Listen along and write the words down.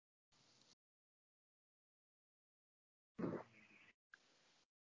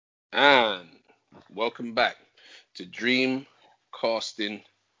And welcome back to Dream Casting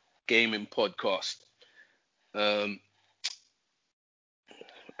Gaming Podcast. Um,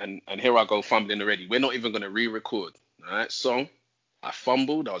 and here I go fumbling already. We're not even going to re-record. All right, so I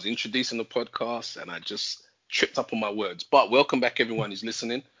fumbled. I was introducing the podcast and I just tripped up on my words. But welcome back, everyone who's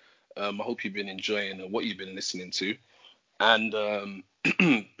listening. I hope you've been enjoying what you've been listening to. And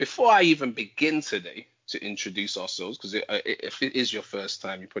before I even begin today to introduce ourselves, because if it is your first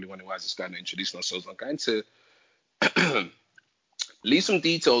time, you probably wonder why is this guy not introducing ourselves. I'm going to leave some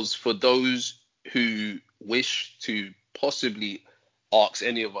details for those who wish to possibly ask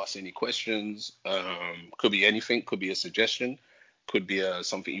any of us any questions. Could be anything, could be a suggestion, could be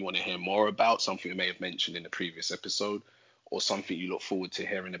something you want to hear more about, something we may have mentioned in the previous episode, or something you look forward to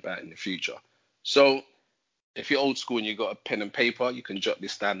hearing about in the future. So if you're old school and you've got a pen and paper, you can jot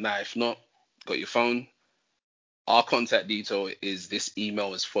this down now. If not, got your phone. Our contact detail is this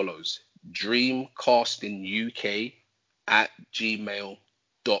email as follows: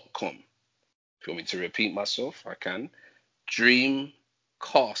 dreamcastinguk@gmail.com. If you want me to repeat myself, I can.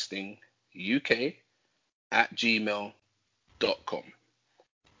 dreamcastinguk@gmail.com.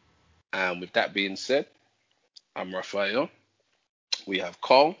 And with that being said, I'm Raphael. We have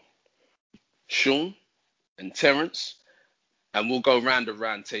Carl, Sean, and Terence, and we'll go round the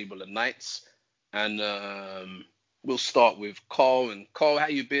round table of knights. And we'll start with Carl. And Carl, how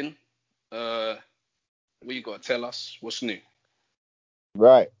you been? What you got to tell us? What's new?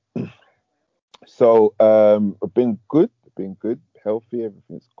 Right. So I've been good, healthy,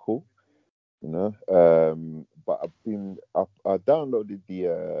 everything's cool, you know. But I downloaded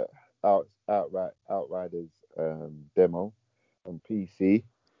the Outriders demo on PC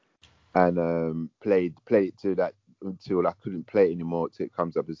and played it to that until I couldn't play it anymore. Till it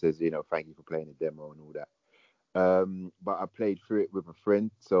comes up and says, thank you for playing the demo and all that. But I played through it with a friend,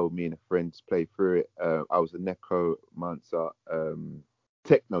 so me and a friend played through it. I was a Necromancer,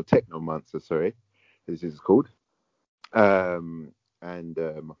 Technomancer, sorry, this is called. And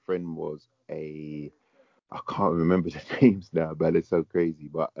my friend was I can't remember the names now, but it's so crazy.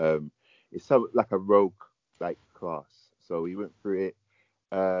 But it's so like a rogue like class. So we went through it.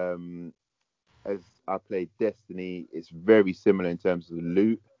 As I played Destiny, it's very similar in terms of the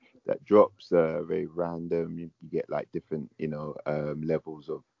loot that drops. Very random. You get like different, levels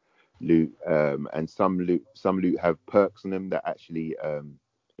of loot, and some loot have perks on them that actually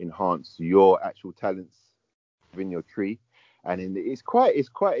enhance your actual talents within your tree. And it's quite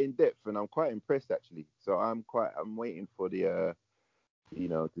in depth, and I'm quite impressed actually. So I'm waiting for the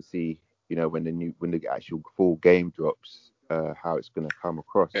to see when the actual full game drops, how it's going to come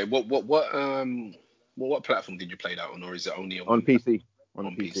across. Okay, what platform did you play that on, or is it only on On one PC. On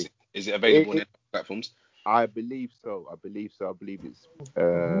on PC. PC? Is it available on It, any platforms? I believe so. I believe it's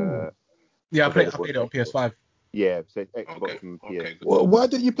Yeah, I available played it on on Xbox. PS5. Yeah, so it's Okay, Xbox and okay, good PS4. to Well, know. why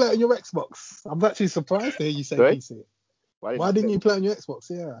didn't you play it on your Xbox? I'm actually surprised to hear you say Sorry, PC. why didn't I Why play? didn't you play it on your Xbox?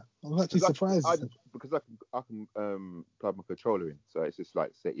 Yeah, I'm actually Because surprised. I can plug my controller in, so it's just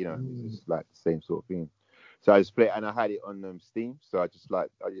like it's Mm. just like the same sort of thing. So I just play it, and I had it on Steam, so I just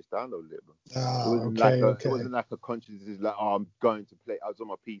downloaded it. Bro. It Okay. wasn't like a conscious like, oh, I'm going to play. I was on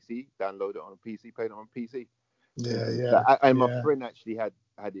my PC, download it on a PC, played it on PC. Yeah. And my friend actually had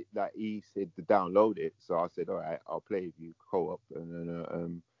it, like he said to download it, so I said, all right, I'll play with you co-op, and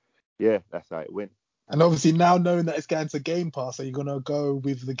then yeah, that's how it went. And obviously now knowing that it's going to Game Pass, are you gonna go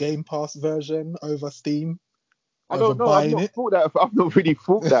with the Game Pass version over Steam, I over don't know. I've buying not it? thought that. I've not really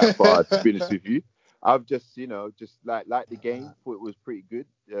thought that far, to be honest with you. I've just, just like the game. Thought it was pretty good.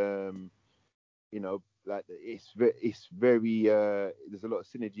 Like it's very. There's a lot of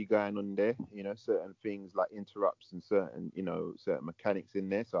synergy going on there. Certain things like interrupts and certain mechanics in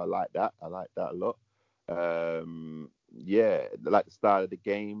there. So I like that. I like that a lot. Yeah, I like the style of the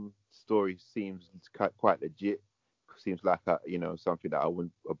game. Story seems quite legit. Seems like something that I'll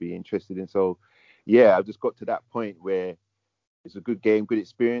be interested in. So yeah, I've just got to that point where it's a good game, good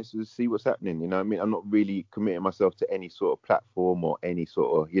experience to see what's happening. You know what I mean? I'm not really committing myself to any sort of platform or any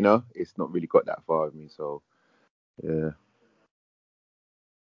sort of, it's not really got that far with me. So, yeah.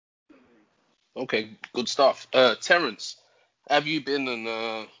 Okay, good stuff. Terence, have you been,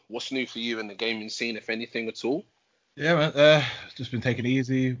 and what's new for you in the gaming scene, if anything at all? Yeah, man. Just been taking it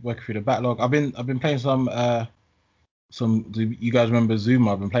easy, working through the backlog. I've been playing some. Do you guys remember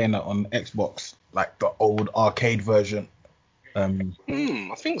Zuma? I've been playing that on Xbox, like the old arcade version. I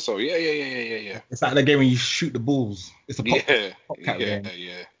think so. Yeah. It's like the game when you shoot the balls. It's a Yeah, pop cat yeah,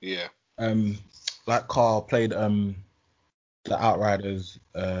 game. yeah, yeah. Like Carl played the Outriders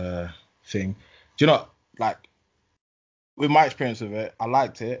thing. Do you know, like, with my experience of it, I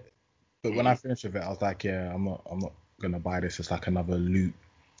liked it. But when I finished with it, I was like, yeah, I'm not gonna buy this. It's like another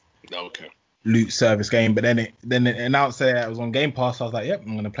Okay. loot service game. But then it announced that it was on Game Pass. I was like, yep,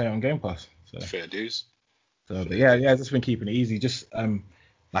 I'm gonna play it on Game Pass. So Fair dues. but yeah, just been keeping it easy. Just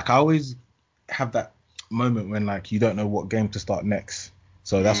like I always have that moment when like you don't know what game to start next.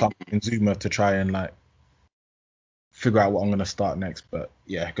 So that's why I'm in Zuma to try and like figure out what I'm gonna start next. But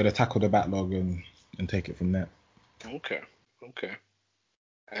yeah, gotta tackle the backlog and take it from there. Okay.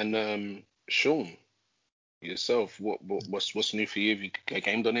 And Sean, yourself, what's new for you? Have you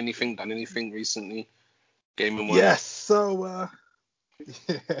gamed on anything? Done anything recently? Gaming wise? Yes. So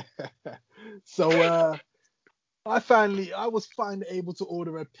I was finally able to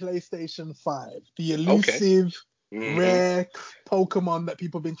order a PlayStation 5, the Okay. elusive rare Pokemon that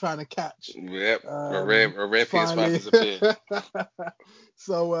people have been trying to catch. Yep. A rare PS5 finally. has appeared.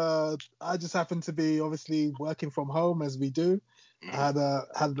 So I just happened to be obviously working from home as we do. I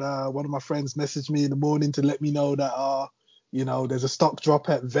had one of my friends message me in the morning to let me know that there's a stock drop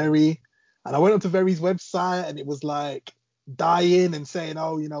at Very, and I went onto Very's website and it was like dying and saying,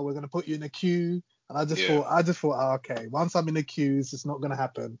 oh, we're gonna put you in a queue. And I just thought, oh, okay, once I'm in the queue, it's just not gonna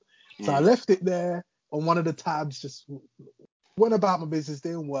happen. So I left it there on one of the tabs, just went about my business,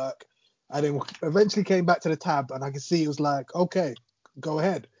 didn't work. I then eventually came back to the tab and I could see it was like, okay, go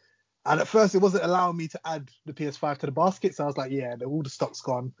ahead. And at first it wasn't allowing me to add the PS5 to the basket. So I was like, yeah, all the stock's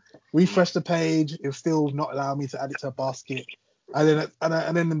gone. Refresh the page. It was still not allowing me to add it to a basket. And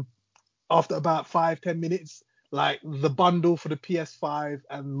then after about 5-10 minutes, like the bundle for the PS5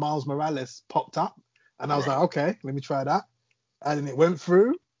 and Miles Morales popped up. And I was like, okay, let me try that. And then it went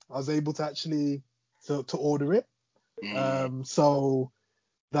through. I was able to actually to order it. So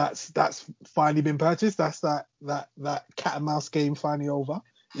that's finally been purchased. That's that cat and mouse game finally over.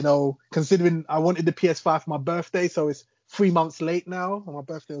 Considering I wanted the PS5 for my birthday, so it's 3 months late now. My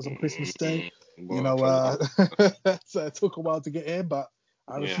birthday was on Christmas Day. So it took a while to get here, but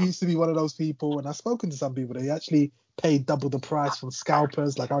I refuse to be one of those people. And I've spoken to some people, they actually paid double the price from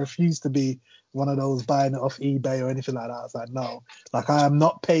scalpers. Like I refuse to be one of those buying it off eBay or anything like that. I was like, no, like I am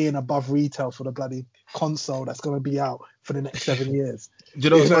not paying above retail for the bloody console that's going to be out for the next 7 years. Do you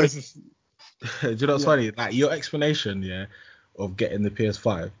know what's funny? Do you know what's funny? Like your explanation, of getting the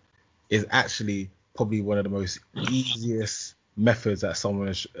PS5 is actually probably one of the most easiest methods that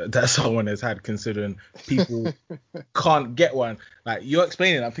someone has had, considering people can't get one. Like you're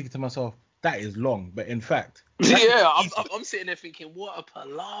explaining, I'm thinking to myself, that is long, but in fact, I'm sitting there thinking, what a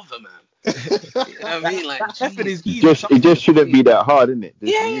palaver, man. You know what I mean? Like, that method is easy. It just shouldn't be that hard, isn't it?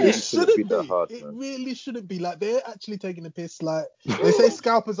 It shouldn't be that hard. It Man. really shouldn't be. Like they're actually taking the piss. Like they say,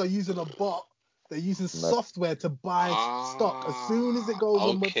 scalpers are using a bot. They're using software to buy stock. As soon as it goes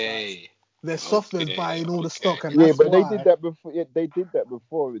on websites, their software's buying all the stock, and that's but why. they did that before. Yeah, they did that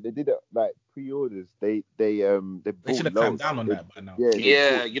before. They did it like pre-orders. They should have clamped down on that by now.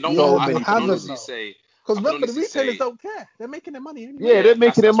 I can honestly say. Because remember, the retailers don't care. They're making their money anyway. Yeah, they're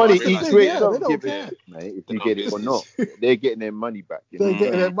making their money each way. They don't care, mate, if you get it or not. They're getting their money back. They're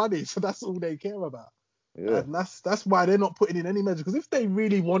getting their money, so that's all they care about. Yeah. And that's why they're not putting in any measures. Because if they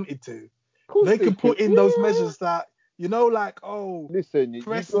really wanted to, they could put in those measures that, listen,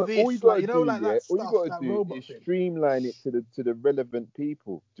 press all you gotta do is thing. streamline it to the relevant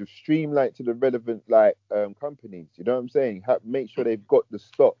people, to streamline to the relevant companies. You know what I'm saying? Make sure they've got the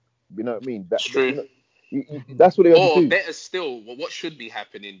stock. You know what I mean? That's true. That's what they have to do. Or better still, what should be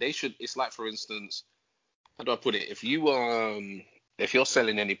happening? It's like, for instance, how do I put it? If you're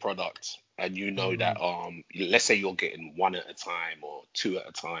selling any product and you know that let's say you're getting one at a time or two at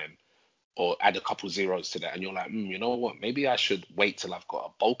a time, or add a couple zeros to that, and you're like, you know what? Maybe I should wait till I've got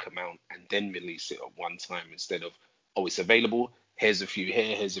a bulk amount and then release it at one time instead of, it's available. Here's a few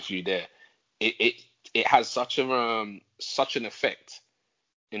here, here's a few there. It has such an effect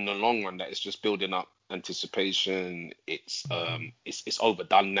in the long run that it's just building up anticipation. It's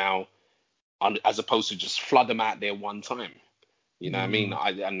overdone now, as opposed to just flood them out there one time. You know what I mean?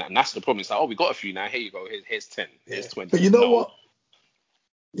 And that's the problem. It's like, we got a few now. Here you go. Here's 10. Here's 20. But you know what?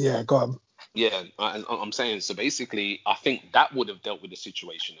 Yeah, go on. Yeah, I'm saying, so basically, I think that would have dealt with the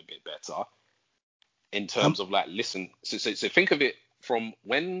situation a bit better in terms of like, listen, so think of it from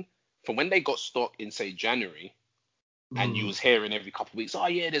when they got stock in, say, January, and you was hearing every couple of weeks,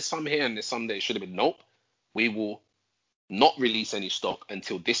 there's some here and there's some there. It should have been, nope, we will not release any stock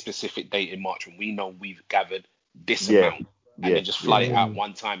until this specific date in March when we know we've gathered this amount, and then just flood it out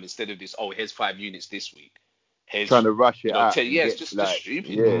one time instead of this, here's 5 units this week. Trying to rush it out. It's just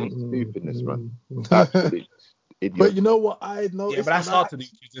stupid. Yeah, stupidness, man. Absolutely. Idiot. But you know what I noticed? Yeah, but that's and hard to do.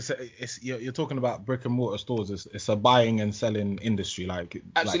 You're talking about brick and mortar stores. It's a buying and selling industry.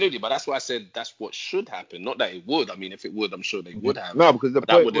 Absolutely, but that's why I said that's what should happen. Not that it would. I mean, if it would, I'm sure they would have. No, because But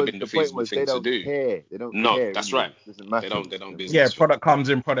that would have been the feasible they thing to don't do. care. They don't No, care. that's Really. right. It doesn't matter. They don't business. Yeah, product comes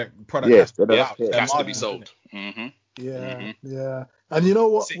in, product Yeah, has to they go don't out. care. It has to be Margins, sold. innit? Yeah. And you know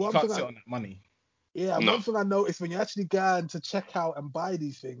what? So you One can't thing sit on that money. No. one thing I noticed when you actually go in to check out and buy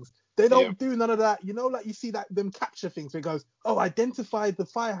these things, they don't do none of that. You know, like you see that them capture things where it goes, oh, identify the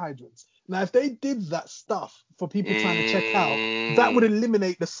fire hydrants. Now, if they did that stuff for people trying to check out, that would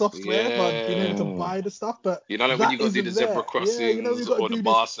eliminate the software for being able to buy the stuff. But You know, like when you got to do the zebra crossings you know, you got to or the do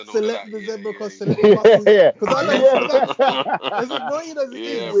this, bus and all of select that. the zebra cross, Yeah. select the buses. Yeah. Because I know some of that stuff, as annoying as it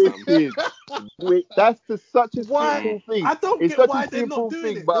Yeah, is, man. That's such a why? simple thing. I don't It's get such why a they're not simple doing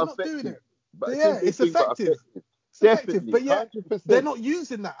thing, it. but They're not effective. doing it. But So, a yeah, simple it's thing, but effective. effective. It's effective, Definitely, but yet 100%. they're not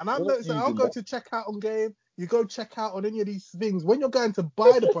using that. And I've They're not noticed that I'll using go that. to check out on game. You go check out on any of these things. When you're going to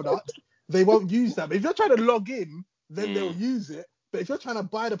buy the product, they won't use that. But if you're trying to log in, then they'll use it. But if you're trying to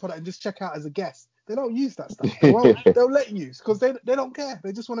buy the product and just check out as a guest, they don't use that stuff. They won't. They'll let you because they don't care.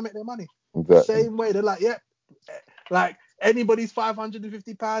 They just want to make their money. Exactly. Same way they're like, like anybody's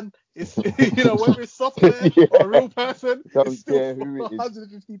 £550. It's whether it's software or a real person, Don't it's still care who it is.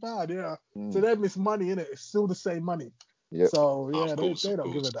 £550. Yeah. To them, it's money, innit? It's still the same money. Yep. So yeah, Of course, they of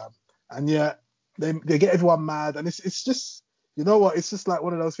don't give course. a damn. And yeah, they get everyone mad, and it's just, you know what? It's just like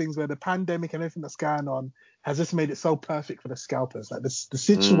one of those things where the pandemic and everything that's going on has just made it so perfect for the scalpers. Like the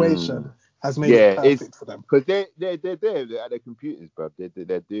situation has made it perfect for them. Because they're at their computers, bro.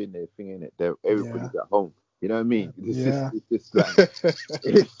 They're doing their thing in it. Everybody's at home. You know what I mean? It's just like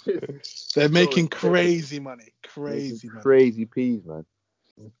they're making crazy money, crazy peas, man.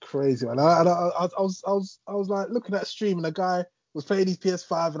 Crazy, man. I was like looking at a stream, and a guy was playing his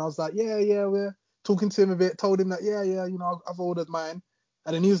PS5, and I was like, yeah, we're talking to him a bit, told him that, I've ordered mine,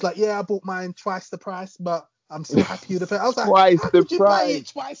 and then he was like, yeah, I bought mine twice the price, but I'm still happy with the price. I was like, how could you buy it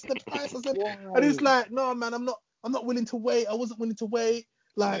twice the price? I said, and he's like, no, man, I'm not willing to wait. I wasn't willing to wait.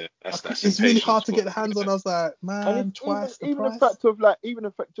 Like, it's really hard to get the hands on. I was like, man, twice the price.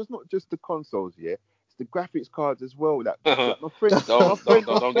 The fact, not just the consoles, yeah. The graphics cards as well. Like my friend,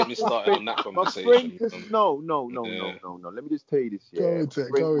 don't get me started on that conversation. No. Let me just tell you this. Yeah,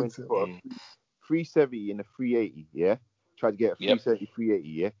 go went into for a 370 and a 380. Yeah, tried to get a 370, 380.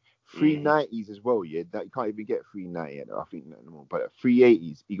 Yeah, 390s as well. Yeah, that you can't even get 390. I think no more. But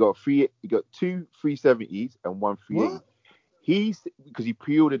 380s, he got two 370s and one 380. Because he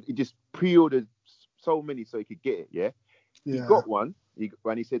just pre-ordered so many so he could get it. Yeah. He got one,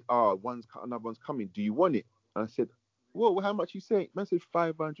 and he said, another one's coming. Do you want it? And I said, well, how much you say? Man said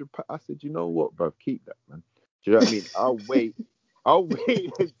 500. I said, you know what, bro? Keep that, man. Do you know what I mean? I'll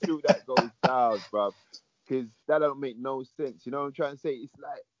wait until that goes down, bro. Because that don't make no sense. You know what I'm trying to say? It's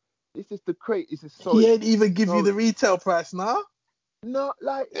like, it's just the crate. It's just so... He ain't even give you the retail price, nah? No,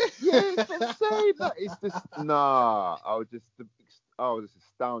 like, yeah, it's the same. Like, it's just, nah. I was just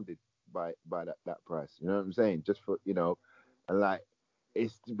astounded by that price. You know what I'm saying? Just for, and like,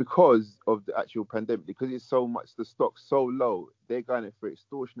 it's because of the actual pandemic, because it's so much, the stock's so low, they're going in for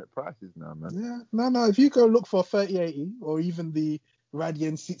extortionate prices now, man. Yeah, no. If you go look for a 3080 or even the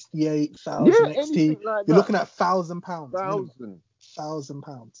Radeon 68,000 XT, like you're looking at £1,000.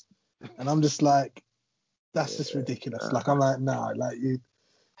 £1,000. And I'm just like, that's just ridiculous. Like, I'm like, nah, like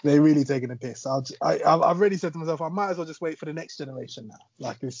they're really taking a piss. I've already said to myself, I might as well just wait for the next generation now.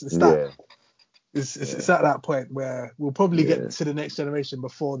 Like, it's at that point where we'll probably get to the next generation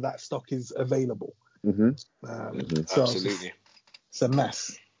before that stock is available. So absolutely, it's a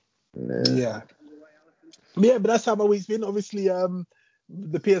mess. Yeah, but that's how my week's been. Obviously, the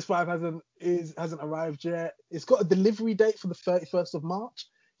PS5 hasn't arrived yet. It's got a delivery date for the 31st of March.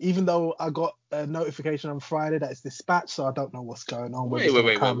 Even though I got a notification on Friday that it's dispatched, so I don't know what's going on. Wait.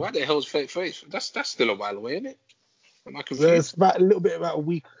 Why the hell's face? That's still a while away, isn't it? Am I confused? It's about a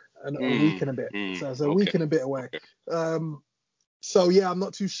week and a week and a bit. So it's a week and a bit away. So yeah, I'm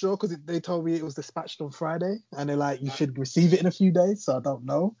not too sure because they told me it was dispatched on Friday, and they're like, you should receive it in a few days. So I don't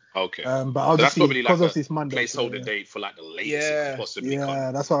know. Okay. But I'll just see because obviously it's Monday. Placeholder date for like the latest it could possibly come.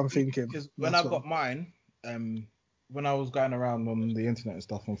 Yeah, that's what I'm thinking. Because when I got mine, when I was going around on the internet and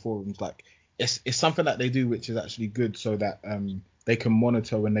stuff on forums, like it's something that they do which is actually good, so that they can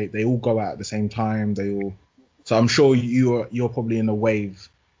monitor when they all go out at the same time. So I'm sure you're probably in a wave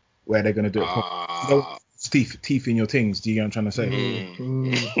where they're gonna do it. Teeth in your things. Do you get what I'm trying to say?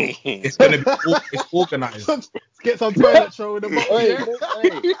 It's gonna be it's organized. Get some toilet show in the box.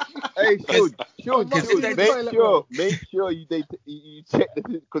 Hey, sure, I'm not Jules, in the make toilet, sure, bro. make sure you check the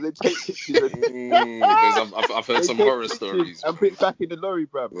because they take pictures Because I've heard they some take horror pictures stories, and man. put it back in the lorry,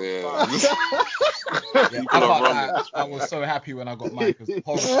 bruv. Yeah. Yeah, People I are can't lie. running. I was so happy when I got mine because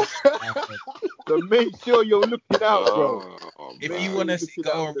horrible. So make sure you're looking out, bro. Oh, If Make you man. sure want you're to looking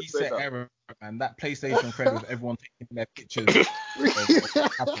go out on for the reset fella. error, man, that PlayStation thread with everyone taking their pictures of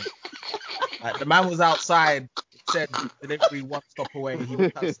what happened. Like the man was outside, said delivery one stop away. He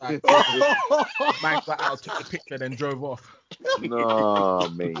went outside, said delivery. Man got out, took the picture, then drove off. No,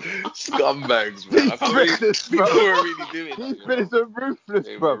 mate. Scumbags, man. I can't believe Ruthless, people bro. were really doing These that. You fellas know? are ruthless,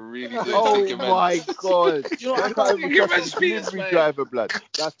 They bro. were really doing Oh taking man. my god. You know, I I can't can't think even Taking trust a man's delivery PS5. driver, blood.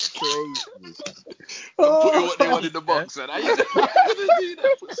 That's crazy. And putting what they want in the Yeah. box. And how you gonna do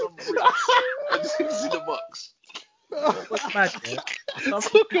that? Put some bricks and things in the box. What's mad, yeah? Some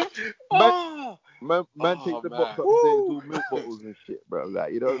Took 'em. Man, Oh, man oh takes the man. box upstairs, it's all milk bottles and shit, bro.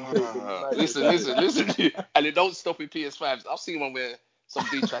 Like, you know what I'm saying? The man is Listen. And it don't stop with PS5s. I've seen one where some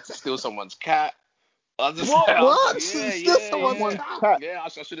dude tried to steal someone's cat. I was just What? like, What? yeah, Still yeah, someone's yeah. someone's cat. Yeah, I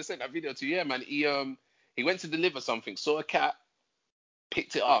should have sent that video to you. Yeah, man. He went to deliver something, saw a cat,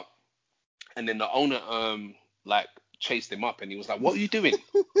 picked it up, and then the owner like chased him up, and he was like, "What are you doing?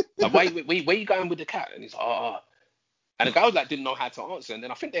 Like, where you going with the cat?" And he's like, "Oh." And the guy was like, didn't know how to answer, and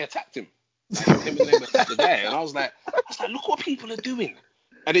then I think they attacked him. Like, him and them attacked the guy, and I was like, look what people are doing.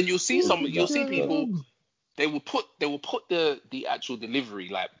 And then you'll see people. They will put the actual delivery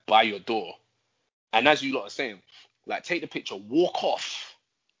like by your door, and as you lot are saying, like take the picture, walk off,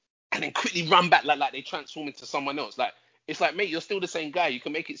 and then quickly run back like they transform into someone else. Like it's like, mate, you're still the same guy. You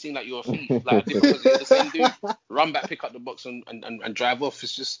can make it seem like you're a thief, like a different person. You're the same dude. Run back, pick up the box, and drive off.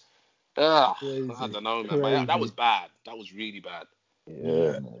 It's just, I don't know, man. But that was bad. That was really bad.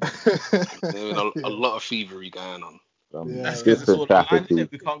 Yeah, man. There was a lot of thievery going on. Yeah. That's because it's all Different online, traffic.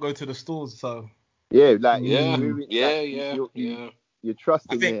 innit? We can't go to the stores, so Yeah, like, Yeah, you're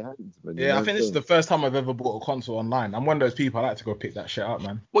trusting I think- their hands, man. yeah. I think this is the first time I've ever bought a console online. I'm one of those people. I like to go pick that shit up,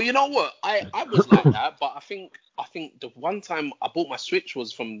 man. Well, you know what? I was like that, but I think the one time I bought my Switch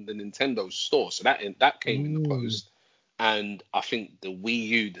was from the Nintendo store, so that came in the post, and I think the Wii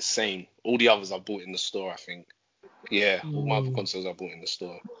U the same. All the others I bought in the store, I think. Yeah, all my other consoles I bought in the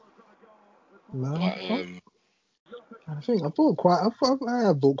store. No, But I think I bought quite. I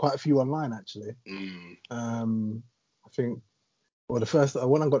have bought quite a few online actually. mm, I think. Well, the first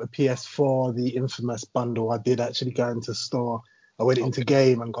when I got the PS4, the infamous bundle, I did actually go into store. I went into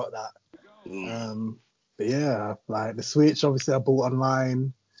game and got that. mm, But yeah, like the Switch, obviously I bought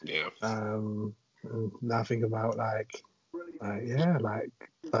online. yeah. And now I think about the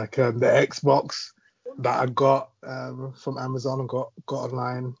Xbox that I got from Amazon and got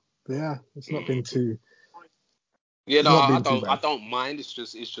online. But yeah, it's not been too. Yeah, It's no, not I been too don't. I bad. don't mind. It's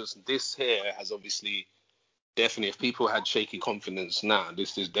just this here has obviously definitely. If people had shaky confidence now,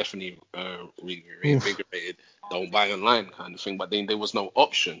 this is definitely reinvigorated. Don't buy online kind of thing. But then there was no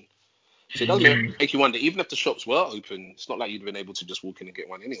option, so it does make you wonder. Even if the shops were open, it's not like you'd been able to just walk in and get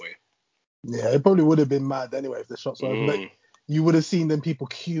one anyway. Yeah, it probably would have been mad anyway if the shops were open. But Mm, you would have seen them people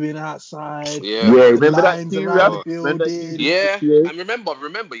queuing outside, yeah. Yeah, remember that lines queue around rap? the Remember that building. queue? Yeah, Yeah. and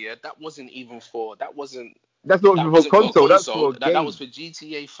remember, yeah, that wasn't That's not that for wasn't for a console, that's console. for a That was game. for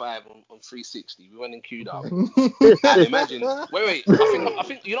GTA 5 on 360. We went and queued up. And imagine, wait. I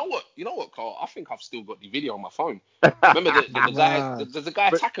think you know what, Carl? I think I've still got the video on my phone. Remember the guy? Man. Does the guy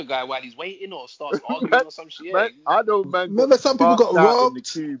But- attack a guy while he's waiting or starts man, arguing or some shit? Yeah, I know man Remember, got some people got sparked out in the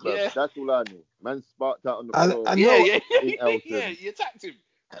robbed. queue, bro. yeah, That's all I know. Man sparked out on the I floor know. in Elton. yeah. He attacked him.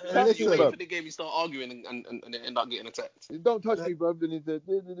 That's You it, waiting bro. for the game, you start arguing and they end up getting attacked. Don't touch me, bro. Then he said,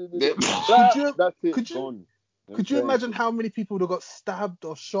 Yeah. that's it, Could you gone. could you imagine how many people would have got stabbed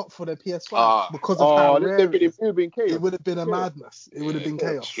or shot for their PS5 Ah, because of how this rare it is? would have been chaos. It would have been a Yeah. madness. It would have been It's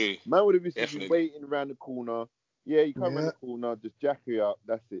chaos. true. Man would have been Definitely. waiting around the corner. Yeah, you come around Yeah. the corner, just jack you up.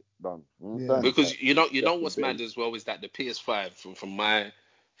 That's it, done. Yeah. Because you know That's what's the mad bit. as well is that the PS5 from my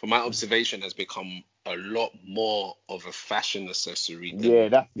observation has become a lot more of a fashion accessory than Yeah,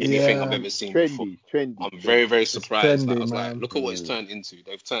 that's anything Yeah. I've ever seen before. trendy. I'm very, very It's surprised. Like, I trendy, was like, man. look at what it's turned into.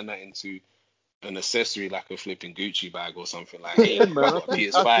 They've turned that into an accessory like a flipping Gucci bag or something. Like, hey, Yeah, I've man. got a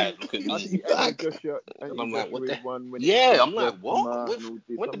PS5. Look at I me. see And I'm like, what the? one when it Yeah, I'm like, first come what? out and all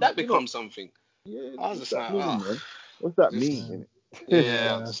this. When I'm did that like, become something? yeah, I was what's just that like, mean, oh, man? What's that just mean? yeah. I'm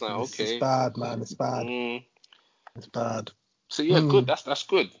Yeah, just like, it's okay. bad, man. It's bad. Mm. It's bad. So yeah, good. That's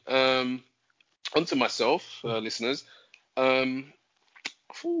good. Onto myself, listeners.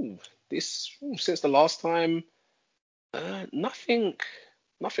 Since the last time, nothing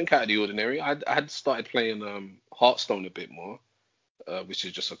out of the ordinary. I had started playing Hearthstone a bit more. which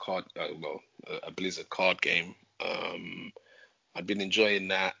is just a card, a Blizzard card game. I've been enjoying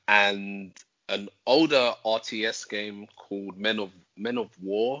that, and an older RTS game called Men of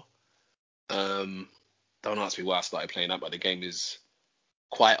War. Don't ask me why I started playing that, but the game is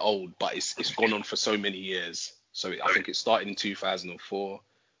quite old, but it's gone on for so many years. So I think it started in 2004,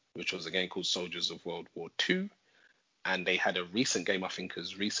 which was a game called Soldiers of World War II, and they had a recent game, I think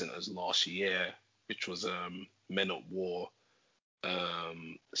as recent as last year, which was Men at War,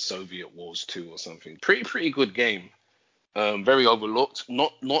 Soviet Wars 2 or something. Pretty good game. Very overlooked,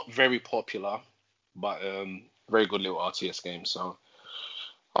 not very popular, but very good little RTS game. So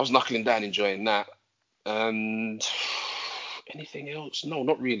I was knuckling down enjoying that. And anything else? No,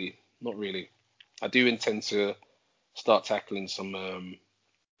 not really. Not really. I do intend to start tackling some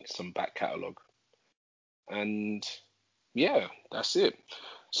back catalogue. And yeah, that's it.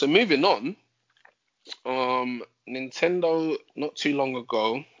 So moving on, Nintendo not too long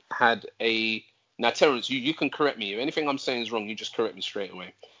ago had a now Terrence, you can correct me if anything I'm saying is wrong. You just correct me straight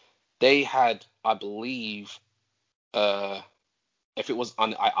away. They had, I believe, if it was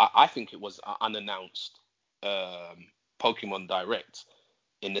I think it was unannounced Pokemon Direct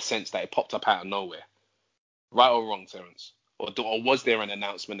in the sense that it popped up out of nowhere. Right or wrong, Terrence? Or was there an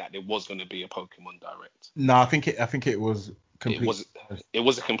announcement that there was going to be a Pokemon Direct? No, I think it was complete. It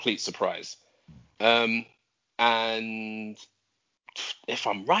was a complete surprise. And if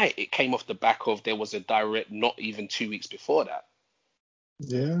I'm right, it came off the back of there was a Direct not even 2 weeks before that.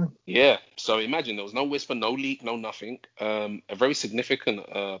 Yeah. Yeah. So imagine there was no whisper, no leak, no nothing. A very significant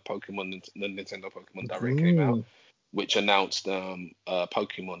Nintendo Pokemon Direct came out, which announced a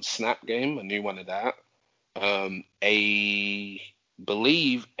Pokemon Snap game, a new one of that.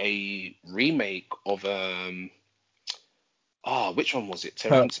 Believe a remake of which one was it,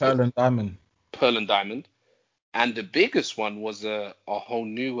 Terrence? Pearl and Diamond. Pearl and Diamond. And the biggest one was a whole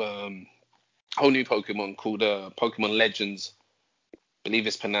new Pokemon called Pokemon Legends. I believe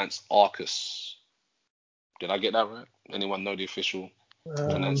it's pronounced Arceus. Did I get that right? Anyone know the official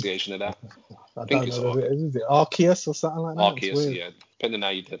pronunciation of that? I don't know. Is it Arceus or something like that? Arceus, yeah. Depending on how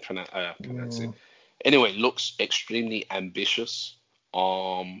you pronounce it. Anyway, looks extremely ambitious.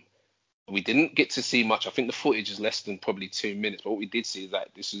 We didn't get to see much. I think the footage is less than probably 2 minutes, but what we did see is that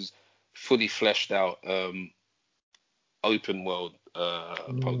this is fully fleshed out open world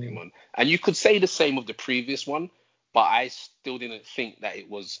Pokemon. And you could say the same of the previous one, but I still didn't think that it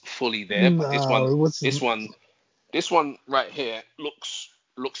was fully there. But this one right here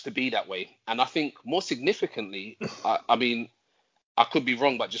looks to be that way. And I think more significantly, I mean, I could be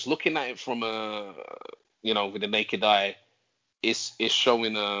wrong, but just looking at it from with the naked eye, it's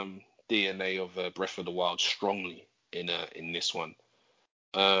showing DNA of Breath of the Wild strongly in this one.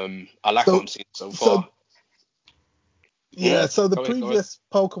 I like what I'm seeing so far. So the previous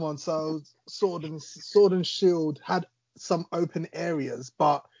Pokemon, so Sword and Shield had some open areas,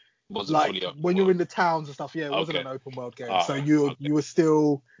 but like when you're in the towns and stuff, it wasn't an open world game. So you were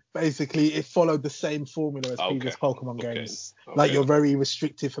still basically, it followed the same formula as previous Pokemon games. Like you're very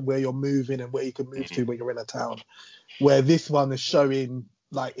restrictive from where you're moving and where you can move to when you're in a town. Where this one is showing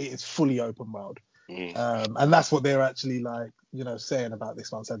like it is fully open world. And that's what they're actually saying about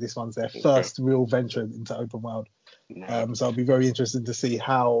this one. So this one's their first real venture into open world. So I'll be very interested to see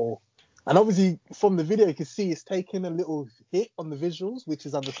how. And obviously from the video you can see it's taking a little hit on the visuals, which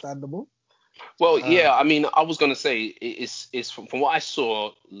is understandable. Well, yeah, I mean, I was gonna say it's from what I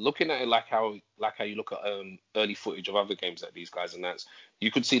saw, looking at it like how you look at early footage of other games that these guys announced,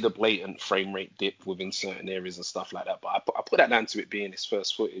 you could see the blatant frame rate dip within certain areas and stuff like that. But I put that down to it being its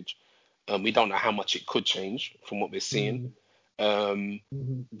first footage. We don't know how much it could change from what we're seeing.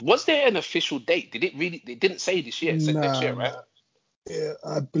 Was there an official date? It didn't say this year. It said next year, right? Yeah,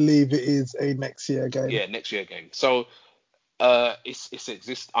 I believe it is a next year game. Yeah, next year game. So it's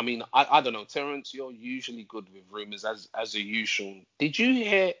exist. I mean, I don't know, Terrence. You're usually good with rumors as usual. Did you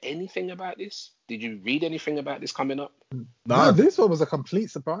hear anything about this? Did you read anything about this coming up? No, this one was a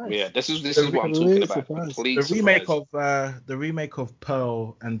complete surprise. Yeah, this is what I'm talking about. The remake of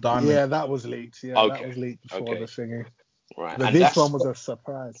Pearl and Diamond. Yeah, that was leaked. Yeah, that was leaked before the thingy. Right, but this one was a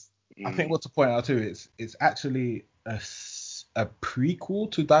surprise. I think what to point out too it's actually a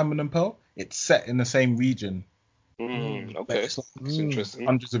prequel to Diamond and Pearl. It's set in the same region. Okay, that's interesting.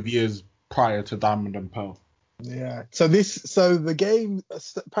 Hundreds of years prior to Diamond and Pearl. Yeah. So the game,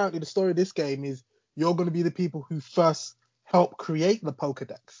 apparently the story of this game is you're going to be the people who first help create the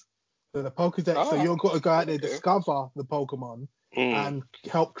Pokedex. So the Pokedex, so you've got to go out there, discover the Pokemon and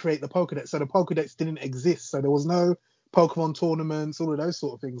help create the Pokedex. So the Pokedex didn't exist. So there was no Pokemon tournaments, all of those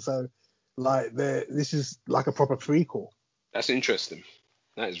sort of things. So this is like a proper prequel. That's interesting.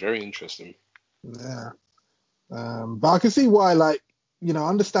 That is very interesting. Yeah. But I can see why, like,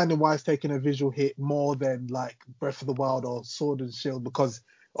 understanding why it's taking a visual hit more than like Breath of the Wild or Sword and Shield, because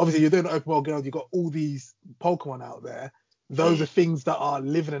obviously you're doing an open world game, you've got all these Pokemon out there. Those are things that are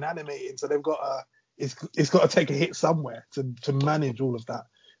living and animating, so they've got it's got to take a hit somewhere to manage all of that.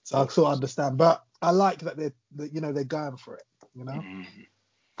 So I sort of understand, but I like that they're going for it,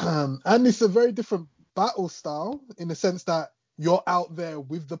 and it's a very different battle style in the sense that you're out there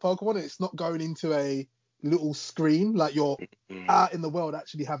with the Pokemon, and it's not going into a little screen, like you're out in the world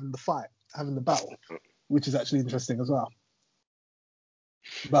actually having the fight, having the battle, which is actually interesting as well.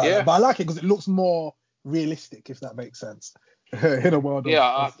 But I like it because it looks more realistic, if that makes sense, in a world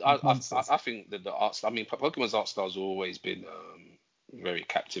of monsters. I think that the art, I mean, Pokemon's art style's always been very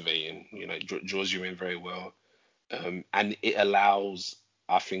captivating. It draws you in very well, and it allows,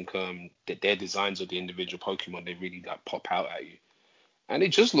 I think, that their designs of the individual Pokemon, they really like pop out at you. And it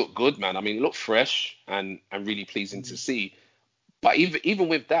just looked good, man. I mean, it looked fresh and really pleasing to see. But even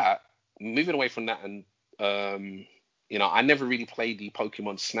with that, moving away from that, and I never really played the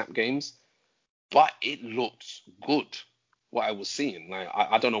Pokemon Snap games, but it looked good. What I was seeing, like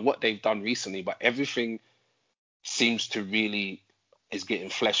I don't know what they've done recently, but everything seems to really is getting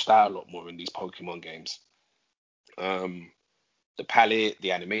fleshed out a lot more in these Pokemon games. The palette,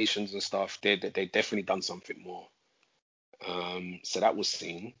 the animations and stuff, they definitely done something more. So that was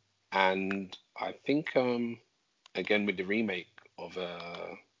seen, and I think again with the remake of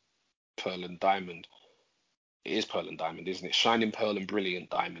Pearl and Diamond, it is Pearl and Diamond, isn't it? Shining Pearl and Brilliant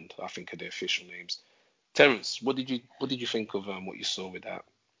Diamond, I think are the official names. Terence, what did you think of what you saw with that?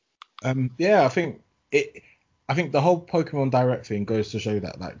 Yeah, I think the whole Pokemon Direct thing goes to show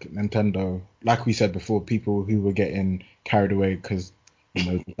that, like, Nintendo, like we said before, people who were getting carried away because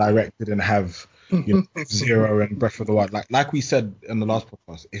Direct didn't have Zero and Breath of the Wild. Like we said in the last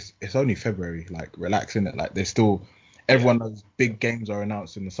podcast, it's only February. Like, relax in it. Like, there's still, everyone knows big games are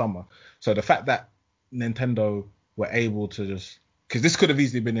announced in the summer. So the fact that Nintendo were able to just, because this could have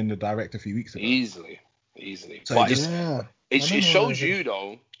easily been in the Direct a few weeks ago. Easily. So but it it shows you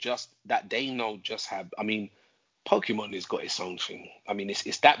though just that they know just how. I mean, Pokemon has got its own thing. I mean,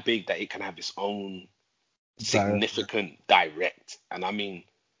 it's that big that it can have its own significant direct, and I mean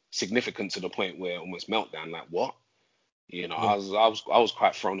significant to the point where almost meltdown. Like, what? I was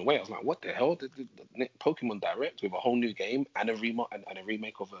quite thrown away. I was like, what the hell? The Pokemon Direct with a whole new game and a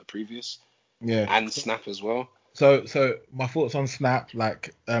remake of a previous, and Snap as well. So my thoughts on Snap,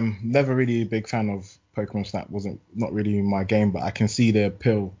 like, never really a big fan of Pokemon Snap. Not really my game, but I can see the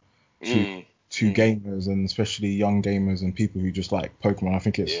appeal to gamers, and especially young gamers and people who just like Pokemon. I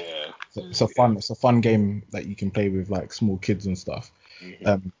think it's a fun game that you can play with like small kids and stuff.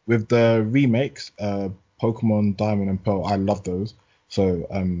 With the remakes, Pokemon Diamond and Pearl, I love those. So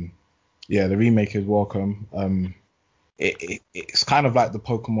the remake is welcome. It's kind of like the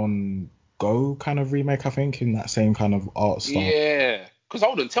Pokemon Go kind of remake, I think, in that same kind of art style. Yeah, because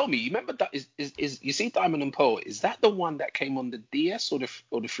hold on, tell me, you remember that is you see Diamond and Pearl? Is that the one that came on the DS or the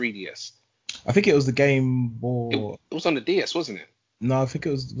 3DS? I think it was the Game Boy. It was on the DS, wasn't it? No, I think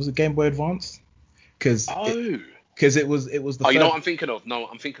it was it Game Boy Advance? Because it was the. Oh, you know what I'm thinking of? No,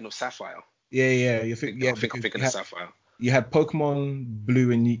 I'm thinking of Sapphire. Yeah. I'm thinking of Sapphire. You had Pokemon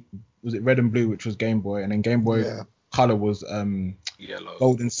Blue and was it Red and Blue, which was Game Boy, and then Game Boy Color was yellow,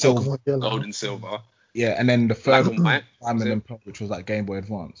 Gold and Silver. Gold and Silver. Yeah, and then the third Black and White, Diamond and Pearl, which was like Game Boy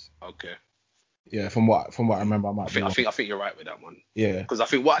Advance. Okay. Yeah, from what I remember, I think you're right with that one. Yeah. Because I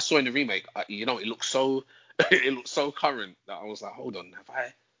think what I saw in the remake, it looked so current that I was like, hold on,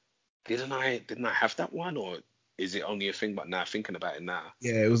 didn't I have that one, or is it only a thing? But now thinking about it now.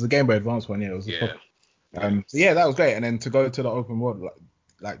 Yeah, it was the Game Boy Advance one. Yeah, it was. That was great. And then to go to the open world,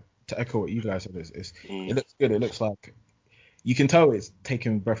 like to echo what you guys said, it looks good. It looks like you can tell it's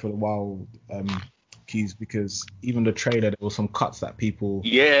taking Breath of the Wild cues, because even the trailer, there was some cuts that people.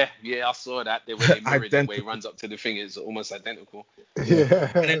 Yeah, I saw that. They mirrored it, where he runs up to the thing, it's almost identical.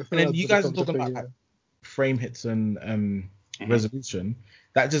 Yeah. And then you guys are talking about like, frame hits and resolution.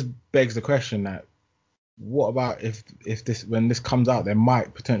 That just begs the question that what about if when this comes out, there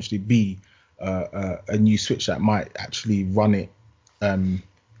might potentially be a new Switch that might actually run it at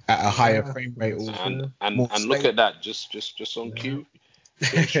a higher frame rate, and look at that, just on cue.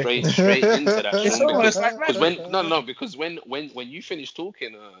 Straight into that, because when you finish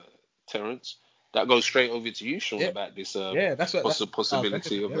talking, Terence, that goes straight over to you, Sean, about this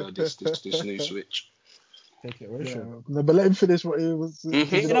possibility of this new Switch. Take it away, Sean. No, but let him finish what he was.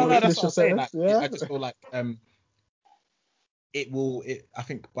 That's what I'm saying. Like, I just feel like I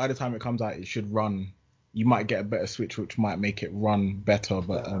think by the time it comes out, it should run you might get a better Switch, which might make it run better.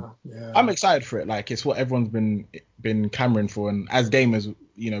 But Yeah. I'm excited for it. Like, it's what everyone's been clamoring for. And as gamers,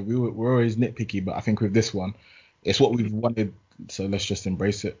 you know, we're always nitpicky, but I think with this one, it's what we've wanted. So let's just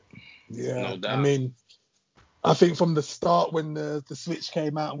embrace it. Yeah. No doubt. I mean, I think from the start when the Switch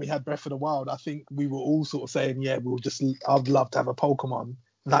came out and we had Breath of the Wild, I think we were all sort of saying, yeah, I'd love to have a Pokemon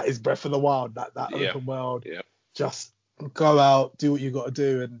that is Breath of the Wild, that Yeah. open world. Yeah. Just go out, do what you got to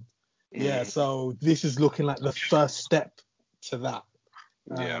do, and Mm. so this is looking like the first step to that.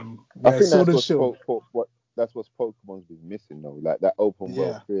 Yeah. I think Sword that's and what's Shield. that's what Pokemon's been missing though, like that open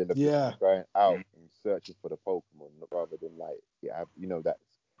world feel of just going out and searching for the Pokemon rather than like that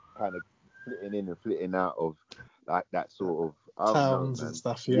kind of flitting in and flitting out of like that sort of Towns and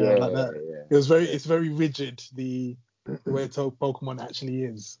stuff. Yeah, yeah, like that. Yeah. It's very rigid the way Pokemon actually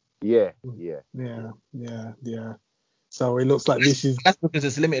is. Yeah. So it looks like this is. That's because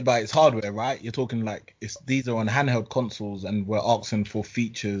it's limited by its hardware, right? You're talking like these are on handheld consoles, and we're asking for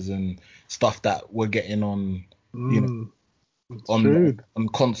features and stuff that we're getting on, on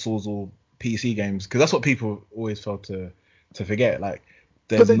consoles or PC games, because that's what people always fail to forget. Like,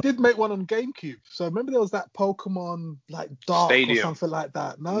 But they did make one on GameCube. So remember there was that Pokemon like Dark Stadium. or something like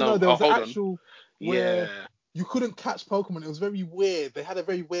that. No, there was an actual where Yeah. you couldn't catch Pokemon. It was very weird. They had a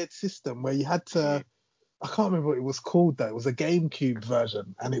very weird system where you had to. I can't remember what it was called though. It was a GameCube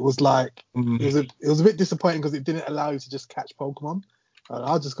version, and it was like it was a bit disappointing because it didn't allow you to just catch Pokemon.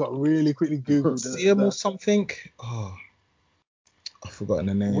 I just got really quickly googled Museum or something. Oh, I've forgotten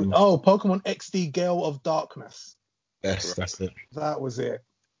the name. Oh, Pokemon XD Gale of Darkness. Yes, that's it. That was it,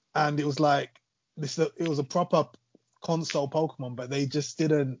 and it was like this. It was a proper console Pokemon, but they just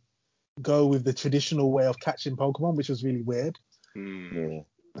didn't go with the traditional way of catching Pokemon, which was really weird. Yeah.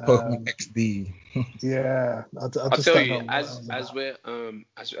 Pokemon XD. Yeah, I I'll just tell don't you, know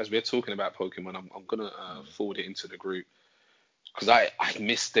as we're talking about Pokemon, I'm gonna forward it into the group because I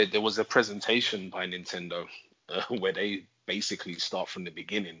missed it. There was a presentation by Nintendo where they basically start from the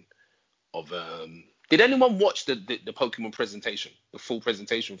beginning of. Did anyone watch the Pokemon presentation, the full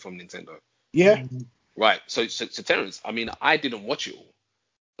presentation from Nintendo? Yeah. Right. So Terrence, I mean, I didn't watch it all,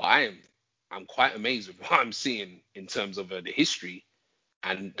 but I'm quite amazed with what I'm seeing in terms of the history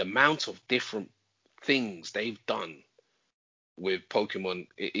and the amount of different things they've done with Pokemon.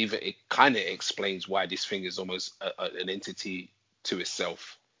 It kind of explains why this thing is almost an entity to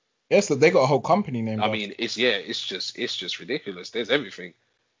itself. Yes, they got a whole company named. I mean, it's just ridiculous. There's everything,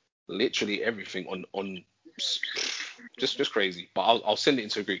 literally everything on just crazy. But I'll send it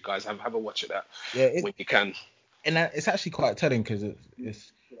into a group, guys. Have a watch of that when you can. And it's actually quite telling because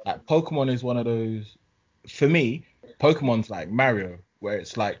it's like Pokemon is one of those. For me, Pokemon's like Mario, where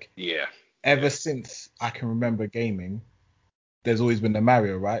it's like ever since I can remember gaming, there's always been the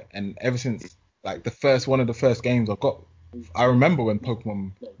Mario, right? And ever since like one of the first games I remember when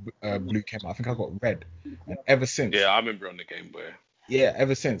Pokemon Blue came out. I think I got Red, and ever since. Yeah, I remember on the Game Boy. Yeah,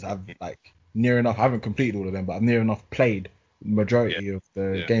 ever since I've like near enough. I haven't completed all of them, but I've near enough played the majority of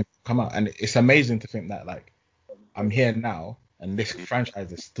the games that come out, and it's amazing to think that like I'm here now, and this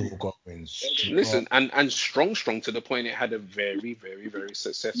franchise is still going strong. Listen, and strong to the point it had a very, very, very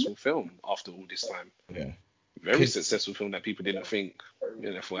successful film after all this time. Yeah. Very successful film that people didn't think,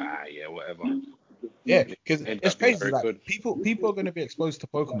 thought, whatever. Yeah, because it's crazy. Very Like good. people are going to be exposed to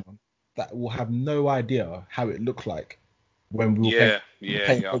Pokemon that will have no idea how it looked like when we were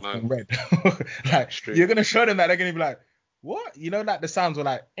playing Pokemon Red. Like you're going to show them that, they're going to be like, what? Like the sounds were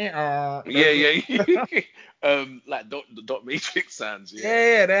like, like dot matrix sounds.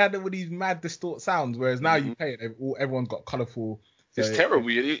 Yeah, they had all these mad distort sounds. Whereas now you play it, everyone's got colourful. It's terrible.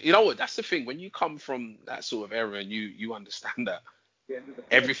 You know what? That's the thing. When you come from that sort of era and you understand that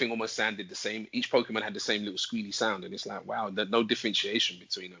everything almost sounded the same. Each Pokemon had the same little squealy sound, and it's like, wow, there's no differentiation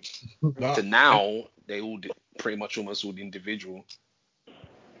between them. To now, they all pretty much almost all individual.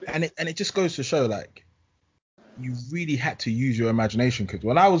 And it just goes to show, like, you really had to use your imagination, because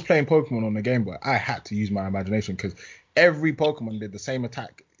when I was playing Pokemon on the Game Boy, I had to use my imagination because every Pokemon did the same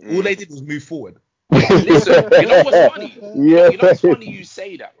attack. All they did was move forward. Listen, you know what's funny? Yeah. You know it's funny you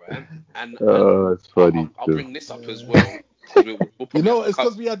say that, right? And it's funny. I'll bring this up as well. We'll it's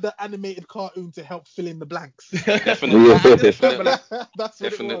because we had the animated cartoon to help fill in the blanks. Definitely. That's what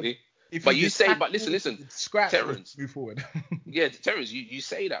definitely. It was. But listen, Terrence, move forward. Yeah, Terrence, you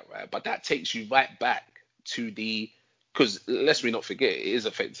say that, right? But that takes you right back to because let's not forget, it is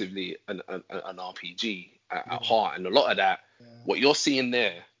effectively an RPG at heart, and a lot of that, what you're seeing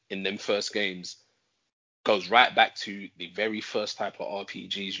there in them first games, goes right back to the very first type of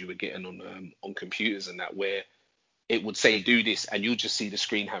RPGs you were getting on computers, and that where it would say do this, and you'll just see the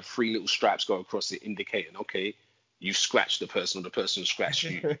screen have 3 little stripes go across it, indicating, okay, you scratched the person or the person scratched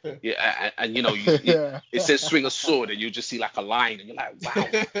you. Yeah, and you know, it says swing a sword, and you just see like a line, and you're like, wow.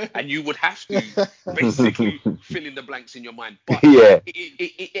 And you would have to basically fill in the blanks in your mind, but Yeah.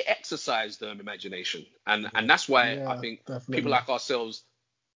 it exercised imagination, and that's why I think people like ourselves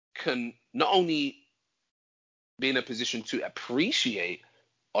can not only be in a position to appreciate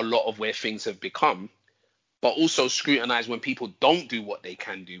a lot of where things have become, but also scrutinize when people don't do what they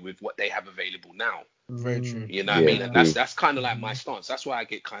can do with what they have available now. Very true. You know what I mean? And that's kind of like my stance. That's why I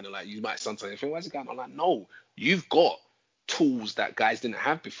get kind of like, you might sometimes think, where's it going? I'm like, no, you've got tools that guys didn't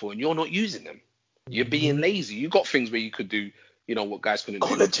have before, and you're not using them. You're being lazy. You got things where you could do, you know, what guys couldn't do.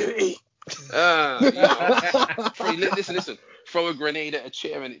 Call of Duty. You know, listen. Throw a grenade at a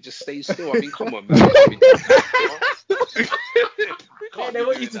chair and it just stays still. I mean, come on, man. You can't be doing that, Yeah, they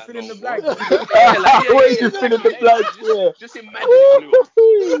want you to fill in the blank. Just imagine it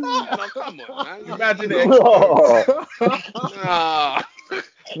blew up. Yeah, no, come on, man. Imagine it.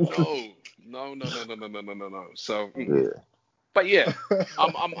 No. So, but yeah,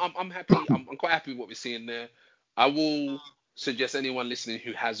 I'm happy. I'm quite happy with what we're seeing there. I will suggest anyone listening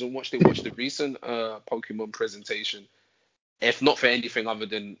who hasn't watched it, watch the recent Pokemon presentation. If not for anything other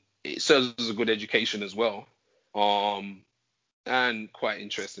than it serves as a good education as well. And quite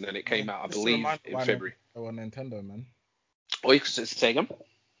interesting. And it came out, I believe, in February. On Nintendo, man. Oh, you could say again?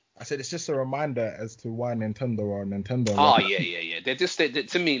 I said it's just a reminder as to why Nintendo are Nintendo. Oh, yeah. They're just,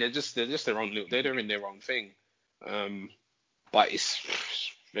 to me, they're just their own little, they're in their own thing. But it's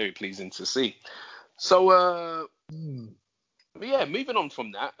very pleasing to see. So, yeah, moving on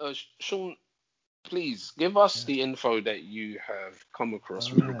from that, Sean, please give us the info that you have come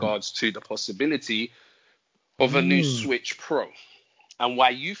across with regards to the possibility of a new Switch Pro, and why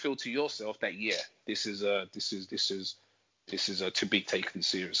you feel to yourself that this is to be taken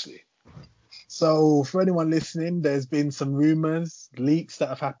seriously. So for anyone listening, there's been some rumors, leaks that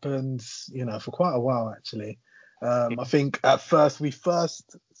have happened, you know, for quite a while actually. I think at first,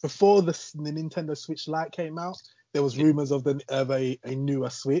 before the Nintendo Switch Lite came out, there was rumors of a newer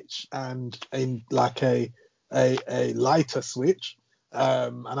Switch and a lighter Switch.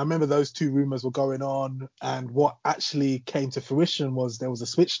 And I remember those two rumors were going on, and what actually came to fruition was there was a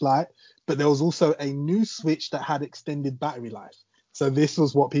Switch Lite, but there was also a new Switch that had extended battery life. So this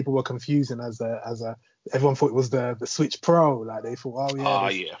was what people were confusing as everyone thought it was the Switch Pro. Like they thought,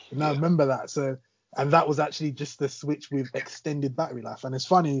 remember that. So, and that was actually just the Switch with extended battery life. And it's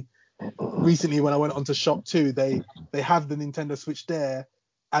funny, recently when I went onto Shop 2, they have the Nintendo Switch there,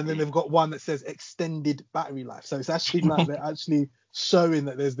 and then they've got one that says extended battery life. So it's actually like they're actually showing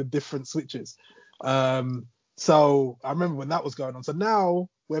that there's the different switches. So I remember when that was going on. So now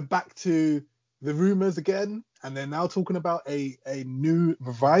we're back to the rumors again, and they're now talking about a new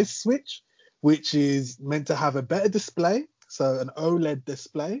revised Switch, which is meant to have a better display, so an OLED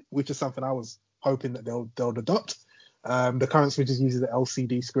display, which is something I was hoping that they'll adopt. The current Switch uses the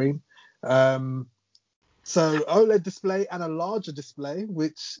LCD screen. So OLED display and a larger display,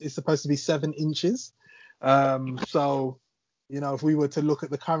 which is supposed to be 7 inches. So, you know, if we were to look at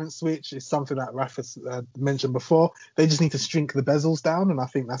the current Switch, it's something that Rafa mentioned before. They just need to shrink the bezels down, and I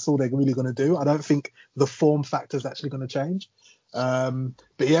think that's all they're really going to do. I don't think the form factor is actually going to change. But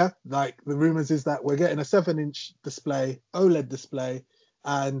yeah, like the rumors is that we're getting a 7-inch display, OLED display,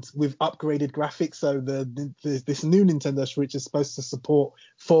 and with upgraded graphics. So this new Nintendo Switch is supposed to support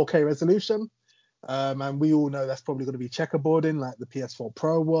 4K resolution. And we all know that's probably going to be checkerboarding like the PS4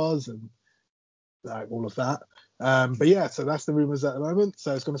 Pro was, and like all of that. But yeah, so that's the rumors at the moment.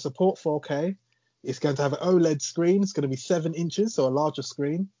 So it's going to support 4K. It's going to have an OLED screen. It's going to be 7 inches, so a larger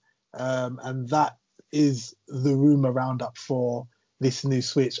screen. And that is the rumor roundup for this new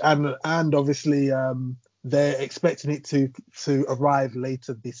Switch. And obviously, they're expecting it to arrive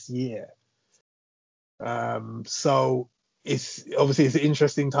later this year. So it's an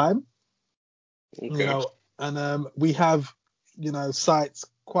interesting time. Okay. You know, and we have, you know, sites,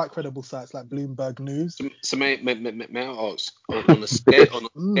 quite credible sites like Bloomberg News. So may I ask, on a scale of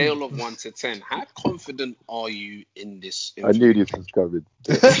 1 to 10, how confident are you in this? I knew this was coming.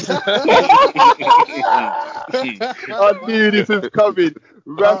 I knew this was coming.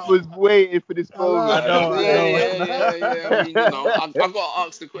 Raph was waiting for this moment. I know. I mean, you know, I've got to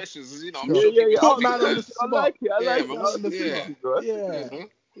ask the questions. You know, I'm sure people Put man on the spot. I like it. Yeah.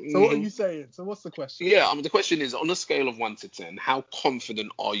 So what are you saying? So what's the question? Yeah, the question is, on a scale of 1 to 10, how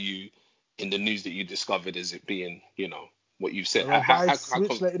confident are you in the news that you discovered as it being, you know, what you've said? How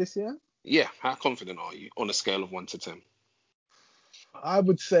Switch later this year? Yeah, how confident are you on a scale of 1 to 10? I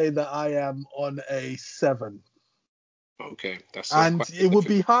would say that I am on a 7. Okay, that's And quite it would significant.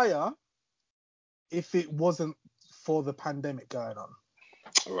 be higher if it wasn't for the pandemic going on.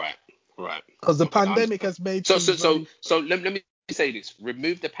 Right, right. Because the Okay, I pandemic understand. has made So, things so, so, very. so let me say this: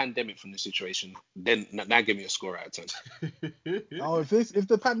 remove the pandemic from the situation, then now give me a score out of 10. Oh, if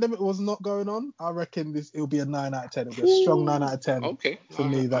the pandemic was not going on, I reckon it'll be a 9 out of 10. It'll be a strong 9 Ooh, out of 10 okay, for all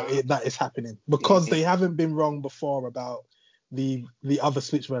right, me all right. that is happening because Mhm. they haven't been wrong before about the other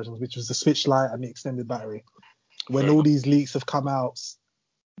Switch versions, which was the Switch Lite and the extended battery. When Fair all enough. these leaks have come out,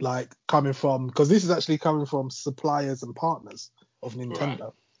 like coming from, because this is actually coming from suppliers and partners of Right,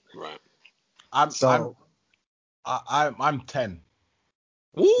 Nintendo. right. I'm So I'm 10.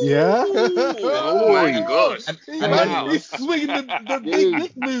 Ooh, yeah, oh my Oi. gosh! And then Wow, he's swinging the big Jeez.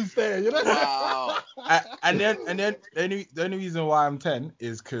 dick moves there, you know. wow. and then the only reason why I'm 10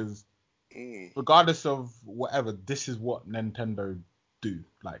 is because Mm. regardless of whatever, this is what Nintendo do.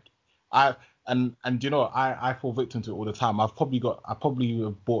 Like I and you know I fall victim to it all the time. I probably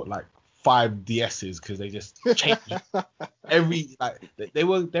have bought like 5 DSs because they just change every like they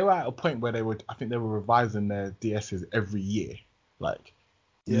were at a point where I think they were revising their DSs every year. Like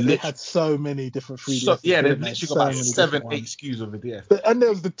Yeah, they literally, had so many different so 3DSs, yeah, they've didn't they? literally got So about many seven, different eight ones. SKUs of the DS. And there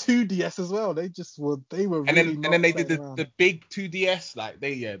was the 2DS as well. They were And really then not they did playing the around. big 2DS. Like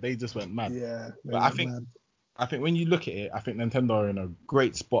they just went mad. Yeah, they But went mad. I think when you look at it, I think Nintendo are in a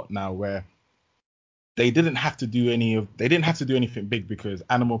great spot now where they didn't have to do anything big because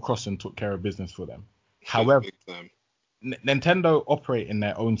Animal Crossing took care of business for them. However, Big time. Nintendo operate in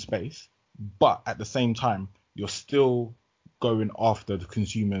their own space, but at the same time, you're still going after the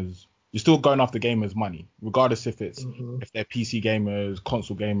consumers. You're still going after gamers' money, regardless if Hmm. they're PC gamers,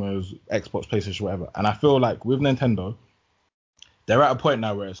 console gamers, Xbox, PlayStation, whatever. And I feel like with Nintendo, they're at a point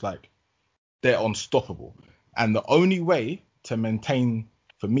now where it's like they're unstoppable. And the only way to maintain,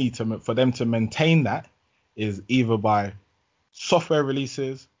 for them to maintain that is either by software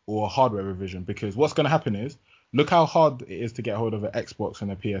releases or hardware revision. Because what's going to happen is, look how hard it is to get hold of an Xbox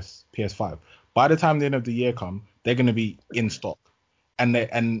and a PS5. By the time the end of the year come, they're going to be in stock. And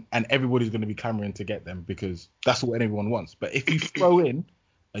everybody's going to be clamoring to get them because that's what everyone wants. But if you throw in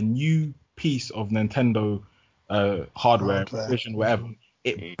a new piece of Nintendo hardware, Hardware. revision, whatever, Mhm.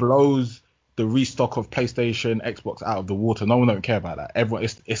 it blows the restock of PlayStation, Xbox out of the water. No one don't care about that. Everyone,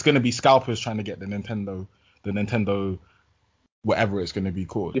 it's going to be scalpers trying to get the Nintendo, whatever it's going to be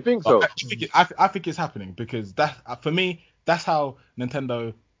called. You think But so? I think it's happening because that for me, that's how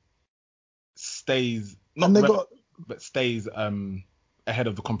Nintendo stays not And they relevant, got but stays ahead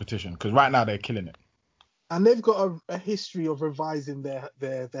of the competition. Because right now they're killing it. and they've got a history of revising their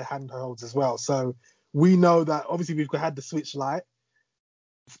handhelds as well. So we know that obviously we've had the Switch Lite.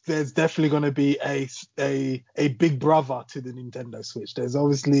 There's definitely going to be a big brother to the Nintendo Switch. There's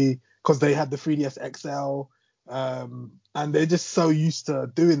obviously because they had the 3DS XL, and they're just so used to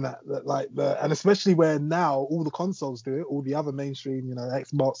doing that and especially where now all the consoles do it, all the other mainstream,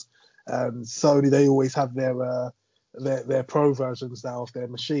 Xbox, Sony, they always have their pro versions now of their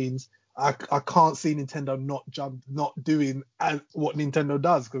machines. I can't see Nintendo not doing what Nintendo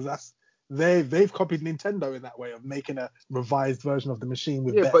does because they've copied Nintendo in that way of making a revised version of the machine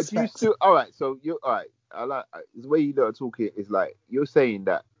with Yeah, better but do you specs. still all right? So you all right? The way you are talking is like you're saying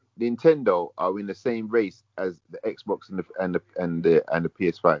that Nintendo are in the same race as the Xbox and the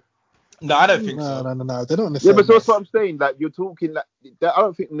PS5. No, I don't think so. No. They're not in the Yeah, but same so that's what race. I'm saying. Like you're talking like I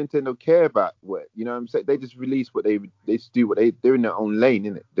don't think Nintendo care about what you know. What I'm saying they just release what they just do what they're in their own lane,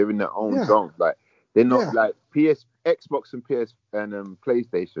 innit? They're in their own Yeah, zone. Like they're not yeah. like Xbox and PS and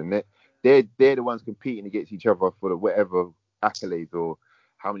PlayStation. They're the ones competing against each other for the whatever accolades or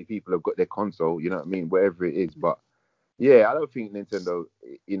how many people have got their console. You know what I mean? Whatever it is, but. Yeah, I don't think Nintendo,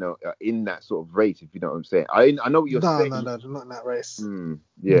 are in that sort of race. If you know what I'm saying, I know what you're No, saying. they're not in that race.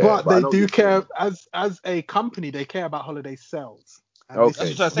 Yeah, But but I they know what do you're saying. care as a company. They care about holiday sales, and That's Okay.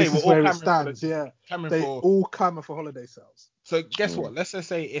 what I say. this We're is all where it clamoring stands. Yeah, they for. all clamour for holiday sales. So guess Mm. what? Let's just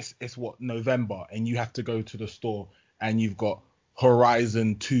say it's what November, and you have to go to the store, and you've got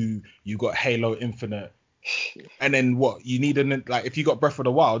Horizon 2, you've got Halo Infinite, and then what? You need like if you got Breath of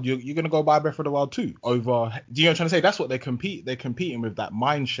the Wild, you're gonna go buy Breath of the Wild 2 over. Do you know what I'm trying to say? That's what they're competing with that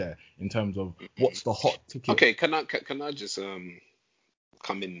mind share in terms of what's the hot ticket. Okay, can I just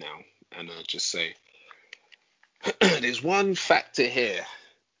come in now and just say there's one factor here,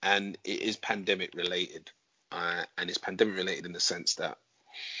 and it is pandemic related, and it's pandemic related in the sense that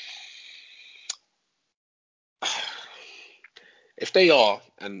if they are,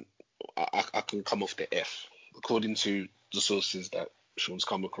 and I can come off the F, according to the sources that Sean's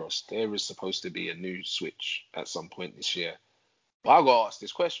come across, there is supposed to be a new Switch at some point this year. But I gotta ask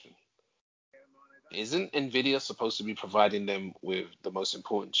this question: isn't Nvidia supposed to be providing them with the most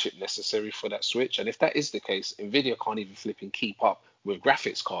important chip necessary for that switch? And if that is the case, Nvidia can't even flipping keep up with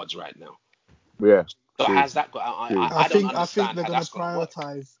graphics cards right now. Yeah. So True. how's that got? I don't I think understand they're how going that's to gonna work.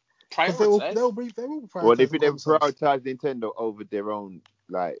 prioritize. Because Prioritize? they will prioritize. Well, if the they consoles. prioritize Nintendo over their own,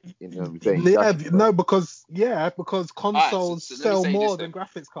 like, you know what I'm saying? Yeah, graphics no, cards. because Alright, consoles so let me sell say more this than then.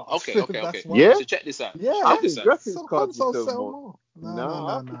 graphics cards. Okay. That's why. Yeah? So check this out. Yeah, I Check this think out. graphics so cards will consoles sell sell more. more.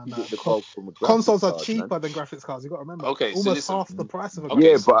 I think you No. get the bulk from a graphics Consoles are card, cheaper man. than graphics cards. You got to remember. Okay, so Almost listen. half the price of a Okay,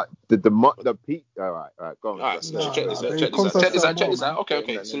 Yeah, graphics card. but the peak. All right, go on. Alright, so check this out. They Check this out. consoles Check this sell out. Check more, this out. man.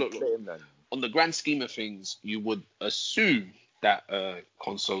 Okay. So look. Let him learn. On the grand scheme of things, you would assume that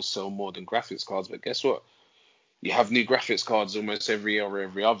consoles sell more than graphics cards, but guess what? You have new graphics cards almost every year or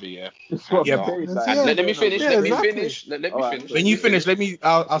every other year. That's what And, Yeah, I'm saying. Like, and Yeah, let me finish. yeah, Let me exactly. finish. Let me Alright, finish. when Let you me finish,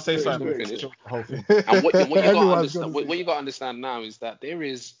 I'll say Finish, something. let me But finish. the whole thing. And what you got to Everyone's understand, gonna what say you got to understand now is that there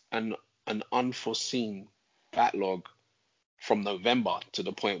is an unforeseen backlog from November to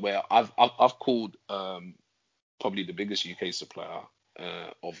the point where I've called probably the biggest UK supplier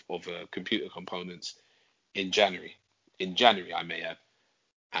of computer components in January. In January, I may add,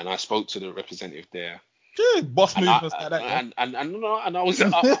 and I spoke to the representative there. Dude, boss And movements like that, yeah.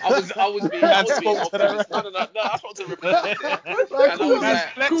 I was being Man spoke to the optimist. No, I spoke to the representative there, Like, and I was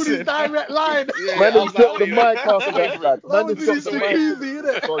Man's like, called his flexing. direct line. yeah, Man, I has was like, dropped the mic after wait that, for it. lad. Man, has was in dropped his the wait.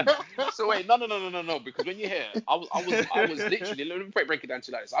 mic. jacuzzi, innit? So wait, no, because when you hear, I was literally, let me break it down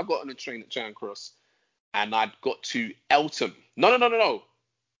to you like this. I got on a train at Charing Cross, and I'd got to Eltham. No.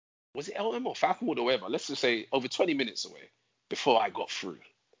 Was it Eltham or Falconwood or whatever? Let's just say over 20 minutes away before I got through.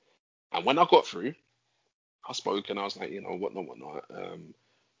 And when I got through, I spoke and I was like, whatnot.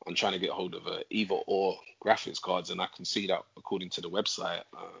 I'm trying to get hold of either or graphics cards, and I can see that according to the website,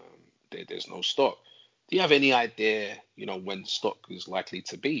 there's no stock. Do you have any idea, when stock is likely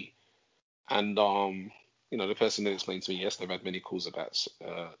to be? And the person that explained to me, yes, they've had many calls about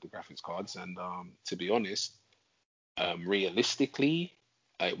the graphics cards, and to be honest, realistically,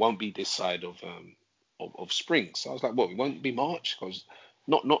 it won't be this side of spring. So I was like, what? It won't be March? Because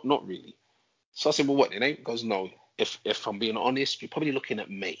not really. So I said, well, what? It ain't? Goes, no. If I'm being honest, you're probably looking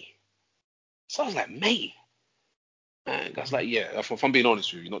at May. So I was like, May. And I was like, yeah. If I'm being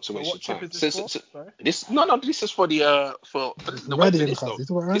honest with you, not to So waste what your chip time. is this for? Sorry? This no, this is for the The wait for Radiant this cards. though. You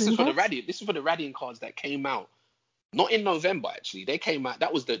talking about This is Radiant for the cards? Radiant. This is for the Radiant cards that came out not in November actually. They came out.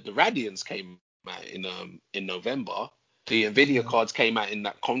 That was the Radiants came out in November. The Nvidia cards came out in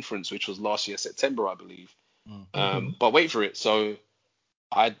that conference, which was last year September, I believe. But wait for it. So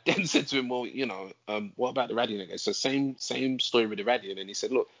I then said to him, well, what about the Radiant again? So same story with the Radiant, and he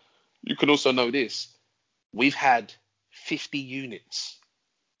said, look, you can also know this. We've had 50 units.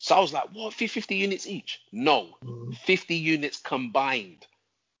 So I was like, what? 50 units each? No, 50 units combined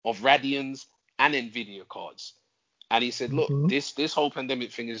of Radeons and Nvidia cards. And he said, look, this whole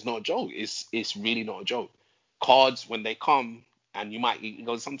pandemic thing is not a joke. It's really not a joke. Cards, when they come, and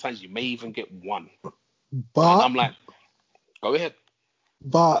sometimes you may even get one. And But I'm like, go ahead.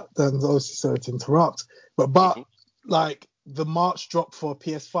 then obviously, sorry to interrupt, but like the March drop for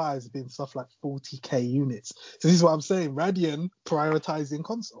PS5 has been stuff like 40k units. So this is what I'm saying. Radeon prioritizing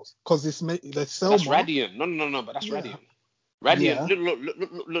consoles because they sell That's more. Radeon. No, but that's Yeah. Radeon. Radeon, Yeah.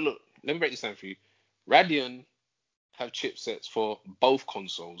 look. Let me break this down for you. Radeon have chipsets for both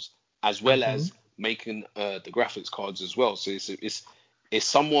consoles as well as making the graphics cards as well. So it's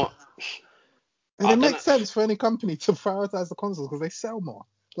somewhat. And I it don't makes know. sense for any company to prioritize the consoles because they sell more.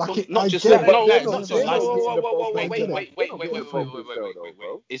 Like No, it, not I just get that. it. No, Like, not it's just. not Whoa, like whoa, it's- whoa, whoa, whoa, I get it. wait.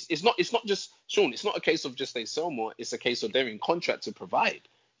 It's not just Sean. It's not a case of just they sell more. It's a case of they're in contract to provide.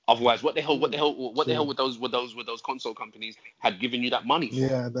 Otherwise, what the hell would those console companies have given you that money for?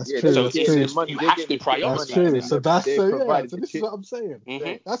 Yeah, that's Yeah, true. they're So That's getting true. their money. you They're have getting to the chip That's money, prioritize true. and that. So they're providing so the this is chip. what I'm saying.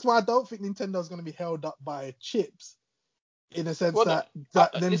 Mm-hmm. That's why I don't think Nintendo's going to be held up by chips in the sense Well, that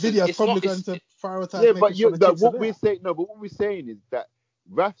listen, Nvidia is it's not. probably going to prioritize Yeah, making but sure the chips are what there. we're saying, no, but what we're saying is that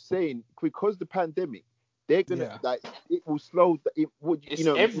Raf's saying because the pandemic, they're gonna Yeah. like it will slow. It would It's it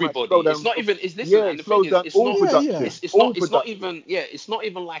might everybody. slow It's down. not even. It's listen, Yeah, and it the thing slows is, down it's all not. production. It's All not. It's not production. even. Yeah, it's not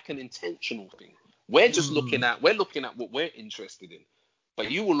even like an intentional thing. We're just looking at. We're looking at what we're interested in.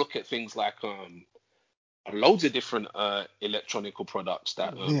 But you will look at things like loads of different electronical products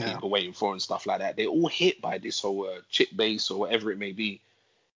that Yeah. people are waiting for and stuff like that. They're all hit by this whole chip base or whatever it may be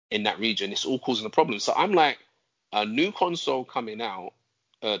in that region. It's all causing a problem. So I'm like, a new console coming out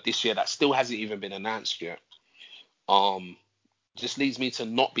this year that still hasn't even been announced yet. Just leads me to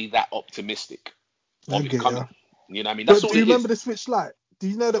not be that optimistic I of it get coming. ya. You know what I mean? That's But all do you it remember is. the Switch Lite? Do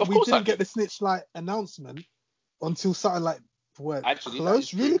you know that Of we course I didn't do. get the Switch Lite announcement until something like were Actually, that is close,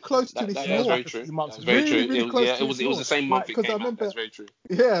 true. really close to That, this that is very launch. true. few months That's ago. very true. Really, really close to It its was the launch. same month Like, it because I came out. remember, That's very true.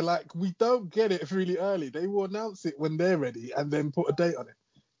 yeah, like we don't get it really early. They will announce it when they're ready and then put a date on it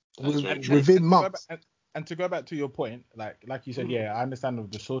That is very And, true. and, within and to go months. back, and to go back to your point, like you said, yeah, I understand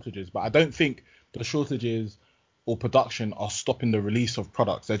of the shortages, but I don't think the shortages or production are stopping the release of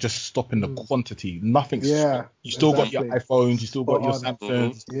products. They're just stopping the quantity. Nothing's Yeah, stopped. You still got your exactly. iPhones, you still got Spot your on.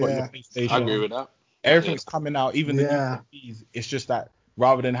 Samsungs, you still got your Yeah, I PlayStation. agree with that. Everything's coming out, even the new yeah. TVs. It's just that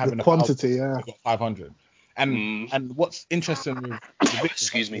rather than The having 1,000, quantity, yeah. they've got 500. And what's interesting with Nvidia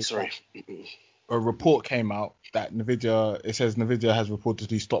Excuse me, is sorry. that a report came out that it says Nvidia has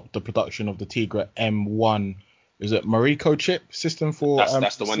reportedly stopped the production of the Tegra M1. Is it Marico chip system for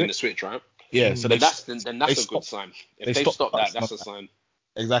That's the one in the Switch? Switch, right? Yeah, so Then that's they a good stopped sign. If they they've stopped stopped that, production on that's a that. sign.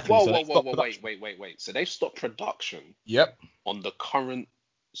 Exactly. Whoa, So they stopped production. wait. So they've stopped production Yep. on the current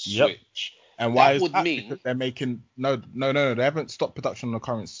Yep. Switch. And why That is would that? mean Because they're making no. They haven't stopped production on the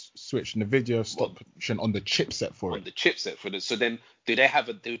current Switch. Nvidia have stopped production on the chipset for on it. the chipset for this. So then, do they have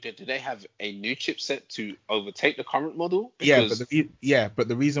a new chipset to overtake the current model? Because But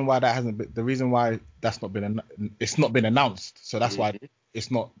the reason why that hasn't been, the reason why that's not been, it's not been announced. So that's why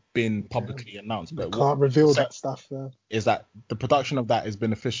it's not been publicly announced. They But can't reveal that stuff. is that the production of that has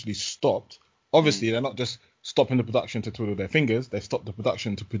been officially stopped. Obviously, they're not just stopping the production to twiddle their fingers. They've stopped the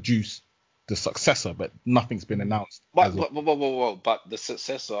production to produce the successor, but nothing's been announced. But the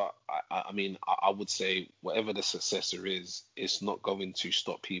successor, I mean, I would say whatever the successor is, it's not going to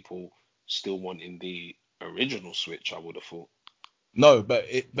stop people still wanting the original Switch. I would have thought. No, but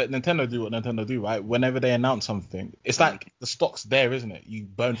Nintendo do what Nintendo do, right? Whenever they announce something, it's like the stock's there, isn't it? You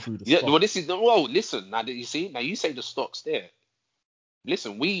burn through the Yeah, stock. well, this is well. Listen, now that you see, now you say the stock's there.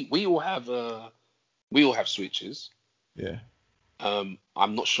 Listen, we all have Switches. Yeah.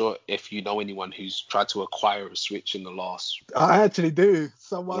 I'm not sure if you know anyone who's tried to acquire a Switch in the last. I actually do.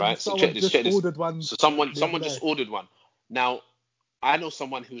 Someone Right. So check this. just ordered one. So The other someone day. just ordered one. Now, I know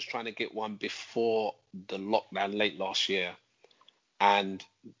someone who was trying to get one before the lockdown late last year, and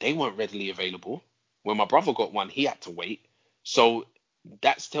they weren't readily available. When my brother got one, he had to wait. So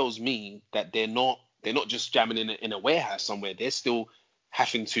that tells me that they're not just jamming in a warehouse somewhere. They're still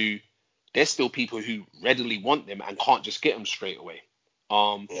having to. There's still people who readily want them and can't just get them straight away.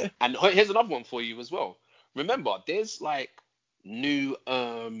 And here's another one for you as well. Remember, there's like new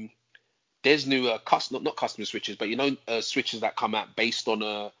there's new custom, not custom switches, but switches that come out based on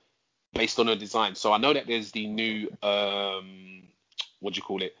a design. So I know that there's the new what do you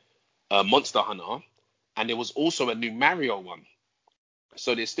call it, Monster Hunter, and there was also a new Mario one.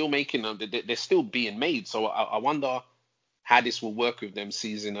 So they're still making them. They're still being made. So I wonder how this will work with them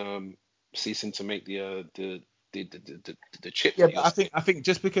ceasing to make the chip. Yeah, but I think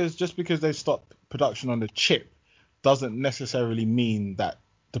just because they've stopped production on the chip doesn't necessarily mean that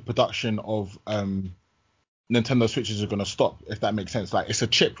the production of Nintendo Switches are going to stop, if that makes sense. Like, it's a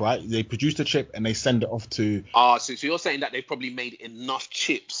chip, right? They produce the chip and they send it off to. So you're saying that they've probably made enough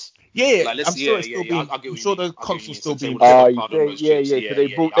chips. Yeah, Like, I'm sure it's still being. I get I'm what you sure mean. the I get what you console's mean. still So they being. would have You stockpiled on say, those chips.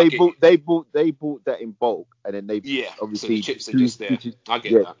 So they bought that in bulk, and then they Yeah. So obviously the chips are just there. I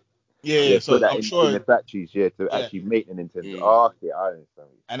get that. Yeah, put so that I'm in sure. the factories, to Yeah, actually make the Nintendo. Mm. Oh, okay, I understand.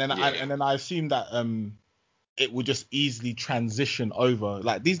 and then Yeah. and then I assume that it will just easily transition over.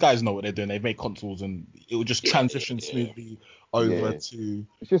 Like, these guys know what they're doing. They make consoles, and it will just transition smoothly over to.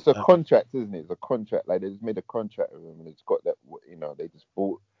 It's just a contract, isn't it? It's a contract. Like, they just made a contract with them, and it's got that. They just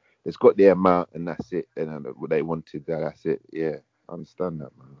bought. It's got the amount, and that's it. And what they wanted, that's it. Yeah, I understand that,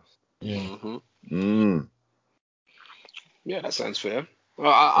 man. Yeah. Mm-hmm. Yeah, that sounds fair.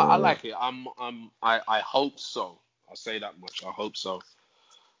 Well, I like it. I hope so. I'll say that much. I hope so.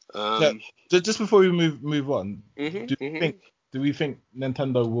 So, just before we move on, Mm-hmm. do we think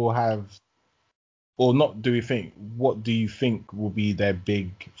Nintendo will have, or not? Do we think? What do you think will be their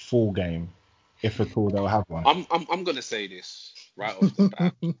big fall game, if at all they'll have one? I'm gonna say this right off the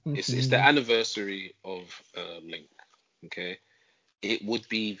bat. It's the anniversary of Link. Okay, it would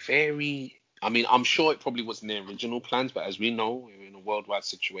be very. I mean, I'm sure it probably wasn't their original plans, but as we know, we're in a worldwide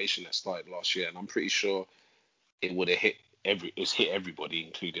situation that started last year, and I'm pretty sure it would have hit everybody,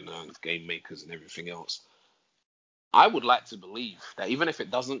 including game makers and everything else. I would like to believe that even if it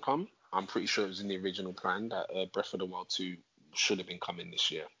doesn't come, I'm pretty sure it was in the original plan that Breath of the Wild 2 should have been coming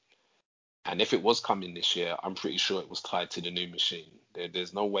this year. And if it was coming this year, I'm pretty sure it was tied to the new machine.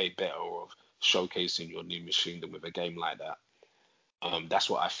 There's no way better of showcasing your new machine than with a game like that. That's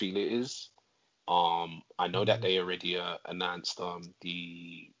what I feel it is. I know that they already announced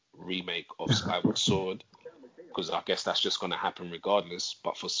the remake of Skyward Sword, because I guess that's just going to happen regardless.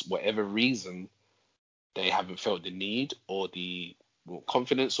 But for whatever reason, they haven't felt the need or the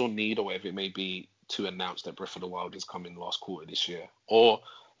confidence or need or whatever it may be to announce that Breath of the Wild is coming last quarter this year or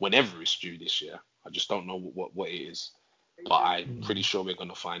whenever it's due this year. I just don't know what it is, but I'm pretty sure we're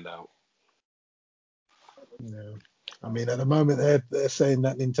gonna find out. Yeah. I mean, at the moment they're saying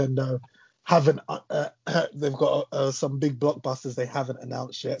that Nintendo haven't they've got some big blockbusters they haven't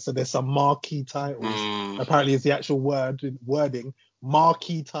announced yet. So there's some marquee titles. Apparently, is the actual wording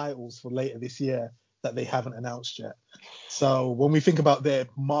marquee titles for later this year that they haven't announced yet. So when we think about their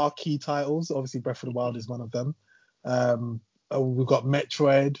marquee titles, obviously Breath of the Wild is one of them. We've got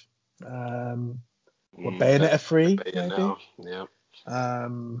Metroid, Bayonetta 3, maybe. Yeah.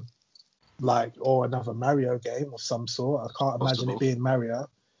 Like, or another Mario game of some sort. I can't imagine it being Mario.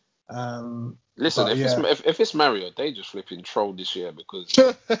 Listen, if it's Mario, they just flipping troll this year because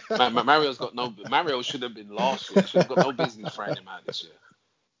Mario should have been last year. Should have got no business trying him out this year.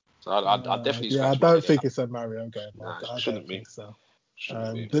 So I definitely. I don't think it's a Mario game. Nah, I shouldn't don't be. think so.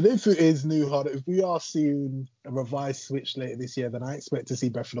 Shouldn't be. But if it is new hardware, if we are seeing a revised Switch later this year, then I expect to see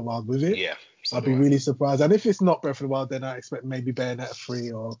Breath of the Wild with it. Yeah. I'd be really surprised. And if it's not Breath of the Wild, then I expect maybe Bayonetta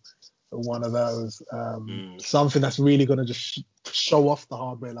 3 or one of those. Something that's really going to just show off the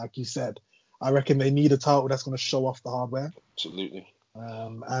hardware, like you said. I reckon they need a title that's going to show off the hardware. Absolutely.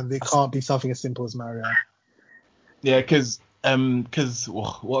 And it can't be something as simple as Mario. Yeah, because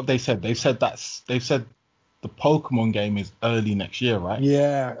what have they said? They've said the Pokemon game is early next year, right?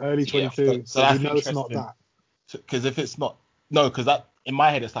 Yeah, early 22. Yeah. So we know it's not that. Because if it's not, because that in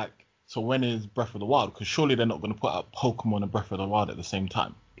my head it's like, so when is Breath of the Wild? Because surely they're not going to put out Pokemon and Breath of the Wild at the same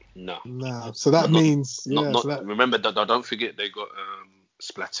time. No. So that means remember that. Don't forget they got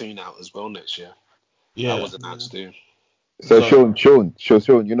Splatoon out as well next year. Yeah, that was announced too. So Sean,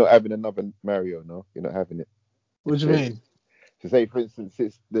 you're not having another Mario, no? You're not having it. What do you mean? So say, for instance,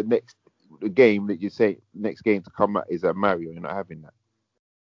 it's the game that you say next game to come out is a Mario. You're not having that.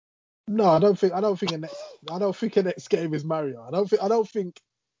 No, I don't think the next game is Mario. I don't think.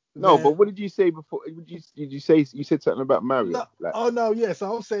 No, but what did you say before? Did you say you said something about Mario? No, yes. I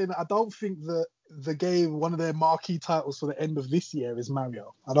was saying that I don't think that the game, one of their marquee titles for the end of this year, is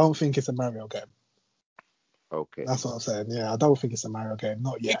Mario. I don't think it's a Mario game. Okay. That's what I'm saying. Yeah, I don't think it's a Mario game.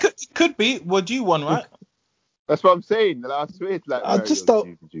 Not yet. It could be. Well, do you want, right? That's what I'm saying. I swear it's like Mario. I just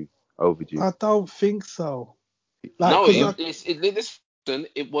don't. Overdue. I don't think so. It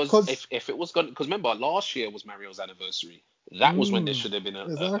was if it was going because remember last year was Mario's anniversary. That was when there should have been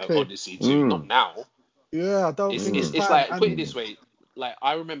an Odyssey 2, not now. Yeah, I don't think it's like put it this way. Like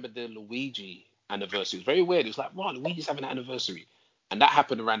I remember the Luigi anniversary. It was very weird. It was like, wow, Luigi's having an anniversary, and that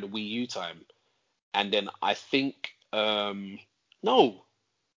happened around the Wii U time. And then I think no,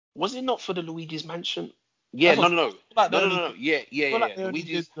 was it not for the Luigi's Mansion? Yeah, no. Yeah.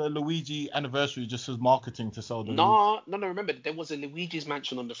 Luigi's the Luigi anniversary just as marketing to sell the. No. Remember, there was a Luigi's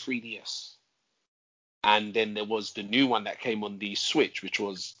Mansion on the 3DS, and then there was the new one that came on the Switch, which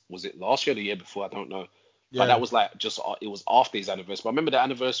was it last year or the year before? I don't know. Yeah. But that was like it was after his anniversary. But I remember the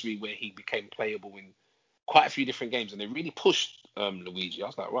anniversary where he became playable in quite a few different games, and they really pushed Luigi. I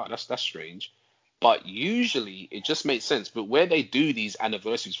was like, wow, that's strange. But usually it just makes sense. But where they do these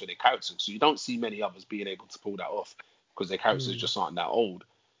anniversaries for their characters, so you don't see many others being able to pull that off because their characters just aren't that old.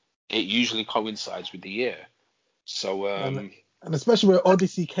 It usually coincides with the year. So and especially where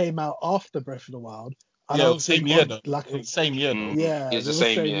Odyssey came out after Breath of the Wild. Same year though. Same year though. Yeah, it's the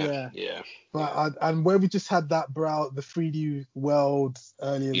same year. But and where we just had that the 3D world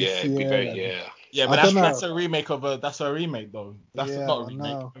earlier this year. Yeah, but that's a remake of that's a remake though. That's not a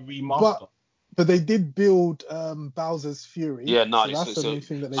remake, a remaster. But they did build Bowser's Fury. Yeah, no, so that's the new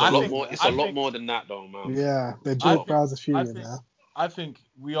thing that they did. It's a lot more than that though, man. Yeah, they built Bowser's Fury in there. I think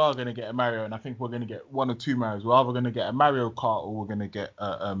we are going to get a Mario, and I think we're going to get one or two Marios. We're either going to get a Mario Kart or we're going to get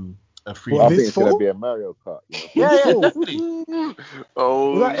a 3D. I think it's going to be a Mario Kart. Yeah, definitely.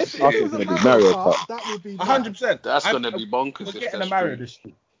 If it was a Mario Kart, that would be 100%. That's going to be bonkers. We're getting a Mario this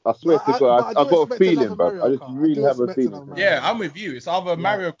year. I swear to God, I got a feeling, bro. I just really have a feeling. Yeah, I'm with you. It's either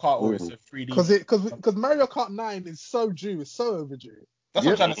Mario Kart or it's a 3D. Because Mario Kart 9 is so due. It's so overdue. That's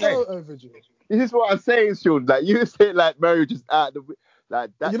what I'm trying to say. So overdue. This is what I'm saying, Sean. Like you say, like Mario just out the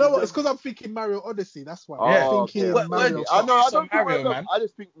like that. You know what? It's because I'm thinking Mario Odyssey. That's why. Yeah. I'm thinking Mario Kart. I know. I don't think Mario, man. I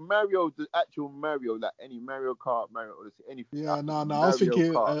just think Mario, the actual Mario, like any Mario Kart, Mario Odyssey, anything. Yeah, no. I was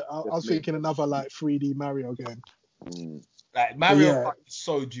thinking. I was thinking another like 3D Mario game. Like Mario Kart is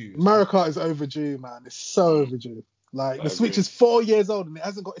so due. Mario Kart is overdue, man. It's so overdue. Like the Switch is 4 years old and it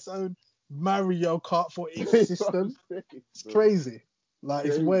hasn't got its own Mario Kart for its system. It's crazy. Like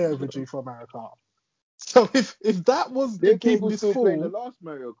it's way overdue for Mario Kart. So if that was the There are game people this still playing the fall, last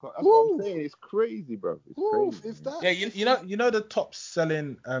Mario Kart. That's what I'm woo, saying. It's crazy, bro. It's woo, crazy. if Man. that, Yeah, if you know the top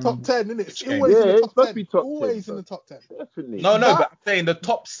selling top 10, isn't it? It's Switch game. always in Yeah, the it top must 10. be top 10. Always in Bro. the top 10. Definitely. No, That- but I'm saying the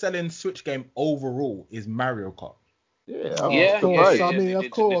top selling Switch game overall is Mario Kart. Yeah, Oh, I'm Yeah, not of course, surprised. I mean, of The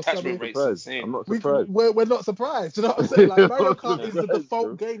course, I attachment mean, rate's Surprised. insane. I'm not surprised. we're not surprised. You know what I'm saying? Like Mario Not Kart is the surprised, default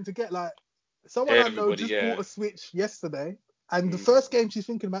bro. game to get. Like someone I know Everybody, just yeah. bought a Switch yesterday, and the Mm. first game she's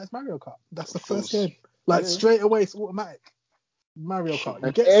thinking about is Mario Kart. That's the Of first course. game. Like Yeah. straight away, it's automatic. Mario Kart. You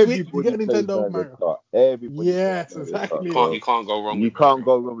And get Switch, you everybody get a plays Nintendo, Mario Mario. Kart. Everybody Yes, plays Mario exactly. Kart. You can't go wrong You with can't Mario.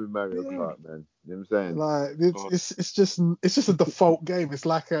 go wrong with Mario Yeah. Kart, man. You know what I'm saying? Like it's just a default game. It's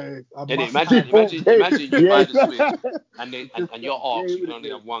like a And must imagine you Yeah, buy the Switch and Just and you're that asked you game, can only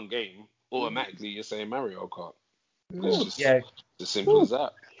yeah. have one game. Automatically, you're saying Mario Kart. have. It's just Yeah, as simple as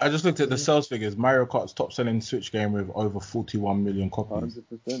that. I just looked at the sales figures. Mario Kart's top selling Switch game with over 41 million copies.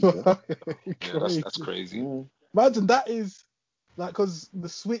 100%. Yeah, that's crazy. Yeah. Imagine that is like because the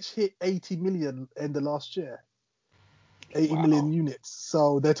Switch hit 80 million in the last year, 80 Wow. million units.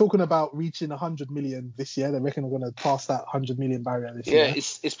 So they're talking about reaching 100 million this year. They reckon they're going to pass that 100 million barrier this Yeah, year.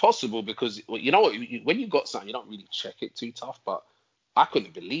 it's possible because well, you know what? When you got something, you don't really check it too tough. But I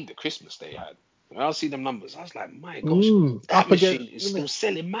couldn't believe the Christmas they had. When I see them numbers, I was like, my gosh, that Up against machine is still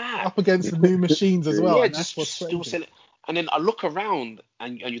selling mad. up against the new machines as well. Yeah, And that's just what's still crazy. selling. And then I look around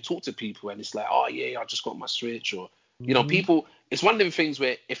and you talk to people and it's like, oh yeah, I just got my Switch, or people. It's one of them things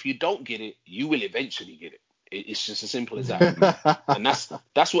where if you don't get it, you will eventually get it. It's just as simple as that. And that's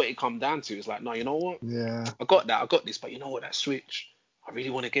what it come down to. It's like, no, you know what? Yeah. I got this, but you know what? That Switch, I really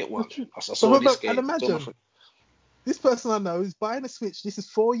want to get one. I But saw this game. and imagine this person I know is buying a Switch. This is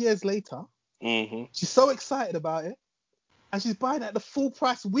 4 years later. Mm-hmm. She's so excited about it, and she's buying it at the full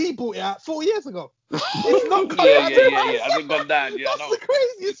price we bought it at 4 years ago. It's not gone down in price. It hasn't gone down. Yeah, I That's know. the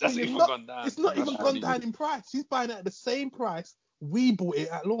craziest That's thing. even gone down. It's not That's even funny. gone down in price. She's buying it at the same price we bought it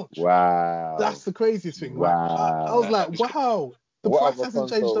at launch. Wow. That's the craziest thing. Wow. I was like, wow, the What price other hasn't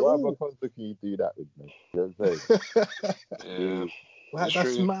console? changed at What other all. console can you do that with, man? You know what I'm saying? Yeah. Like,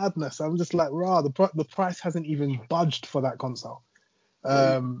 that's true. madness. I'm just like, rah, the price hasn't even budged for that console.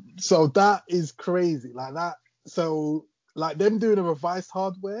 So that is crazy. Like that. So like them doing a revised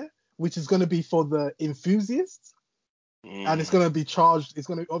hardware, which is going to be for the enthusiasts, and it's going to be charged. It's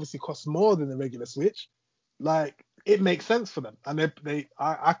going to obviously cost more than the regular Switch. Like it makes sense for them, and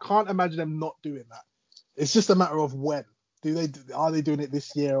I can't imagine them not doing that. It's just a matter of when. Are they doing it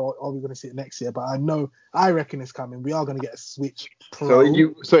this year, or are we going to see it next year? But I reckon it's coming. We are going to get a Switch Pro.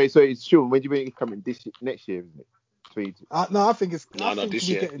 So it's Sean. When do you think it's coming? Next year, isn't it? No, I think it's. No, I think this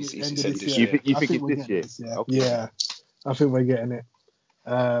we're year. getting He it end of said this this year. year. You I think think it's we're this getting year? it this year. Okay. Yeah, I think we're getting it.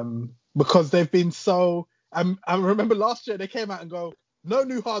 Because they've been so. I remember last year they came out and go, no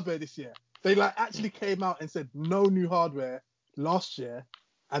new hardware this year. They like actually came out and said no new hardware last year,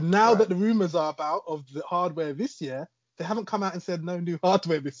 and now that the rumors are about of the hardware this year, they haven't come out and said no new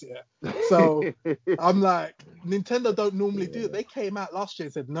hardware this year. So I'm like, Nintendo don't normally do it. They came out last year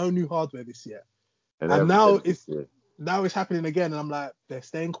and said no new hardware this year, and now it's happening again, and I'm like, they're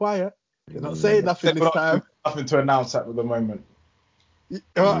staying quiet. They're not saying nothing this time. Nothing to announce at the moment. Is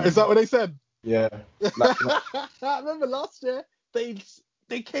that what they said? Yeah. I remember last year they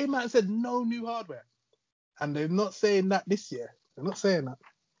came out and said no new hardware, and they're not saying that this year. They're not saying that.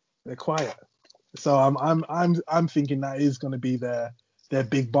 They're quiet. So I'm thinking that is going to be their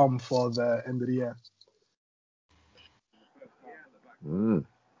big bomb for the end of the year.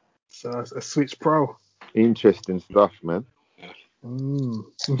 So a Switch Pro. Interesting stuff, man.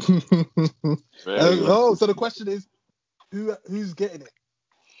 So the question is, who's getting it?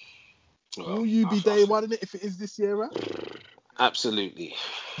 Will you be day one in it if it is this year, right? Absolutely.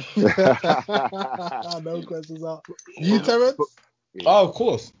 No questions asked. You, Terence? Oh, of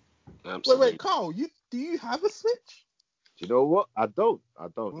course. Absolutely. Wait, Carl, do you have a Switch? Do you know what? I don't.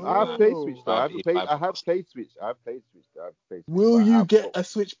 Oh. I have played Switch though. I have played Switch. Will you get a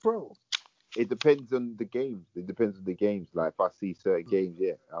Switch Pro? It depends on the games. Like if I see certain games,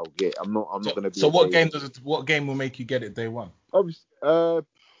 yeah, I'll get. I'm not gonna be. So what game will make you get it day one? Obviously, Breath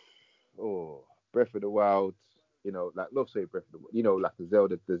of the Wild. You know, like let's say Breath of the Wild. You know, like the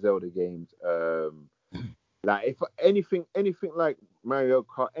Zelda games. Like if anything like Mario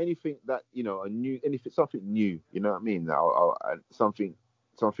Kart, anything that something new. You know what I mean? Something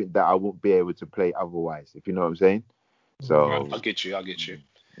that I won't be able to play otherwise. If you know what I'm saying. So I get you.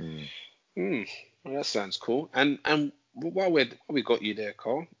 Well, that sounds cool. And while we got you there,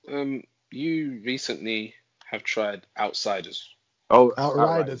 Carl, you recently have tried Outsiders. Oh,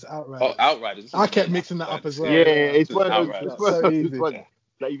 Outriders. Oh, Outriders. I kept mixing that up as well. Yeah, it's one of those. Outriders. It's one of So those easy. ones.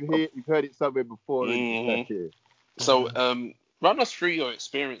 like you've heard it somewhere before. And it's Mhm. like, yeah. So, run us through your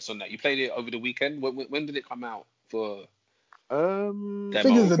experience on that. You played it over the weekend. When did it come out for I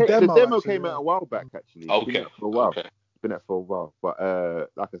think it's demo? a The demo. demo Actually, came out yeah. a while back. Actually, it's been Okay, out for a while. okay. It's been out for a while. But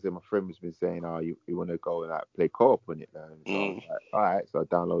like I said, my friend has been saying, "Oh, you want to go and like play co-op on it?" Now. So I was Mm. like, "All right." So I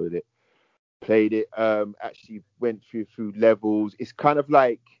downloaded it, played it. Actually went through levels. It's kind of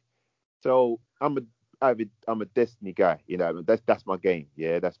like, so I'm a Destiny guy. You know, that's my game.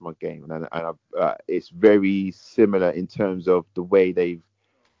 Yeah, that's my game. It's very similar in terms of the way they've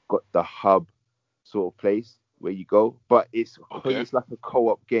got the hub sort of place where you go, but it's because Okay. it's like a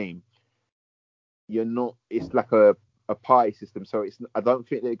co-op game. You're not. It's like a party system, so it's. I don't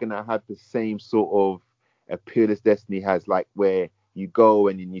think they're gonna have the same sort of appeal as Destiny has, like where you go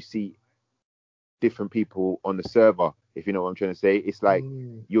and then you see different people on the server. If you know what I'm trying to say, it's like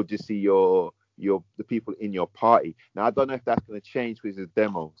you'll just see your the people in your party. Now I don't know if that's gonna change with the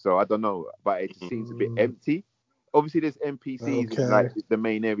demo, so I don't know, but it just seems a bit empty. Obviously, there's NPCs in like Okay. the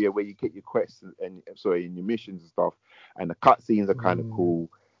main area where you get your quests and sorry, and your missions and stuff, and the cutscenes are kind of cool.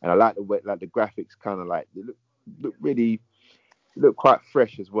 And I like the way, like the graphics, kind of like they look really look quite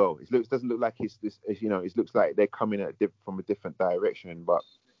fresh as well. It doesn't look like it's this, you know, it looks like they're coming at from a different direction. But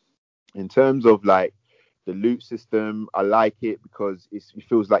in terms of like the loot system, I like it because it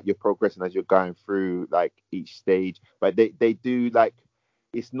feels like you're progressing as you're going through like each stage. But they do like,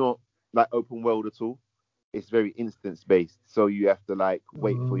 it's not like open world at all. It's very instance based, so you have to like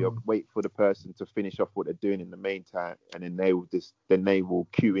wait for the person to finish off what they're doing in the main time, and then they will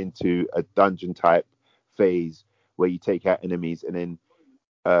queue into a dungeon type phase where you take out enemies, and then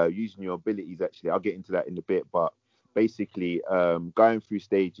using your abilities. Actually, I'll get into that in a bit, but basically, going through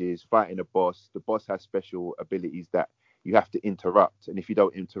stages, fighting a boss. The boss has special abilities that you have to interrupt, and if you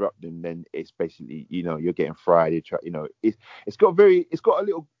don't interrupt them, then it's basically, you know, you're getting fried. It's got a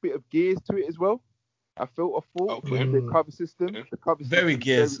little bit of gears to it as well. I thought with Okay. the cover system, Okay. the cover Very system is very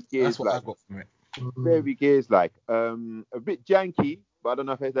gears. That's gears what I like got from it. very gears like a bit janky, but I don't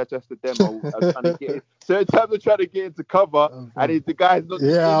know if that's just a demo. I was trying to get it. Certain times I'm trying to get into cover, and the guy's not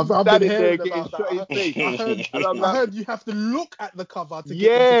just Yeah, he's I've been standing there hearing getting about that. shot in his face, I heard, and I'm I like, heard you have to look at the cover to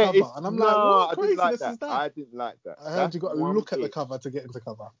get into yeah, cover, it's and I'm like, no, what I didn't like craziness that. is that? I didn't like that. I heard That's you got to one look at the bit. cover to get into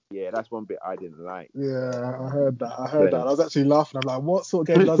cover. Yeah, that's one bit I didn't like. Yeah, I heard that. I heard that. Playing. I was actually laughing. I'm like, what sort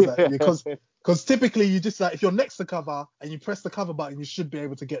of game does that? Because typically you just like if you're next to cover and you press the cover button, you should be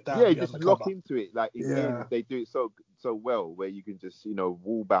able to get down Yeah, and you get on just the lock cover. into it. Like in games, Yeah, they do it so well where you can just, you know,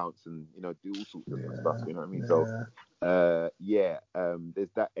 wall bounce and, you know, do all sorts of stuff. yeah, You know what I mean? So yeah. there's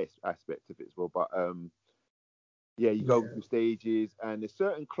that aspect of it as well. But yeah, you go Yeah. through stages, and there's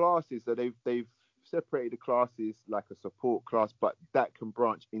certain classes that they've separated the classes like a support class, but that can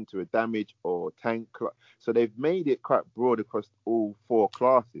branch into a damage or tank so they've made it quite broad across all four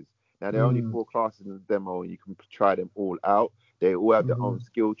classes. Now there are only four classes in the demo, and you can try them all out. They all have their own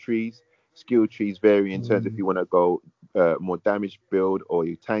skill trees vary in terms if you want to go more damage build, or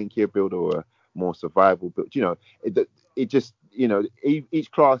you tankier build, or a more survival build. You know, it just, you know,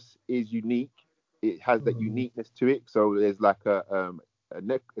 each class is unique. It has that uniqueness to it. So there's like a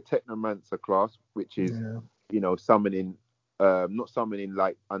technomancer class, which is, you know, summoning, not summoning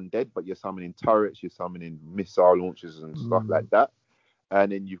like undead, but you're summoning turrets, you're summoning missile launchers and stuff like that. And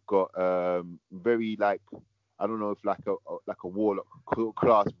then you've got very like, I don't know if like a warlock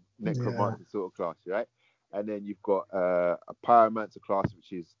class, necromancer sort of class, right? And then you've got a pyromancer class,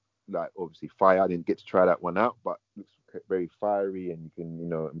 which is like obviously fire. I didn't get to try that one out, but looks very fiery, and you can, you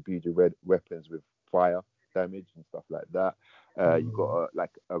know, imbue your weapons with fire damage and stuff like that. You've got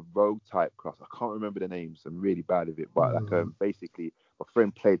like a rogue type class. I can't remember the names. I'm really bad at it, but like basically, my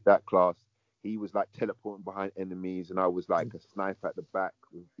friend played that class. He was like teleporting behind enemies, and I was like a sniper at the back,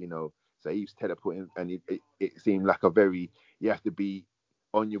 you know. So he was teleporting, and it seemed like a very, you have to be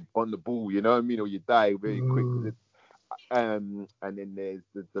on the ball, you know what I mean, or you die very quick. And then there's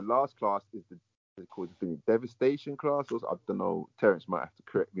the last class is it's called the Devastation class, or I don't know. Terrence might have to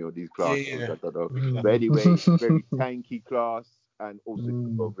correct me on these classes. Yeah. I don't know. But anyway, it's a very tanky class, and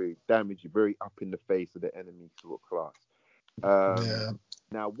also very damage, very up in the face of the enemy sort of class.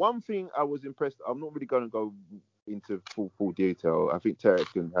 Now, one thing I was impressed. I'm not really going to go into full detail. I think Terrence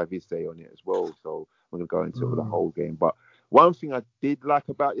can have his say on it as well. So I'm going to go into the whole game. But one thing I did like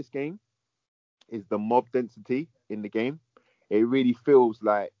about this game is the mob density in the game. It really feels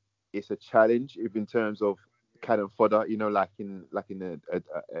like it's a challenge, if in terms of cannon fodder. You know, like in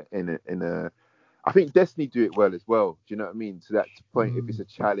a. I think Destiny do it well as well. Do you know what I mean? To that point, if it's a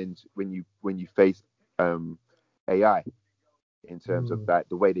challenge when you face AI. in terms of that,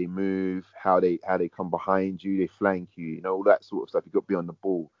 the way they move, how they come behind you, they flank you, all that sort of stuff. You got to be on the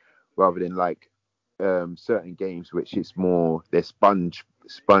ball rather than like certain games which it's more they're sponge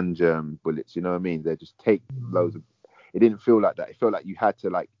bullets. You know what I mean? They just take loads of. It didn't feel like that. It felt like you had to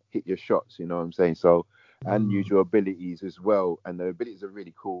like hit your shots. You know what I'm saying? So and use your abilities as well. And the abilities are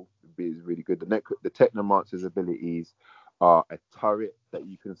really cool. The abilities are really good. The Technomancer's abilities are a turret that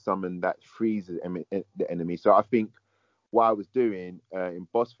you can summon that freezes the enemy. So I think what I was doing in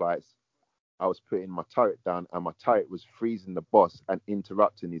boss fights, I was putting my turret down, and my turret was freezing the boss and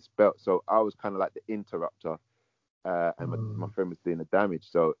interrupting his spell. So I was kind of like the interrupter, and my friend was doing the damage.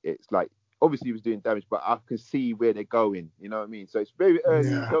 So it's like obviously he was doing damage, but I can see where they're going. You know what I mean? So it's very early.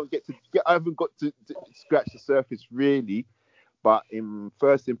 Yeah. You don't I haven't got to scratch the surface really. But in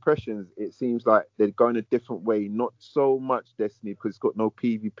first impressions, it seems like they're going a different way. Not so much Destiny because it's got no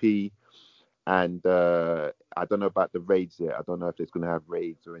PvP. And I don't know about the raids yet. I don't know if there's going to have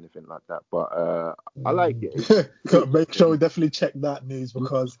raids or anything like that. But I like it. Make sure we definitely check that news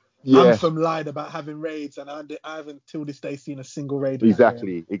because Anthem lied about having raids, and I haven't till this day seen a single raid.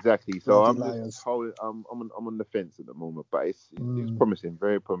 Exactly. So Bloody I'm liars. just I'm on the fence at the moment, but it's promising,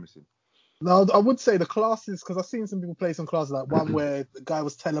 very promising. No, I would say the classes, because I've seen some people play some classes, like one where the guy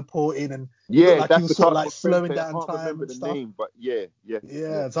was teleporting and Yeah, like that's he was the sort of class like slowing down I can't time remember and the stuff. name, but yeah.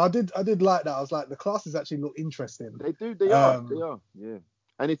 So I did like that. I was like, the classes actually look interesting. They are, yeah.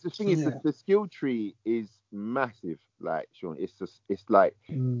 And it's the thing is, Yeah. the skill tree is massive. Like Sean, it's like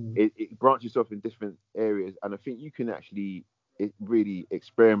it branches off in different areas, and I think you can actually really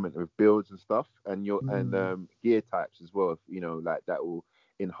experiment with builds and stuff, and and gear types as well. Like that will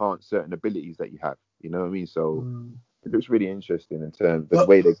enhance certain abilities that you have. You know what I mean? So it looks really interesting in terms of the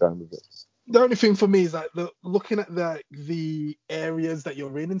way they're going with it. The only thing for me is like looking at the areas that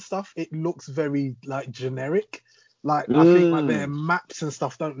you're in and stuff, it looks very like generic. Like I think like their maps and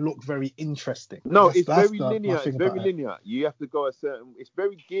stuff don't look very interesting. No, it's very my linear. thing It's very about it. linear. You have to go a certain. It's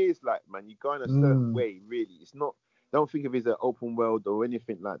very Gears like, man. You go in a certain way. Really, it's not. Don't think of it as an open world or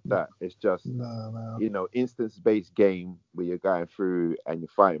anything like that. It's just instance-based game where you're going through and you're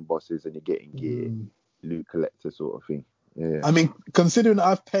fighting bosses and you're getting gear, loot collector sort of thing. Yeah. I mean, considering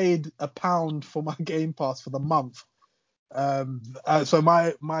I've paid £1 for my Game Pass for the month, so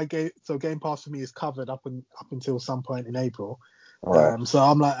my Game Pass for me is covered up until some point in April. Right. So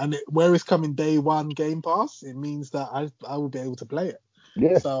I'm like, and where it's coming day one Game Pass, it means that I will be able to play it.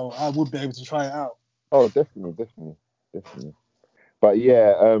 Yeah. So I would be able to try it out. Oh, definitely. But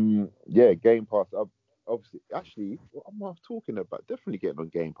yeah, Game Pass. Obviously, actually, what am I talking about? Definitely getting on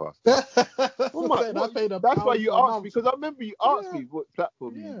Game Pass. That's why you asked me, because I remember you asked me what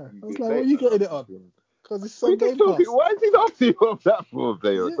platform you I was like, what are you getting it on? Because it's on Game Pass. Why is he asking you what platform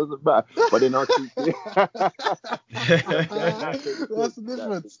they on? It doesn't matter. But then I'll keep it. That's the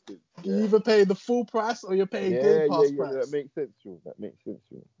difference. You either pay the full price or you're paying Game Pass price. That makes sense, Sean.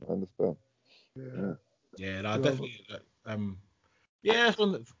 I understand. Yeah, no, definitely. It's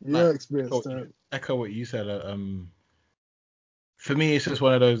one experience. Echo what you said. For me, it's just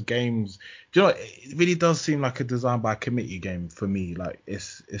one of those games. Do you know what? It really does seem like a design by committee game for me. Like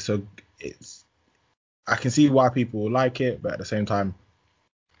it's. I can see why people like it, but at the same time,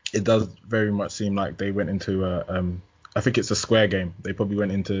 it does very much seem like they went into I think it's a Square game. They probably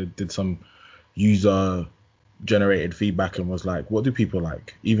did some user generated feedback and was like, what do people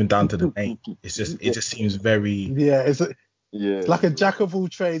like? Even down to the name. It just seems very it's like a jack of all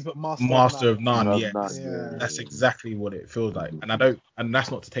trades but master of none. Yeah, none. That's exactly what it feels like. And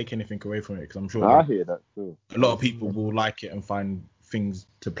that's not to take anything away from it, because I'm sure I hear that too. A lot of people will like it and find things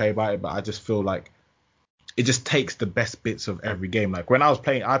to play about it, but I just feel like it just takes the best bits of every game. Like when I was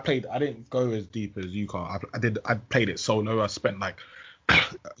playing, I didn't go as deep as you, Carl. I played it solo. I spent like a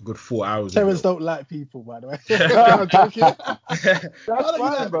good 4 hours. Terrence don't like people, by the way. I'm joking. That's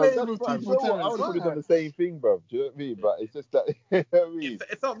fine, bro. That's fine. I would have probably done the same thing, bro. Do you know what I mean? But it's just that. You know what I mean?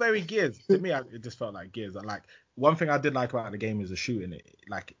 It felt very Gears to me. It just felt like Gears. Like one thing I did like about the game is the shooting.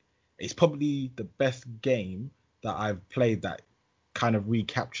 It's probably the best game that I've played that kind of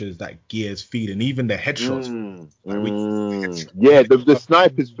recaptures that Gears feeling, even the headshots. The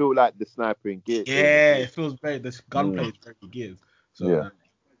snipers feel like the sniper in Gears. Yeah, it feels this gunplay is very Gears. So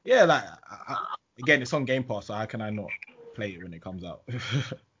again, it's on Game Pass, so how can I not play it when it comes out?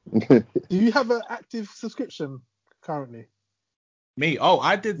 Do you have an active subscription currently? Me? Oh,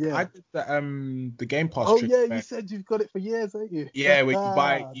 I did the Game Pass. Oh yeah, you said you've got it for years, ain't you? Yeah, where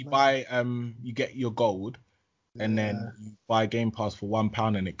you buy you get your gold. And then you buy Game Pass for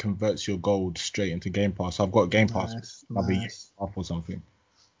 £1 and it converts your gold straight into Game Pass. So I've got Game Pass maybe up or something.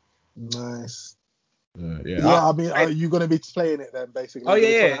 Nice. Yeah, I mean, are you gonna be playing it then? Basically. Oh You're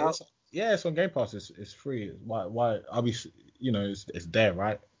gonna try it yeah. out? It's on Game Pass. It's free. Why? I'll be. It's there,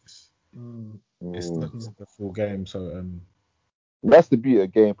 right? It's the full game. So That's the beauty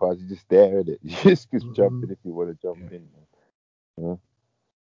of Game Pass. You're just there, isn't it? You just jump in if you want to jump in. Yeah.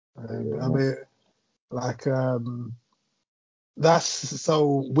 I mean, like that's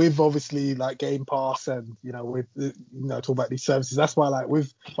so with obviously like Game Pass and with talk about these services. That's why like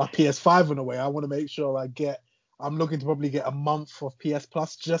with my PS5 in a way, I want to make sure I'm looking to probably get a month of PS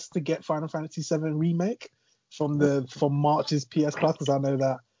Plus just to get Final Fantasy VII Remake from March's PS Plus, because I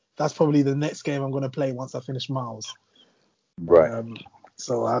know that's probably the next game I'm going to play once I finish Miles. Right.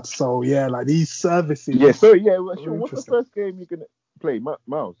 So yeah, like these services. Yeah. So yeah, what's the first game you're gonna play?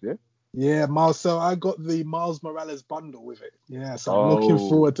 Miles, yeah. Yeah, Miles. So I got the Miles Morales bundle with it. Yeah, so I'm looking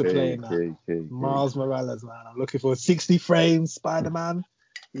forward to playing that. Miles Morales, man. I'm looking forward. 60 frames, Spider-Man.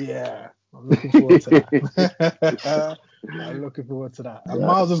 Yeah, I'm looking forward to that. I'm looking forward to that. And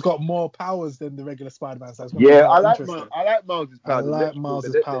Miles has got more powers than the regular Spider-Man, so it's gonna be more interesting. I like Miles' powers. I like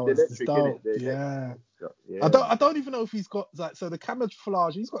Miles' powers. It's dope. Yeah. I don't even know if he's got so the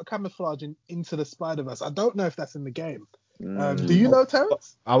camouflage. He's got camouflage into the Spider-Verse. I don't know if that's in the game. Do you know,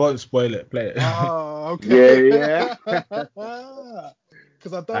 Terrence? I won't spoil it. Play it. Oh, okay. Yeah.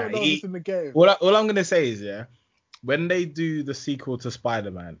 Because I don't know if it's in the game. All I'm gonna say is, when they do the sequel to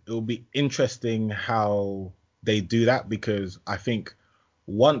Spider-Man, it'll be interesting how they do that, because I think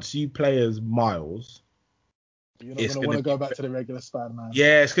once you play as Miles, you're not gonna want to go back to the regular Spider-Man.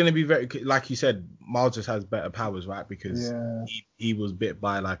 Yeah, it's gonna be very, like you said, Miles just has better powers, right? Because he was bit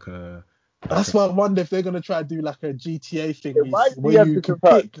by like a. That's why I wonder if they're gonna try to do like a GTA thing where you can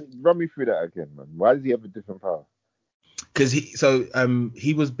pick. Run me through that again, man. Why does he have a different power? Because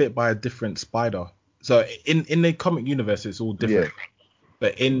he was bit by a different spider. So in the comic universe, it's all different. Yeah.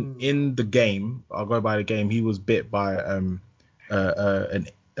 But in the game, I'll go by the game. He was bit by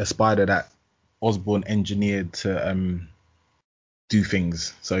a spider that Osborn engineered to do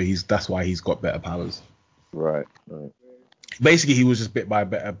things. So that's why he's got better powers. Right. Basically, he was just bit by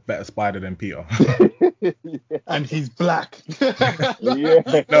a better spider than Peter. And he's black. Yeah.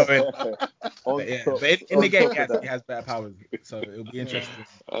 No, but in the game, he has better powers. So it'll be interesting.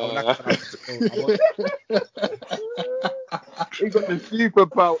 He got the super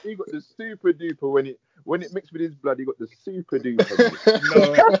power. He got the super duper when it mixed with his blood. He got the super duper.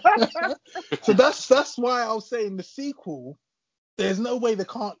 So that's why I was saying the sequel. There's no way they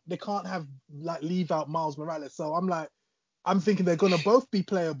can't have like leave out Miles Morales. So I'm thinking they're gonna both be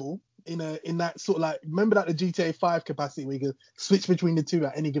playable in that sort of like, remember that the GTA 5 capacity where you can switch between the two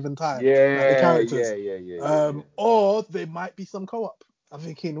at any given time. Yeah, like the characters. Yeah. Or there might be some co-op. I'm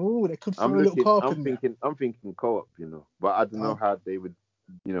thinking, they could throw a little co-op in there. I'm thinking co-op, but I don't know how they would,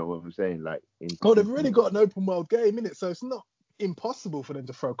 what I'm saying, like. They've already got an open world game in it, so it's not impossible for them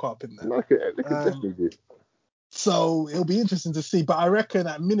to throw co-op in there. They could definitely do. So it'll be interesting to see, but I reckon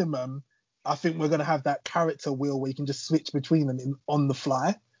at minimum, I think we're gonna have that character wheel where you can just switch between them on the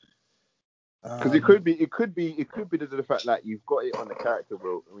fly. Because it could be the fact that you've got it on the character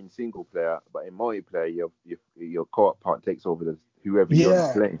wheel in single player, but in multiplayer, your co-op part takes over whoever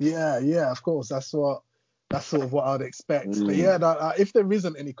you're playing. Yeah, of course. That's sort of what I'd expect. But if there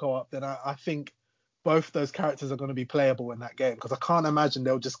isn't any co-op, then I think both those characters are going to be playable in that game, because I can't imagine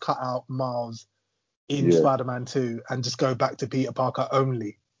they'll just cut out Miles in Spider-Man 2 and just go back to Peter Parker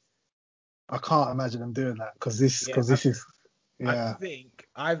only. I can't imagine them doing that, because this is. Yeah.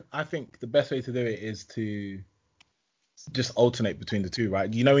 I think the best way to do it is to just alternate between the two, right?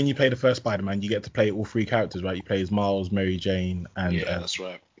 When you play the first Spider-Man, you get to play all three characters, right? You play as Miles, Mary Jane, and that's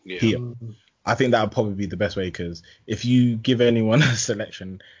right. Yeah. Peter. I think that would probably be the best way, because if you give anyone a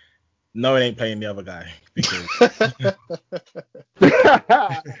selection, no one ain't playing the other guy, because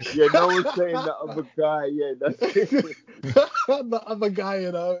no one's saying the other guy. Yeah, that's it. The other guy,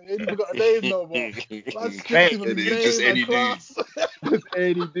 ain't even got a name no more. It's just any dude. Just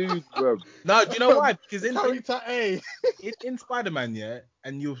any dude, bro. No, do you know why? Because in Spider-Man,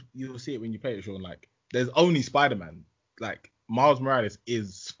 and you'll see it when you play it, Sean. Like, there's only Spider-Man. Like, Miles Morales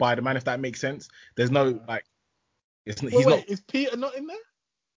is Spider-Man, if that makes sense. There's no he's not. Is Peter not in there?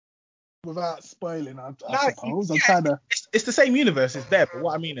 Without spoiling, I suppose. I'm trying to. It's the same universe. It's there, but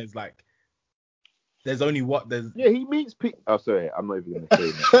what I mean is, like, there's only he meets Pete. Oh, sorry, I'm not even gonna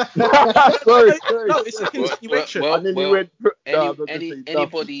say that. sorry. No, it's a continuation.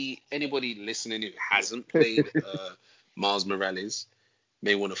 Anybody listening who hasn't played Miles Morales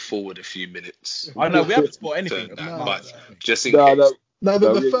may want to forward a few minutes. I know we haven't spoiled anything, but just in case. No,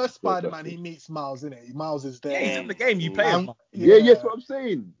 the first Spider-Man, he meets Miles, innit? Miles is there. Yeah, he's in the game. You play him. Yes, what I'm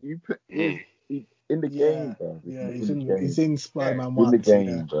saying. in the game, bro. Yeah, He's in the game. he's in Spider-Man In 1. the game,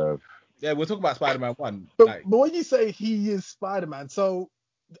 Yeah. bro. Yeah, we'll talk about Spider-Man 1. But, Like, but when you say he is Spider-Man, so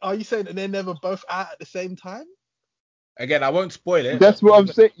are you saying that they're never both out at the same time? again, I won't spoil it. That's but what I'm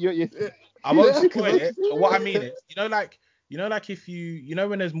saying. I won't Yeah, 'cause spoil that's- it. But what I mean is, like if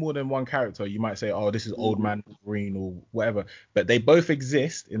when there's more than one character, you might say, oh, this is Old Man Wolverine or whatever. But they both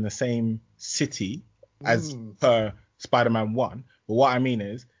exist in the same city as per Spider-Man 1. But what I mean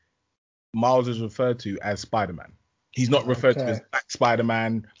is, Miles is referred to as Spider-Man. He's not referred to as Black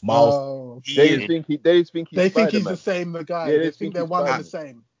Spider-Man, Miles. Oh, They think he's they Spider-Man. think he's the same guy. Yeah, they think they're he's one and Spider-Man.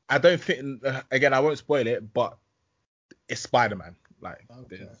 the same. I don't think, again, I won't spoil it, but it's Spider-Man. Like,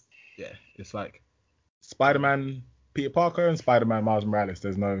 yeah, it's like Spider-Man Peter Parker and Spider-Man Miles Morales.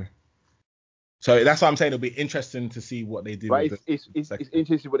 There's no. So that's why I'm saying it'll be interesting to see what they do. But with it's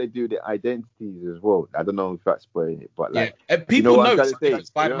interesting what they do with the identities as well. I don't know if that's spoiling it, but like, and people know it's say?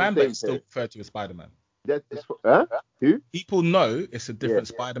 Spider-Man, but it's still referred to as Spider-Man. Who? People know it's a different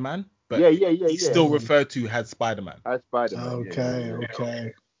Spider-Man, but he's still referred to as Spider-Man. As Spider-Man.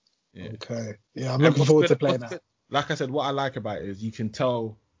 Okay. Yeah. Okay. Yeah, I'm looking forward to playing that. Like I said, what I like about it is you can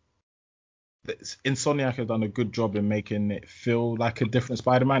tell that Insomniac has done a good job in making it feel like a different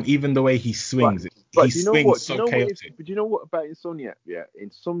Spider-Man, even the way he swings. But he do you know swings what? so do you know chaotic. what? But do you know what about Insomniac? Yeah,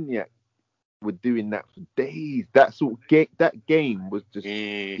 Insomniac were doing that for days. That sort of that game was just,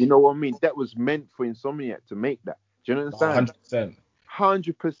 you know what I mean? That was meant for Insomniac to make that. Do you understand? 100%.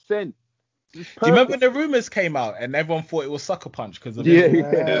 100%. Do you remember when the rumors came out and everyone thought it was Sucker Punch because of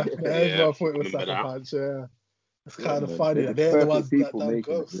everyone thought it was Sucker Punch. Yeah, it's kind of funny that they're the ones that done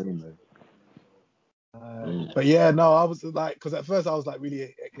Ghost. But yeah, no, I was like, because at first I was like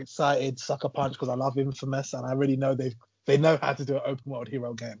really excited, Sucker Punch, because I love Infamous and I really know they know how to do an open world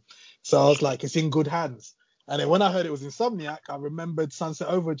hero game. So I was like, it's in good hands. And then when I heard it was Insomniac, I remembered Sunset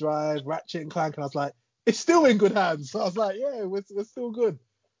Overdrive, Ratchet and Clank, and I was like, it's still in good hands. So I was like, yeah, we're still good.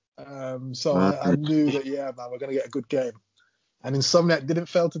 So I knew that, yeah, man, we're gonna get a good game. And Insomniac didn't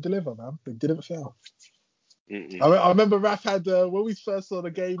fail to deliver, man. They didn't fail. I remember Raph had when we first saw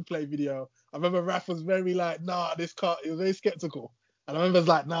the gameplay video. I remember Raph was very like, nah, this can't. He was very skeptical, and I remember it was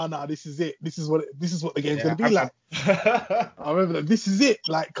like, nah, this is it. This is what the game's gonna be like. I remember that this is it,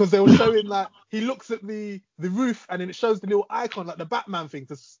 like, because they were showing like he looks at the roof and then it shows the little icon like the Batman thing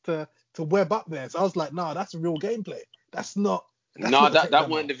to web up there. So I was like, nah, that's real gameplay. That's not. That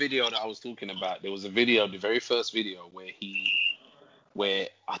weren't the video that I was talking about. There was a video, the very first video, where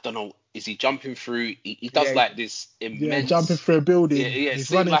I don't know, is he jumping through? He does like this immense. Jumping through a building. Yeah,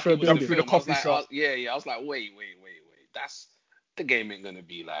 he's running like through a building. Through the coffee shop. I was like, wait. That's the game ain't gonna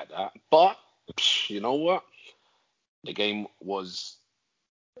be like that. But you know what? The game was,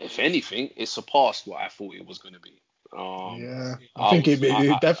 if anything, it surpassed what I thought it was gonna be. I think it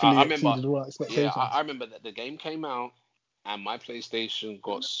definitely exceeded all expectations. Yeah, I remember that the game came out and my PlayStation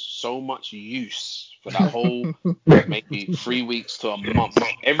got so much use for that whole maybe 3 weeks to a month.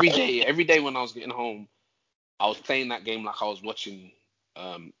 Every day when I was getting home, I was playing that game like I was watching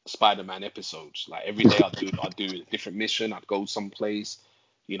Spider-Man episodes. Like every day I'd do a different mission. I'd go someplace,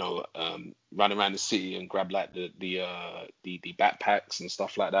 run around the city and grab like the backpacks and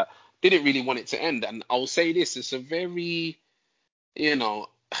stuff like that. Didn't really want it to end. And I will say this, it's a very, and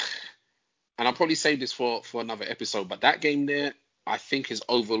I'll probably say this for another episode, but that game there, I think, is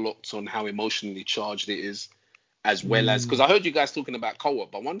overlooked on how emotionally charged it is, as well as, because I heard you guys talking about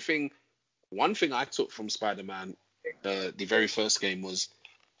co-op, but one thing I took from Spider-Man, the very first game, was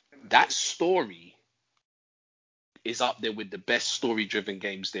that story is up there with the best story-driven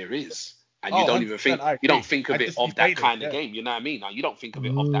games there is. And you don't even think, you don't think of it of that kind of game. You know what I mean? Now, you don't think of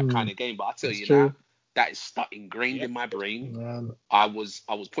it of that kind of game, but I tell you now, that is stuck ingrained in my brain. Man. I was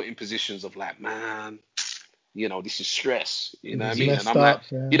put in positions of like, man, this is stress. You know what I mean? And I'm like,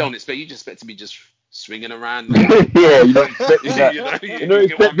 you just expect to be just swinging around. Like, you don't expect that. You don't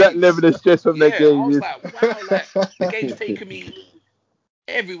expect that level of stress from that game. I was like, wow, like the game's taking me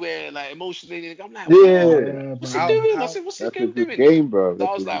everywhere, like emotionally. I'm like, what's it doing? I said, what's this game doing? Game, bro. So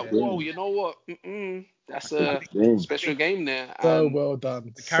I was like, whoa, you know what? That's a special game there. So well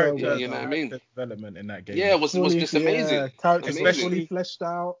done. The character, you know what I mean? Development in that game. Yeah, was just amazing. Characters fully fleshed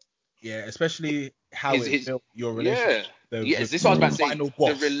out. Yeah, especially how it built your relationship. This is what I was about to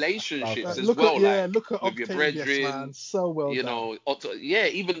say. The relationships as well. Look at with your Octavius, brethren, man. So well done.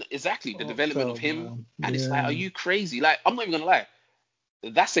 Even exactly the development of him. Man. And it's like, are you crazy? Like, I'm not even gonna lie.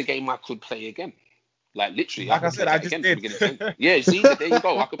 That's a game I could play again. Like literally, like I said, I just did. Yeah, see, there you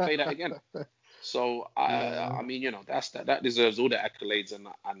go. I could play that again. So I mean, that deserves all the accolades, and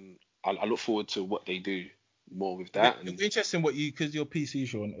I look forward to what they do more with that. It'll And be interesting because you're PC,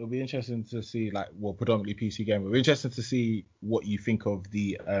 Sean. It'll be interesting to see, like, well, predominantly PC game. It'll be interesting to see what you think of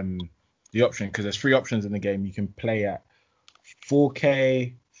the option, because there's 3 options in the game. You can play at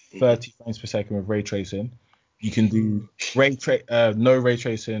 4K, 30 frames per second with ray tracing. You can do no ray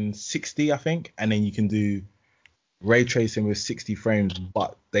tracing 60, I think, and then you can do ray tracing with 60 frames,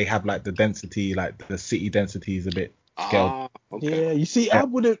 but they have like the density, like the city density is a bit scaled. okay. Yeah, you see, I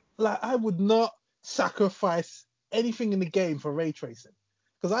would not sacrifice anything in the game for ray tracing,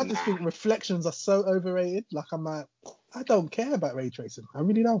 because I just think reflections are so overrated. Like, I'm like, I don't care about ray tracing. I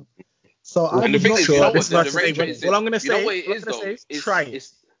really don't. So I And the would thing not is, you know what, This is the ray tracing, what I'm gonna you know say. what it is though? Try it.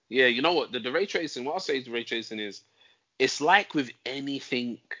 It's yeah, you know what, the ray tracing. What I'll say to ray tracing is, it's like with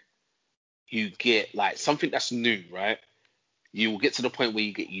anything you get, like something that's new, right? You will get to the point where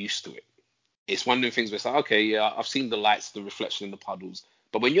you get used to it. It's one of the things where it's like, okay, yeah, I've seen the lights, the reflection in the puddles,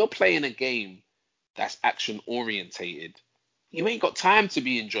 but when you're playing a game that's action orientated, you ain't got time to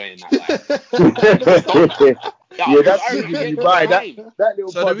be enjoying that light. Yeah, that's good you buy that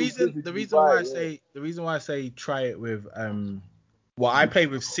little. So the reason why I say try it with well, I played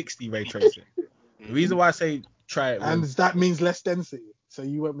with 60 ray tracing. The reason why I say try it and with, that means less density. So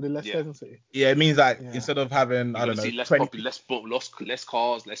you went with the less density. yeah, it means like instead of having, I don't know, see less 20 less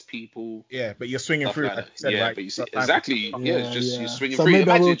cars, less people. Yeah, but you're swinging Stuff through, like like that. you said, Yeah, right? but you see, Got time exactly. to- Yeah, it's just you're swinging So through.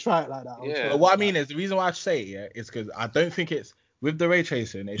 maybe I will Imagine, try it like that. Yeah. But what I mean is, the reason why I say it, yeah, is because I don't think it's with the ray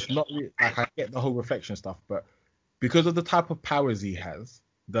tracing. It's not like, I get the whole reflection stuff, but because of the type of powers he has,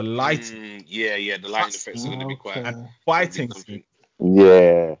 the lighting, the lighting effects are going to be quite Okay. fighting something. scene,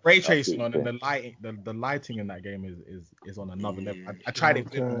 Yeah. ray I tracing see on, what and you're the lighting in that game is on another level. I tried it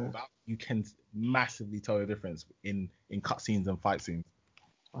with and without. You can massively tell the difference in cutscenes and fight scenes.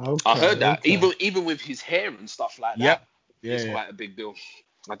 Okay, I heard that okay. even with his hair and stuff like Yep. that, Yeah, it's yeah. quite a big deal.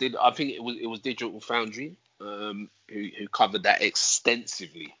 I think it was Digital Foundry who covered that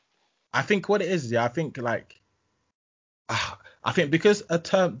extensively. I think what it is, yeah, I think like, I think because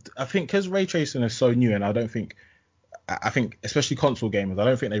ray tracing is so new, and I think especially console gamers, I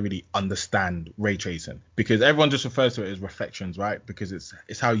don't think they really understand ray tracing, because everyone just refers to it as reflections, right? Because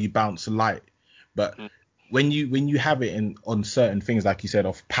it's how you bounce light. But when you have it on certain things, like you said,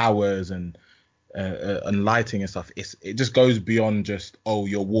 of powers and lighting and stuff, it just goes beyond just, oh,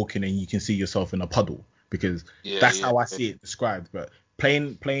 you're walking and you can see yourself in a puddle, because that's how I see it described. But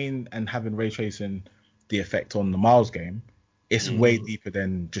playing and having ray tracing the effect on the Miles game, it's way deeper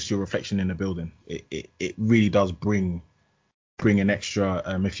than just your reflection in a building. It really does bring an extra.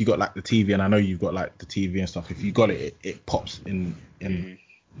 If you got like the TV, and I know you've got like the TV and stuff, if you got it pops in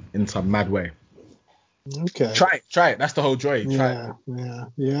some mad way. Okay. Try it. That's the whole joy. Try it.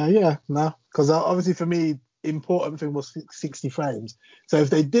 Yeah. No, because obviously for me, important thing was 60 frames. So if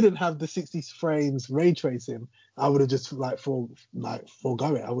they didn't have the 60 frames ray tracing, I would have just forego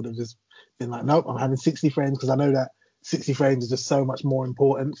it. I would have just been like, nope, I'm having 60 frames, because I know that 60 frames is just so much more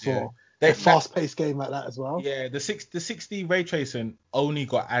important for a fast-paced game like that as well. Yeah, the 60 ray tracing only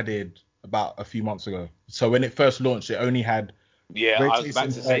got added about a few months ago. So when it first launched, it only had Yeah, I was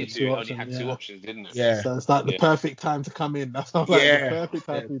about to say two it only had options, 2 options, didn't it? Yeah. So it's like the perfect time to come in. That's like the perfect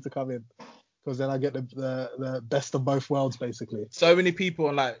time for you to come in, because then I get the best of both worlds, basically. So many people,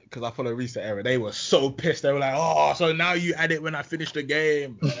 and like, because I follow Reset Era, they were so pissed. They were like, "Oh, so now you add it when I finish the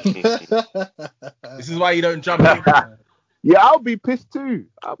game." This is why you don't jump in. Yeah, I'll be pissed too.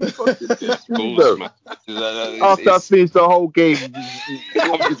 I'll be fucking pissed too, Cool, bro. man. After I finish the whole game, you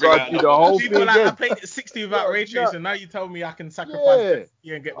want me to Bring out do the another whole People thing like, I again? played it 60 without ray No. tracing. Now you tell me I can sacrifice that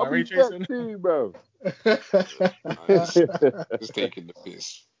and get my I'll ray be pissed tracing. too, bro. Just taking the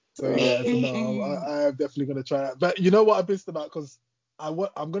piss. So no, I am definitely gonna try that. But you know what I'm pissed about, because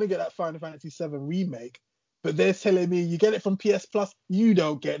I'm gonna get that Final Fantasy VII remake, but they're telling me you get it from PS Plus, you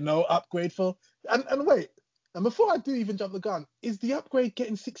don't get no upgrade for. And wait, and before I do even jump the gun, is the upgrade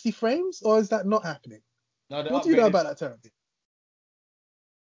getting 60 frames, or is that not happening? No, What do you know about that term?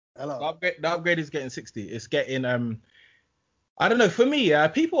 Hello. The upgrade is getting 60. It's getting I don't know. For me,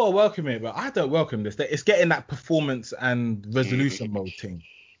 people are welcoming it, but I don't welcome this. It's getting that performance and resolution mode thing.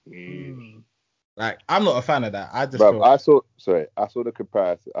 Like, I'm not a fan of that. I just feel. I saw the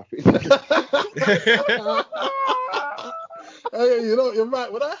comparison. I think. Hey, you know, you're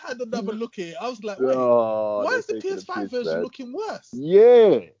right. When I had another look at it, I was like, wait, why is the PS5 version looking worse?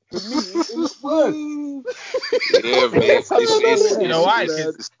 Yeah, for me, it looks worse. Yeah, mate. You know why?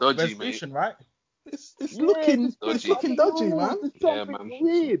 It's dodgy, mate. Resolution, right? It's looking dodgy, man. Yeah, man.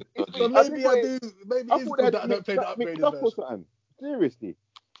 Weird. So maybe it's good that I don't play the upgraded version. Something. Seriously.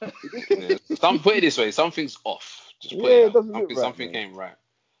 Put it this way, something's off. Just put Yeah, it it out. doesn't look right, Something man. ain't right.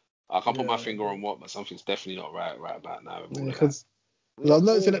 I can't put my Yeah. finger on what, but something's definitely not right about now. With all of that. Because Yeah, I'm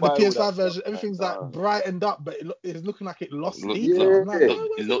noticing that the buy all PS5 that version, stuff, everything's man. like Nah. brightened up, but it's looking like it lost Look, detail. I'm like, Yeah. why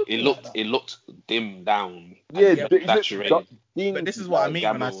is it looking like that? It looked dimmed down. Yeah, And Yeah, it looks saturated. but this is what I mean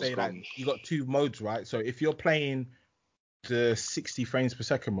when I Gamma was say like gone. you got two modes, right? So if you're playing the 60 frames per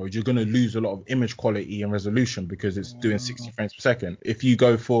second mode, you're going to lose a lot of image quality and resolution because it's doing 60 frames per second. If you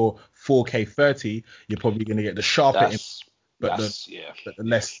go for 4K 30, you're probably going to get the sharper image, but the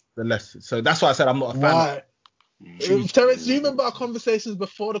less. So that's why I said I'm not a fan of Right. choosing. Terence, do you remember our conversations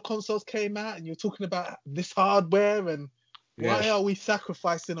before the consoles came out and you were talking about this hardware and why Yeah. are we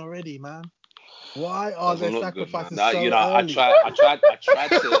sacrificing already, man? Why are Doesn't there look good, man. sacrifices so You know, I early? tried to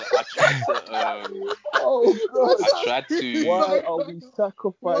Oh God. I tried to Why are we Why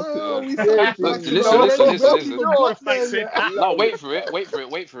sacrificing are our we kids? sacrificing Listen, already? listen, We haven't listen. even got there yet. No, wait for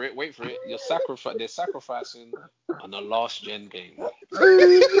it. They're sacrificing on the last gen game.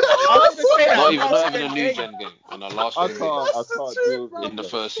 I was going to say that. Not even a new gen game. On the last I gen game. can't That's the deal truth, with In it. the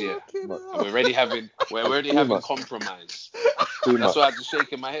first year. Fucking Much. hell. And we're already Too having much. compromise. Too That's much. why I just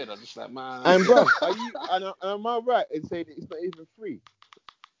shaking my head. I'm just like, man. And bro, am I right in saying that it's not even free?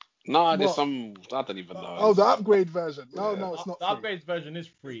 Nah, there's What? some I don't even know. Oh, the upgrade version. No, Yeah. it's not The free. upgrade version is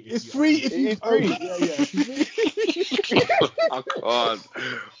free. It's free if It you is own free. it. Yeah.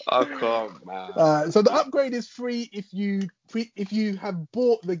 I can't, man. So the upgrade is free if you have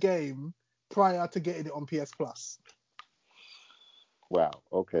bought the game prior to getting it on PS Plus. Wow.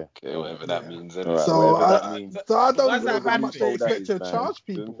 Okay. Okay, whatever that means. All right. So Whatever that means. So I don't Why is even that know a how bad much thing? they Loophole that expect is, to man. charge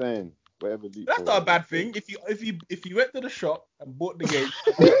You know people. what I'm saying? Whatever loophole. That's not a bad that thing. If you went to the shop and bought the game,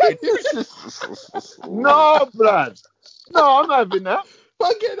 No, blood. No, I'm not having that. But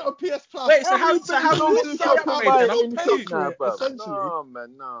I'm getting it on PS Plus. wait, so how do Go you to the get shop the and upgrade buy then? it I'm in shop confused. for now, it, bro. essentially. No,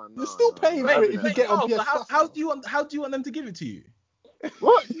 man. No. You're still paying for I'm it if you having get it on Oh, PS so Plus. how do you want them to give it to you? that.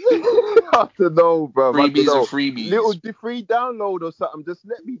 What? I don't know, bro. I don't Freebies know. and freebies. Little free download or something. Just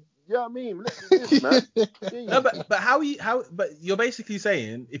let me. You know what I mean? Let me live, man. No, but you're basically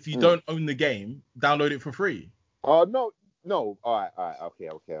saying if you don't own the game, download it for free. Oh no. All right. Okay.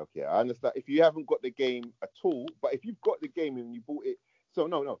 I understand. If you haven't got the game at all, but if you've got the game and you bought it, so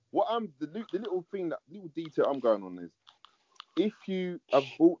no. What the little detail I'm going on is, if you have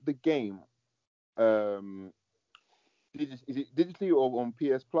bought the game, is it digitally or on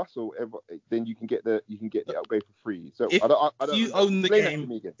PS Plus or whatever, then you can get the upgrade for free. So If I don't you own the explain that to game,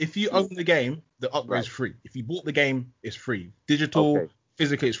 me again. if you own the game, the upgrade's Right. free. If you bought the game, it's free. Digital, Okay.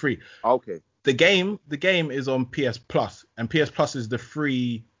 physical, it's free. Okay. The game is on PS Plus, and PS Plus is the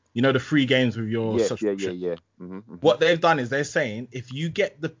free. You know, the free games with your subscription. Yeah. Mm-hmm. What they've done is they're saying if you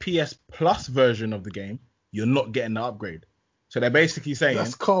get the PS Plus version of the game, you're not getting the upgrade. So they're basically saying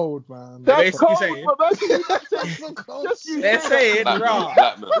That's cold, man. They're That's basically cold, saying- but man, can you not say That's a cold just you shit. they're say saying, that?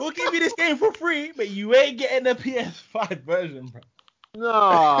 Blackman. we'll give you this game for free, but you ain't getting the PS5 version, bro.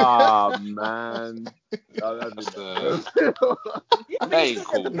 Nah, man. No, That's, Yeah, but That you ain't still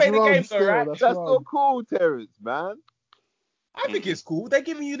get to cool. play the wrong game, though, still, right? That's That's wrong. not cool, Terrence, man. I think it's cool. They're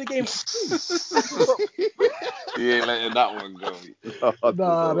giving you the game for free. You ain't letting that one go.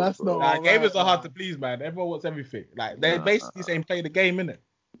 Nah, that's not Nah, all gamers right, are hard to man. please, man. Everyone wants everything. Like they're Nah. basically saying play the game, innit?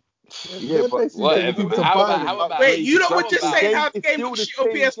 Yeah, They're but basically telling Whatever, people man. to How buy about Wait, you lot were how just about- saying how the it's game still looks the shit on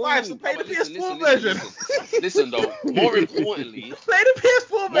same PS5, so game. play the listen, PS4 version. listen though. More importantly, Play the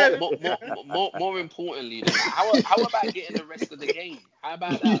PS4 version. more importantly, then how about getting the rest of the game? How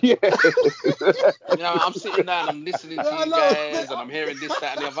about that? Yeah. You know, I'm sitting down, I'm listening to Yeah, I you know. guys, and I'm hearing this,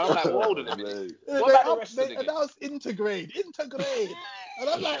 that, and the other. I'm like, well, hold on a minute. What They about the rest of the game? announced integrate, and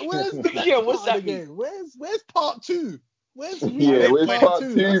I'm like, where's the next Yeah, part what's of the that mean? game? Where's part two? Where's Yeah, remake where's part part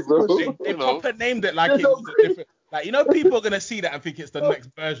two? two, That's the bro? question. They You know. proper named it like There's it no was a different. Like, you know, people are gonna see that and think it's the next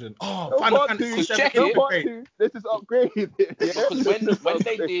version. Oh, No Final part Fantasy two. 7 check No it. part integrate. two. Let's just upgrade it. Yeah? Because Let's just when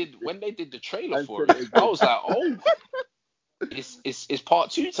they upgrade did the trailer and for set it, it I again. was like, oh, it's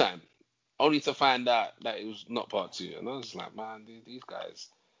part two time. Only to find out that it was not part two, and I was like, man, dude, these guys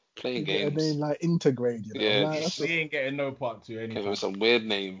playing You get a games. name like integrate, Yeah, Like, that's We ain't getting no part 2 came anytime. with some weird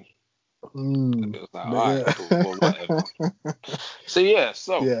name. Mm, It was like, but all right, yeah. cool, well, whatever. So yeah,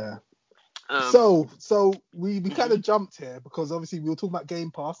 Yeah. um, So we kind of jumped here because obviously we were talking about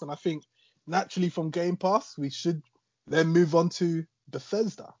Game Pass, and I think naturally from Game Pass we should then move on to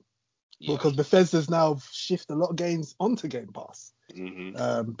Bethesda yeah. because Bethesda's now shifted a lot of games onto Game Pass.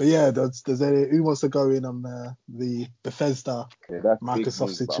 Mhm. But yeah, who wants to go in on the Bethesda Yeah, that's big Microsoft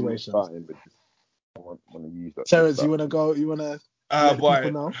news, but I'm not situation? starting, but just I want to use that. Terrence, you want to go? You want to let the people Boy,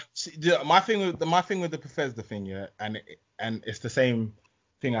 know? see, my thing with the Bethesda thing, yeah, and it's the same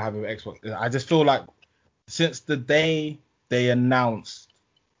thing I have with Xbox. I just feel like since the day they announced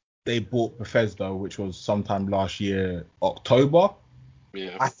they bought Bethesda, which was sometime last year, October,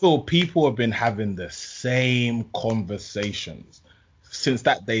 Yeah. I feel people have been having the same conversations since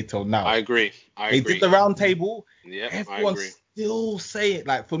that day till now. I agree. They did the round table. Yeah, I Everyone's agree. still saying,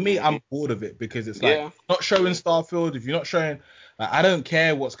 like, for me, I'm bored of it because it's like, Yeah. not showing Starfield. If you're not showing, like, I don't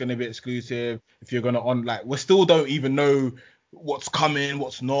care what's going to be exclusive. If you're going to we still don't even know what's coming,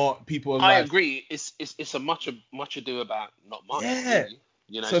 what's not. People are I like, agree. It's a much ado about not much, yeah. really.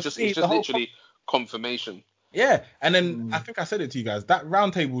 You know, So it's for just me, the whole literally confirmation. Yeah, and then I think I said it to you guys. That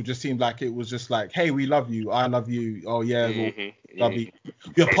round table just seemed like it was just like, hey, we love you, I love you. Oh yeah, we'll love you.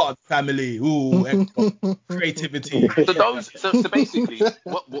 You're part of the family. Ooh, Xbox, creativity. So basically,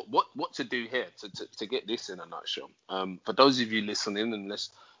 what to do here to get this in a nutshell? For those of you listening, and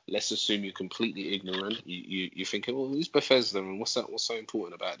let's assume you're completely ignorant. You're thinking, well, who's Bethesda and what's so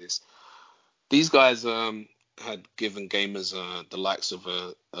important about this? These guys had given gamers the likes of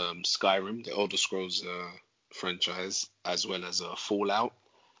Skyrim, the Elder Scrolls franchise, as well as Fallout,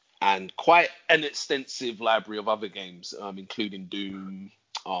 and quite an extensive library of other games, including Doom,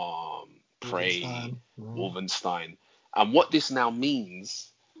 Prey, Wolfenstein. And what this now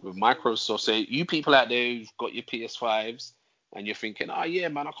means with Microsoft, say you people out there who've got your PS5s and you're thinking, oh yeah,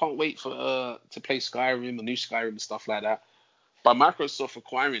 man, I can't wait for to play Skyrim, the new Skyrim and stuff like that. By Microsoft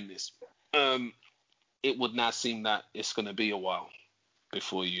acquiring this, it would now seem that it's going to be a while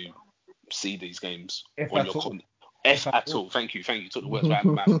before you see these games on your console. If at all. Thank you. You took the words right out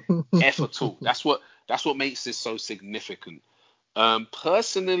of my mouth. If at all. That's what makes this so significant.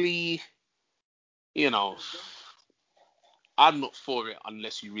 Personally, I'm not for it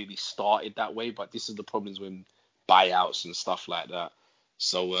unless you really started that way. But this is the problems with buyouts and stuff like that.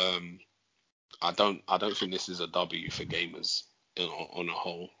 So I don't think this is a W for gamers on a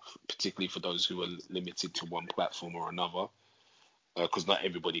whole, particularly for those who are limited to one platform or another, because not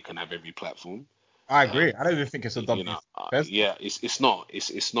everybody can have every platform. I agree. I don't even think it's a W. Yeah, it's not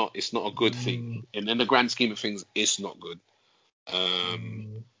a good thing. And in the grand scheme of things, it's not good.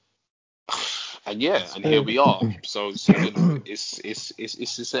 And here we are. So it's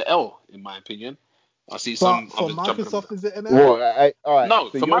an L in my opinion. I see some for others Microsoft, is it an L? Well, all right. No,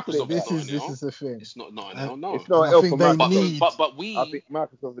 so for Microsoft, this is the thing. It's not an L. No, it's not an an L for they Microsoft. need. But we. I think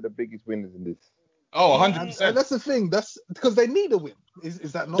Microsoft are the biggest winners in this. Oh, 100%. And that's the thing. That's because they need a win.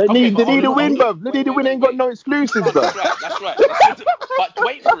 Is that not? They need a win, wait, bruv. They need a win. Ain't got no exclusives, no, bruv. That's right. But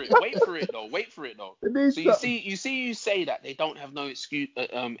wait for it though. So you say that they don't have no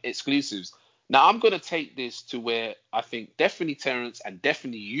exclusives. Now I'm gonna take this to where I think definitely Terrence and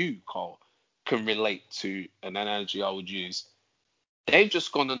definitely you, Carl, can relate to an analogy I would use. They've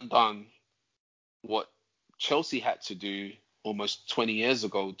just gone and done what Chelsea had to do almost 20 years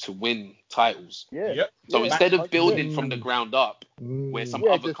ago to win titles. Yeah. Yep. So instead of 100%. building from the ground up, where some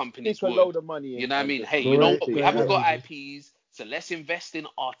other companies stick a would, load of money you in know what I and mean? just Hey, go you know and what? see. We haven't got IPs, so let's invest in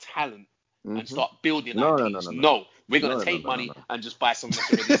our talent and start building IPs. No, we're gonna take money and just buy something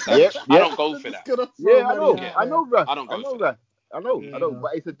that's already established. I don't go for that. Yeah, I know, Russ. I don't go for that. I know,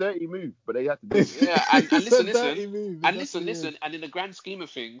 but it's a dirty move. But they have to do it. Yeah, and listen, listen. and in the grand scheme of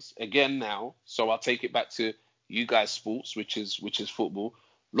things, again now, so I'll take it back to you guys' sports, which is football.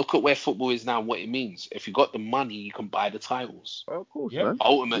 Look at where football is now and what it means. If you got the money, you can buy the titles. Of course, man.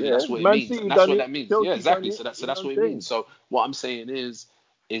 Ultimately, that's what it Man means. City And that's what it. that means. Chelsea Yeah, exactly. So what that's what it saying? means. So what I'm saying is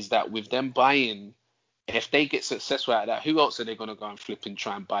that with them buying, if they get successful at that, who else are they gonna go and flip and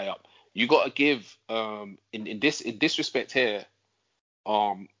try and buy up? You gotta give in this respect here,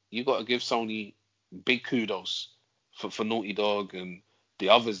 you gotta give Sony big kudos for Naughty Dog and the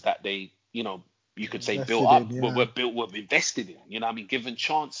others that they, you could say built up, were invested in. You know what I mean? Given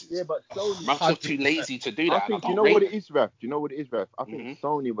chances. Yeah, but Sony. Microsoft too lazy to do that. I think you know what it is, Raf. Do you know what it is, Raf? I think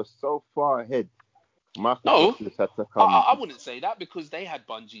Sony was so far ahead. Microsoft just had to come. I wouldn't say that because they had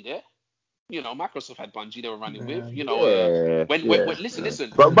Bungie there. Microsoft had Bungie they were running with.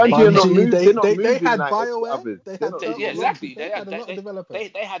 Listen. But Bungie are not moving. They're not moving. They had like BioWare. They had exactly. They had a lot of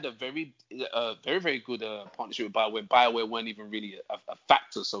developers. They had a very, very good partnership with BioWare. BioWare weren't even really a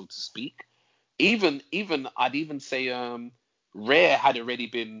factor, so to speak. Even I'd even say Rare had already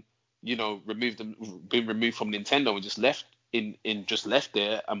been removed from Nintendo and just left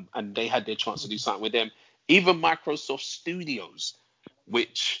there, and they had their chance to do something with them. Even Microsoft Studios,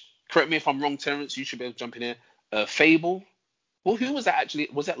 which, correct me if I'm wrong, Terrence, you should be able to jump in here. Fable. Well, who was that actually?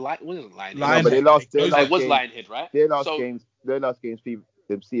 Was that wasn't Lionhead? No, but they lost. It was Lionhead, right? Their last games,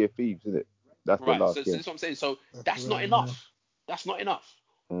 them Sea of Thieves, isn't it? That's their last game. So that's what I'm saying. So that's not enough. Yeah. That's not enough.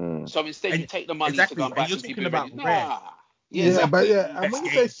 So instead, you take the money to go and buy some people. Rare. Yeah, Yeah, but exactly. yeah, and Best when you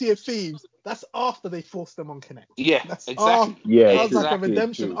game. say Sea of Thieves, that's after they forced them on Connect. Yeah, That's exactly. after. Yeah, That was like a Exactly.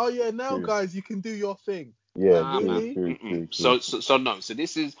 redemption. true, Oh yeah, now true. guys, you can do your thing. Yeah, Like Nah, true, man. really? true, Mm-mm. true, So, true. no. So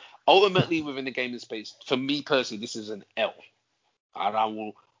this is ultimately within the gaming space. For me personally, this is an L, and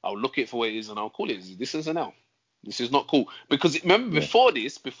I'll look it for what it is, and I'll call it. This is an L. This is not cool because remember Yeah. before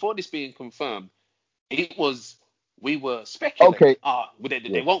this being confirmed, it was we were Okay.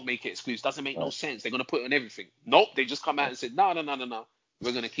 speculating. They Yeah. won't make it exclusive. Doesn't make no Right. sense. They're gonna put it on everything. Nope. They just come out and said no.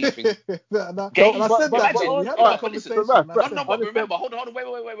 We're gonna keep things. No, So, and I Games. said that, but bro. Imagine. We had all that right. But listen. But conversation. right, And I right. No, said, but Understand. remember, hold on,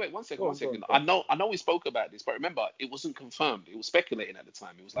 wait, 1 second, Go one on, go on, second. go I on. know we spoke about this, but remember, it wasn't confirmed. It was speculating at the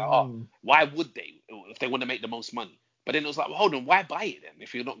time. It was like, mm, why would they if they want to make the most money? But then it was like, well, hold on, why buy it then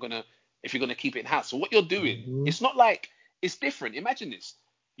if you're gonna keep it in house? So what you're doing, mhm. it's not like it's different. Imagine this: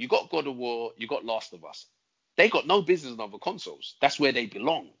 you got God of War, you got Last of Us. They got no business on other consoles. That's where they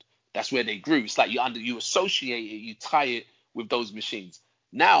belonged. That's where they grew. It's like you associate it, you tie it with those machines.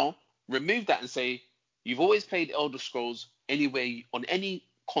 Now remove that and say you've always played Elder Scrolls anywhere on any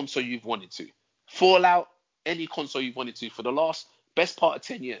console you've wanted to. Fallout, any console you've wanted to for the last best part of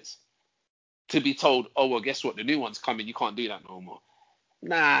 10 years. To be told, oh well, guess what? The new one's coming. You can't do that no more.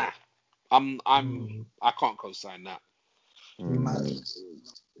 Nah, Mm, I can't co-sign that. mad. Mm.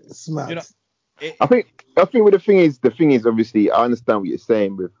 It's mad. It, I think the thing is obviously I understand what you're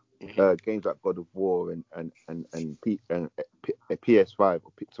saying with Hmm. games like God of War and PS5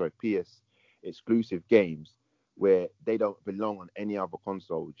 or PS exclusive games where they don't belong on any other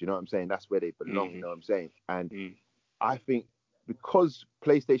console. Do you know what I'm saying? That's where they belong. You Hmm. know what I'm saying? And Hmm. I think because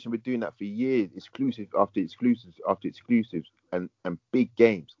PlayStation were doing that for years, exclusive after exclusives after exclusives, and big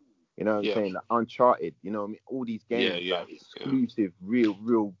games. You know what I'm Yeah, saying? Like Uncharted, you know what I mean? All these yeah, games, yeah, like yeah. exclusive,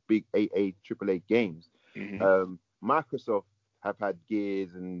 real big AAA games. Hmm. Microsoft have had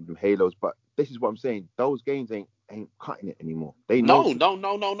Gears and Halos, but this is what I'm saying. Those games ain't cutting it anymore. They know No, to. no,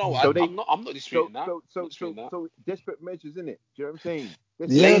 no, no, no. So they I'm not disputing that. I'm not disputing that. so desperate measures, in it. Do you know what I'm saying?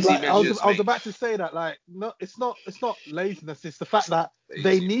 Desperate Yeah, Lazy like measures. measures, I was mate. about to say that. Like, no, it's not laziness. It's the fact It's not that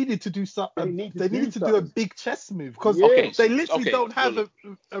they lazy. needed to do They need to they do needed to do a something. big chess move because Yeah. Okay, they so literally okay, don't have look,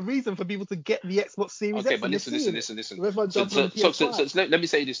 a reason for people to get the Xbox Series okay, X but and they're listen, seeing it. listen. With everyone So, jumping on so, the so, so, PS5. so let me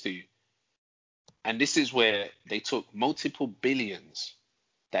say this to you, and this is where they took multiple billions.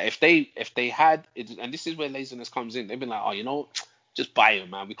 That if they had it, and this is where laziness comes in. They've been like, oh, just buy it,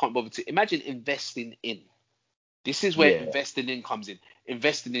 man. We can't bother to imagine investing in. This is where Yeah. investing in comes in.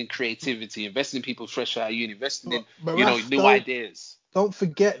 Investing in creativity, investing in people fresh out of uni, investing in But Raf, new ideas. don't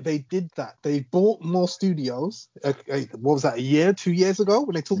forget they did that. They bought more studios. What was that? A year, 2 years ago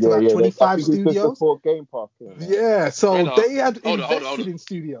when they talked Yeah, about yeah. I 25 think it's just studios. before Game Pass came out. Yeah, so Hold on, they had hold invested on. in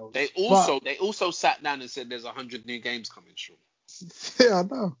They studios, but also sat down and said there's 100 new games coming. Sure, yeah, I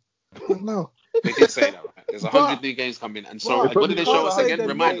know. they did say that, right? There's 100 But new games coming, and so They but what you did probably they bought show can't us say again? they're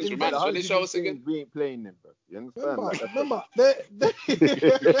the not Remind us. 100, but the What did they 100 show new us again? games we ain't playing them, bro. You understand? remember Like that's remember they the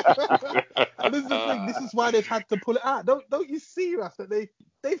and this is the thing. This is why they've had to pull it out. Don't you see, Raf, that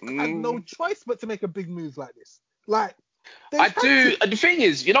they've had no Mm, choice but to make a big move like this. Like I they've had do. to. The thing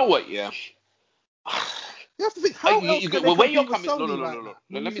is, you know what? Yeah. You have to think how else can they Well, where you're compete with coming? No, Sony no, no, like no, no. that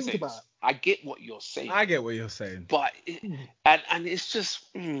when you Let me think say about this. I get what you're saying, I get what you're saying. but it. and it's just,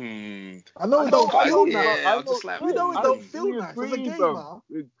 I know I it know, don't I I, feel know, bro. yeah, I nice. I'm just know. like, We know it I don't we feel nice as a agree, bro. gamer.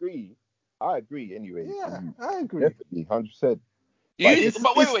 We agree. I agree. Anyway, Yeah, I agree. definitely, 100%. But You, it's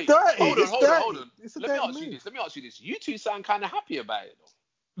but It's wait, dirty. hold on, It's hold dirty. on. It's a Let me dirty ask you move. this. You two sound kind of happy about it, though.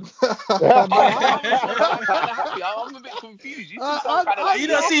 No, I'm kind of happy. I'm a bit confused. You two sound kind of like, You I'm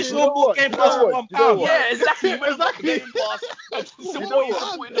don't yeah, see you laughing. Sean know bought what? Game You know Pass for what? You know £1. what? yeah, exactly. You went and bought the Exactly. Game Pass, and You so know what? You're what?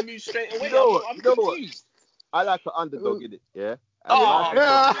 supporting the move straight You away. know what? I'm You know what? confused. I like an underdog in it, yeah. And Oh,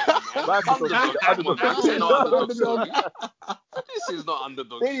 Microsoft, come Yeah. on, man. Microsoft is Underdog. the Come on, underdog. man. This ain't no underdog Underdog. story. This is not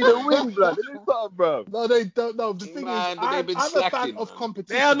underdog They need a story, man. win, blood. They need something, bro. No, they don't. No, the thing is, Man, they've been I'm a fan slacking, of man.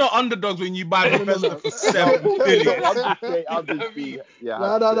 They are competition. not underdogs when you buy No. Bethesda for No, of 7 course they billion. don't. I'm just saying. You I'm know just what I being. mean? Yeah,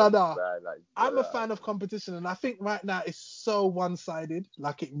 No, no, no, no. like, I'm a fan of competition, and I think right now it's so one-sided.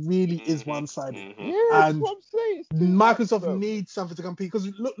 Like it really is one-sided, yeah, that's and what I'm saying. It's too much, Microsoft bro. needs something to compete.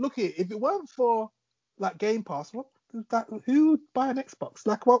 Because look here, if it weren't for like Game Pass, who would buy an Xbox?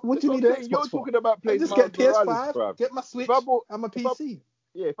 Like what That's do you what I'm need an saying. Xbox You're for? talking about I playing just get Miles Morales, PS5, bro. get my If I Switch, bought, and my if I, PC.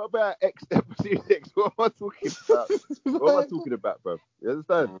 yeah, if I buy an Series X, what am I talking about? What am I talking about, bro? You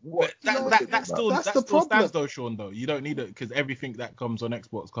understand? What But am I that, like that talking that about? still that's that the still stands problem. though, Sean. Though you don't need it because everything that comes on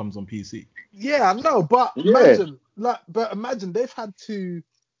Xbox comes on PC. Yeah, I know, but Yeah, imagine they've had to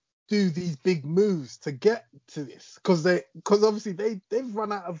do these big moves to get to this because obviously they've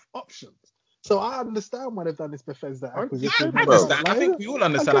run out of options. So I understand why they've done this Bethesda acquisition 100%, I and stuff. bro. understand. I Like think we all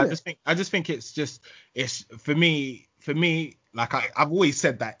I understand. get I it. just think it's for me for me, like I've always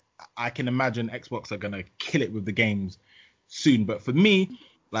said that I can imagine Xbox are gonna kill it with the games soon. But for me,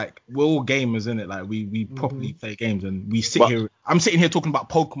 like we're all gamers, in it. Like we properly play games, and we sit here. I'm sitting here talking about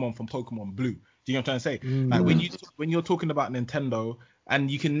Pokemon from Pokemon Blue. Do you know what I'm trying to say? Like when you're talking about Nintendo,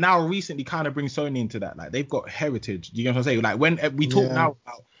 and you can now recently kind of bring Sony into that. Like they've got heritage. Do you know what I'm saying? Like when we talk now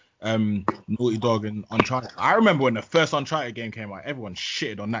about Naughty Dog and Uncharted. I remember when the first Uncharted game came out, everyone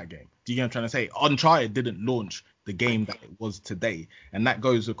shitted on that game. Do you know what I'm trying to say? Uncharted didn't launch the game that it was today, and that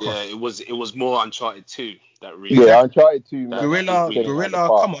goes across. Yeah, it was more Uncharted 2 that really. Yeah, Uncharted 2. Guerrilla,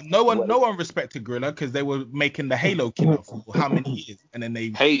 come on, no one respected Guerrilla because they were making the Halo killer for how many years, and then they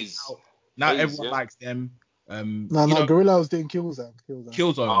now everyone likes them. Guerrilla was doing Killzone.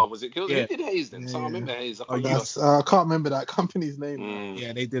 Killzone. Oh, was it Killzone? Yeah. Who did Haze then? So I remember Haze. I can't remember that company's name.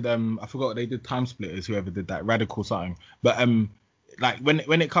 Yeah, they did. I forgot they did Time Splitters. Whoever did that, Radical something. But like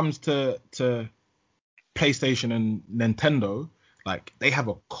when it comes to PlayStation and Nintendo, like they have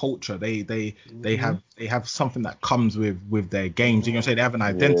a culture. They have something that comes with their games. You know what I'm saying? They have an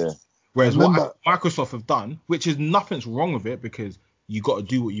identity. Yeah. Whereas what Microsoft have done, which is nothing's wrong with it, because you got to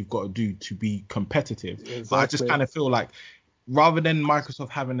do what you've got to do to be competitive. Exactly. But I just kind of feel like rather than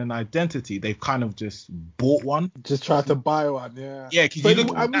Microsoft having an identity, they've kind of just bought one. Just tried to buy one, yeah. Yeah, because you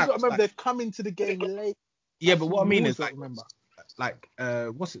look. And we got to remember they've come into the game late. Yeah, but what I mean is like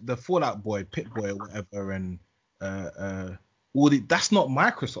what's it, the Fallout Boy, Pit Boy, or whatever, and that's not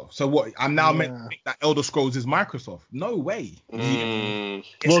Microsoft. So what? I'm now meant to think that Elder Scrolls is Microsoft. No way.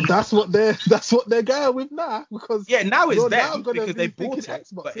 Well, that's what they're going with now, because now it's them because they bought it,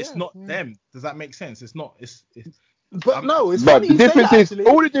 Xbox, but it's not them. Does that make sense? It's not. It's But no, it's funny. The difference is the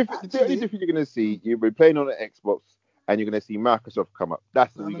only difference you're gonna see. You'll be playing on the Xbox, and you're gonna see Microsoft come up.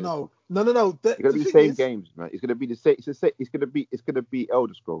 That's the no. It's gonna be the same games, man. It's gonna be the same. It's gonna be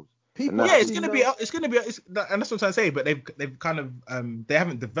Elder Scrolls. It's gonna be, and that's what I'm trying to say. But they've kind of they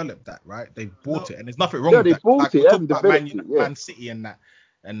haven't developed that, right? They've bought it, and there's nothing wrong with that. Bought it. Haven't developed it. Man City and that,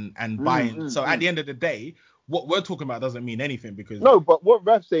 and buying. So at the end of the day, what we're talking about doesn't mean anything, because but what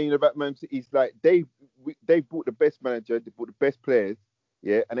Raf's saying about Man City is like they bought the best manager, they bought the best players,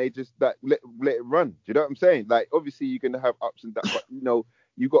 and they just let it run. Do you know what I'm saying? Like obviously you're gonna have ups and downs, but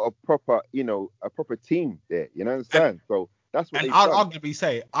you got a proper team there. You know what I'm saying? So that's what. And I'll arguably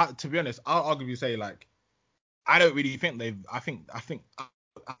say, to be honest, like I don't really think I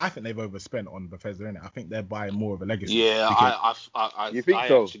think they've overspent on Bethesda, innit? I think they're buying more of a legacy. Yeah, you think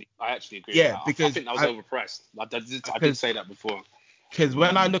so? I actually agree. Yeah, with that. because I think that was overpriced. I did say that before. Because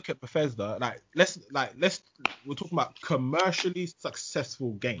when I look at Bethesda, we're talking about commercially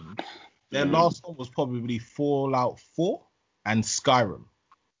successful games. Their last one was probably Fallout 4 and Skyrim.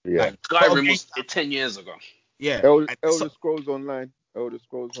 Yeah, Skyrim was 10 years ago. Yeah, Elder Scrolls Online. Elder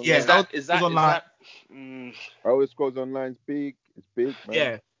Scrolls Online. Yeah, Online. Elder Scrolls Online is big. It's big, man.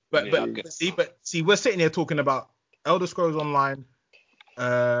 Yeah, but see, we're sitting here talking about Elder Scrolls Online,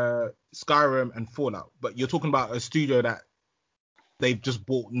 Skyrim, and Fallout. But you're talking about a studio that they've just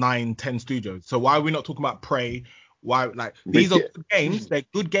bought 9-10 studios. So why are we not talking about Prey? Why, these are good games? They're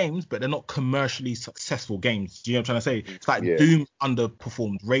good games, but they're not commercially successful games. Do you know what I'm trying to say? It's like Doom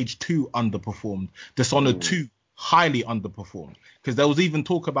underperformed, Rage 2 underperformed, Dishonored 2 highly underperformed. Because there was even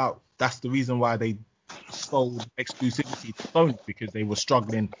talk about that's the reason why they sold exclusivity to Sony, because they were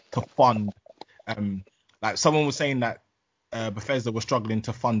struggling to fund. Someone was saying that Bethesda was struggling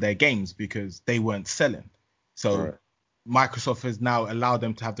to fund their games because they weren't selling. So Microsoft has now allowed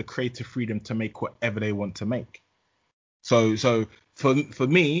them to have the creative freedom to make whatever they want to make. So for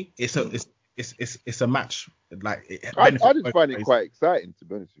me, it's a match. I just find it quite exciting, to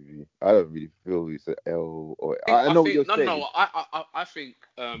be honest with you. I don't really feel it's an L or I know what you're saying. No. I think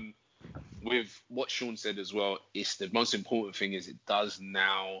with what Sean said as well, it's the most important thing is it does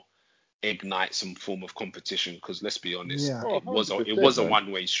now ignite some form of competition, because let's be honest, it was a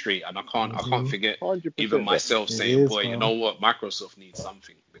one-way street, and I can't forget 100%, even myself saying, boy, you know what, Microsoft needs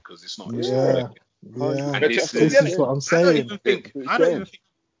something, because it's not. And this is what I'm saying. I don't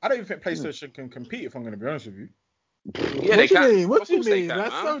even think PlayStation can compete, if I'm going to be honest with you. Yeah, they can. What do you mean?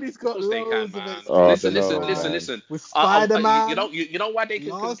 Sony's got loads of experience. Listen. With Spider-Man, you know why they can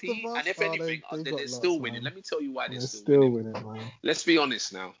compete, and if anything, they're still winning. Let me tell you why they're still winning, man. Let's be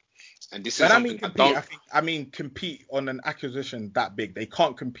honest now. And this is something I mean compete on an acquisition that big. They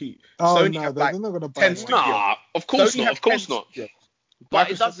can't compete. Sony have they're not going to buy 10 studios. Nah, of course not. Of course not.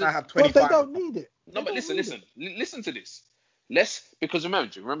 But it doesn't have 25. Well, they don't need it. No, but listen to this. Because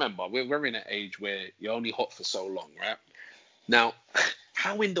remember, we're in an age where you're only hot for so long, right? Now,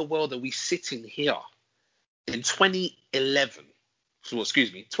 how in the world are we sitting here in 2011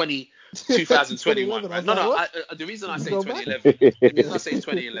 excuse me, 2021, 2011, right? I No, was no. like, The reason I You say go back? 2011, the reason I say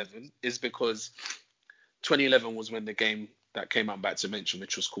 2011 is because 2011 was when the game that came out, back to mention,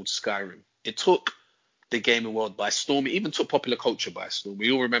 which was called Skyrim. It took the gaming world by storm. It even took popular culture by storm.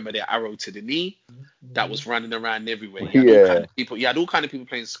 We all remember the arrow to the knee that was running around everywhere. You had all kind of people. You had all kind of people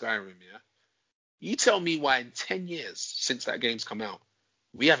playing Skyrim. Yeah. You tell me why in 10 years since that game's come out,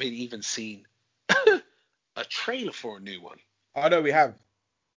 we haven't even seen a trailer for a new one. I know we have.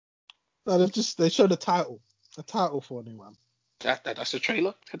 No, they showed a title for a new one. That's a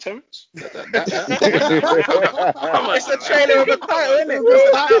trailer, Terrence? Come on It's a now, trailer with a title, isn't it? It's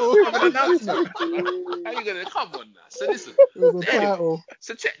a title of an announcement. How you gonna come on now? So listen. It was a Anyway, title.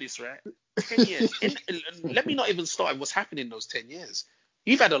 so check this, right? 10 years. And let me not even start with what's happened in those 10 years.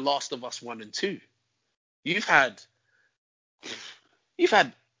 You've had a Last of Us 1 and 2. You've had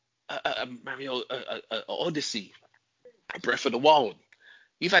a Mario, a Odyssey, a Breath of the Wild.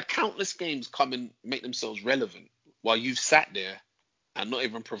 You've had countless games come and make themselves relevant while you've sat there and not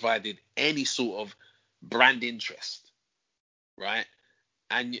even provided any sort of brand interest, right?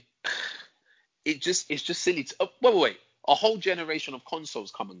 And it's just silly. Wait. A whole generation of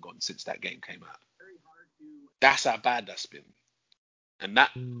consoles come and gone since that game came out. That's how bad that's been. And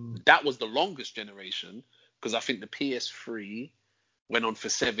that was the longest generation, because I think the PS3 went on for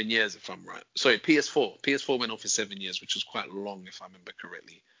 7 years, if I'm right. Sorry, PS4 went on for 7 years, which was quite long, if I remember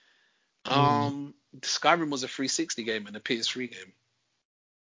correctly. Skyrim was a 360 game and a PS3 game.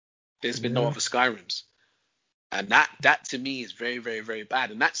 There's been no other Skyrims. And that to me is very, very, very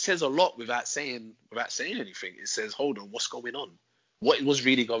bad. And that says a lot without saying anything. It says, hold on, what's going on? What was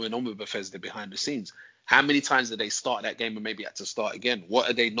really going on with Bethesda behind the scenes? How many times did they start that game and maybe had to start again? What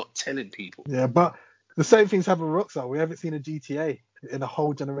are they not telling people? Yeah, but the same things happen with Rockstar. We haven't seen a GTA in a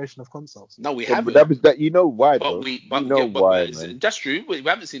whole generation of consoles. No, we Yeah, haven't. but that you know why, But bro. we, You but know yeah, but why, man. that's true. We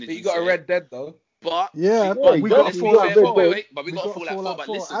haven't seen a But GTA. you got a Red Dead though. But Yeah, but we you got got- Fallout you got 4. Red Dead. But we We got Fallout 4. But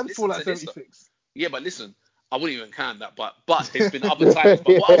listen and to Fallout this, though. 76. Yeah, but listen, I wouldn't even count that. But there's been other times.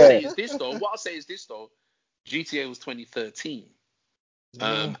 But what I'll say is this though. GTA was 2013.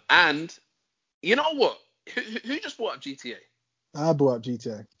 Yeah. And you know what? Who just bought up GTA? I brought up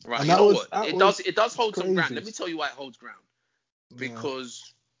GTA. Right. And You that know was- what? that It was does hold some ground. crazy. Let me tell you why it holds ground. Yeah.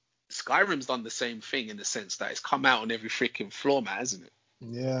 Because Skyrim's done the same thing in the sense that it's come out on every freaking floor mat, hasn't it?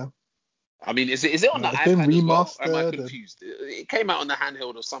 Yeah. I mean, is it on the It's been iPad as well? Or am I remastered confused? It came out on the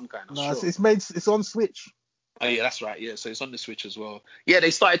handheld of some kind, I'm No, sure. it's on Switch. Oh yeah, that's right. Yeah, so it's on the Switch as well. Yeah,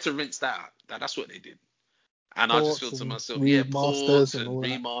 they started to rinse that out. That's what they did. And I just feel Ports to and myself, remasters ports and and all that.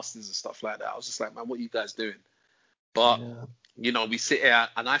 remasters and stuff like that. I was just like, man, what are you guys doing? But Yeah. we sit here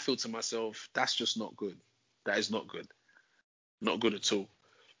and I feel to myself, that's just not good. That is not good. Not good at all.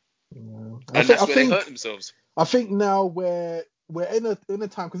 Yeah. And that's where they hurt themselves. I think now we're in a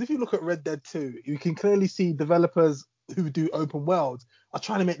time, because if you look at Red Dead 2, you can clearly see developers who do open worlds are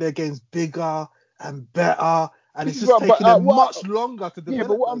trying to make their games bigger and better, and it's just taking them much longer to develop. Yeah,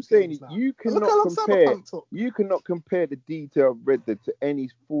 but what I'm saying is now. you Look cannot how long compare. Cyberpunk took. You cannot compare the detail of Red Dead to any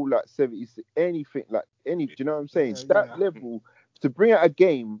Fallout 76, anything like any. Do you know what I'm saying? Yeah, That yeah. level to bring out a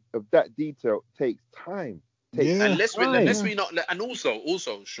game of that detail takes time. And let's we not. And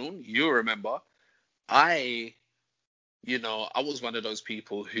also, Sean, you remember, I was one of those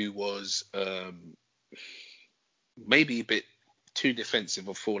people who was maybe a bit too defensive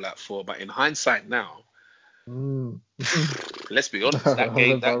of Fallout 4, but in hindsight now, let's be honest, that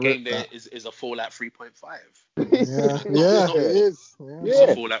game there is a Fallout 3.5. Yeah, it is.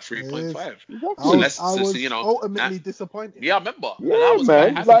 It's a Fallout 3.5. I was ultimately disappointed. Yeah, I remember. Yeah, and I was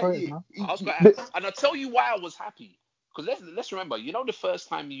man. quite happy. I was quite happy. And I'll tell you why I was happy. Because let's remember, the first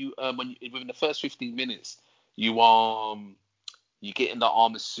time within the first 15 minutes, you get in the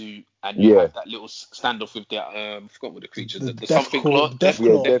armor suit and you have that little standoff with the I forgot what the creature, the something claw, Death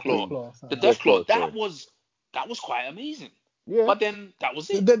Claw. The Death Claw. That was quite amazing. Yeah. But then that was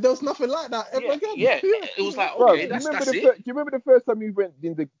it. There was nothing like that ever again. Yeah, it was like, Bro, okay, that's it. Do you remember the first time you went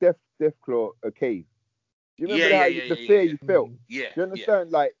in the Death Claw cave? Do you remember the fear you felt? Yeah. Do you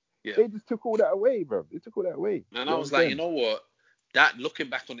understand? Like, yeah. they just took all that away, bro. They took all that away. And I was like, you know what? That looking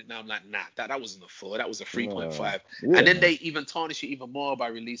back on it now, I'm like, nah, that wasn't a 4. That was a 3.5. And then they even tarnish it even more by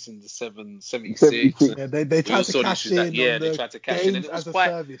releasing the 776. Yeah, they tried to cash in. They tried to cash in, and it was quite.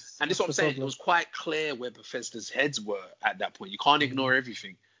 Service. And this is what I'm saying. It was quite clear where Bethesda's heads were at that point. You can't ignore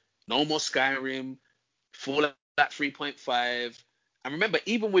everything. No more Skyrim, Fallout 3.5. And remember,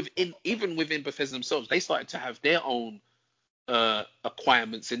 even within Bethesda themselves, they started to have their own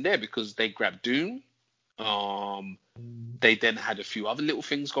acquirements in there because they grabbed Doom. They then had a few other little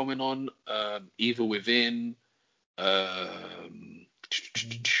things going on. Evil Within.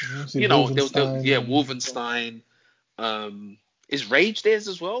 Obviously you know, they'll Wolfenstein Wolfenstein. Is Rage theirs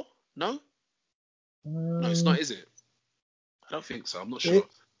as well? No, no, it's not, and, is it? I don't think so. I'm not sure.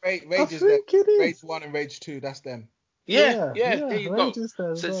 it, I Rage is them. think it Rage is. 1 and Rage 2, that's them. Yeah, Yeah, there you go. Rage is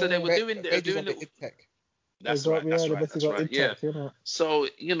there as So well. they Yeah. were doing Rage is on the little. Intech. They got That's they right, basically got yeah. Intech, you know. So,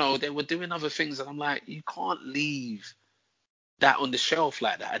 you know, they were doing other things, and I'm like, you can't leave that on the shelf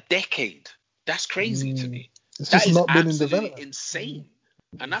like that. A decade. That's crazy to me. It's That just is not been in absolutely development. insane.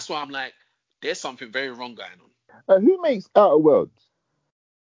 And that's why I'm like, there's something very wrong going on. Who makes Outer Worlds?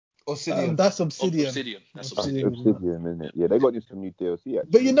 Obsidian. That's Obsidian. Obsidian. That's Obsidian. Obsidian. Obsidian, isn't it? Yeah, they got some new DLC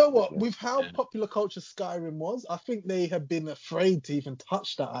actually. But you know what? Yeah. With how Yeah. popular culture Skyrim was, I think they have been afraid to even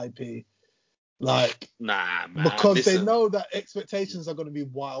touch that IP. Like, Nah, man. because they Listen, know that expectations are going to be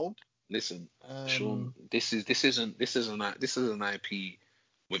wild. listen, Sean. This isn't an IP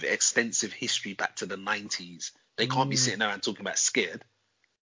with extensive history back to the 90s. They can't be sitting there and talking about scared.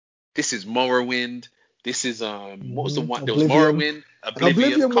 This is Morrowind. This is what was the one? There was Oblivion. Morrowind,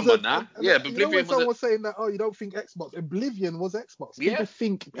 Oblivion. Come on now. Yeah, You know when Oblivion someone was saying that, oh, you don't think Xbox? Oblivion was Xbox. Yeah. People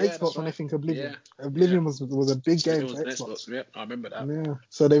think Yeah, Xbox that's when they right. think Oblivion. Yeah. Oblivion was a big game It was for an Xbox. Xbox. Yeah, I remember that. Yeah.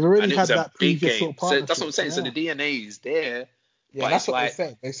 So they've already And it had was a that big previous game. sort of So partnership. that's what I'm saying. Yeah. So the DNA is there. Yeah, But that's it's what like, they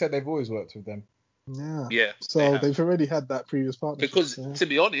said. They said they've always worked with them. Yeah. yeah. So they've already had that previous partnership. Because yeah. to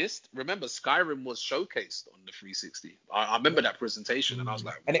be honest, remember Skyrim was showcased on the 360. I remember that presentation, and I was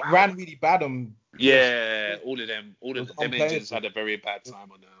like, And wow. it ran really bad on. Yeah, all of them was them engines unplayable. had a very bad time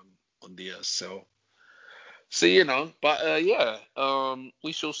on the cell. So you know, but yeah,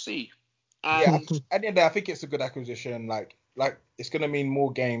 we shall see. Yeah, And at the end of the day, I think it's a good acquisition. Like it's gonna mean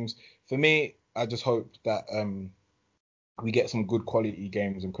more games. For me, I just hope that we get some good quality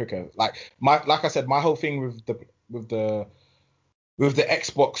games and quicker. Like I said, my whole thing with the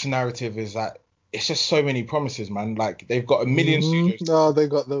Xbox narrative is that it's just so many promises, man. Like they've got a million studios. No, they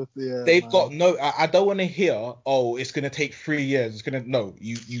got those. Yeah, They've man. got no. I don't want to hear. Oh, it's gonna take 3 years. It's gonna no.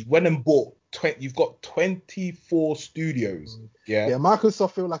 You went and bought 20. You've got 24 studios. Yeah. Yeah,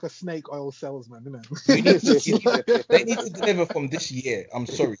 Microsoft feel like a snake oil salesman, They innit? need to deliver from this year. I'm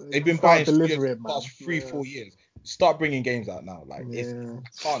sorry. They've been Start buying studios delivering, for the past man. 3-4 years. Start bringing games out now. Like it's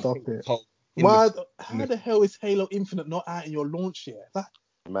can't Stop take it. this whole How the hell is Halo Infinite not out in your launch year? Mad.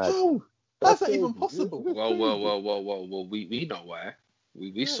 How? How's that crazy. even possible? It's crazy. well, we know why.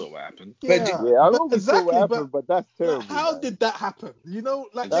 We saw what happened. Yeah, Yeah, I know but we saw what exactly. happened, but that's Like, terrible. how man. did that happen? You know,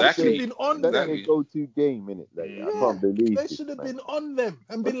 like Exactly. they should have been on That's them. their go-to game, innit? Like, I Yeah, can't believe they this, should have man. been on them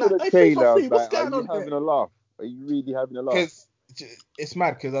and I been saw like, the "Hey, free for trailer. I free. was What's like, are going you on having here?" a laugh? Are you really having a laugh? Because it's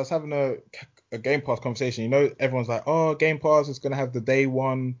mad. Because I was having a Game Pass conversation. You know, everyone's like, "Oh, Game Pass is gonna have the day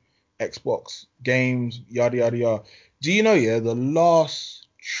one Xbox games, yada yada yada." Do you know? Yeah, the last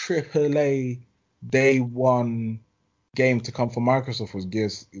AAA day one game to come from Microsoft was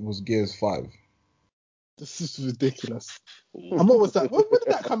Gears 5. This is ridiculous. And what was that? When did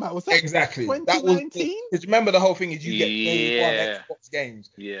that come out? Was that Exactly. That was 2019? because remember the whole thing is you get day one Yeah. Xbox games.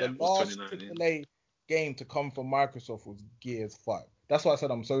 Yeah, The it was last 2019. AAA game to come from Microsoft was Gears 5. That's why I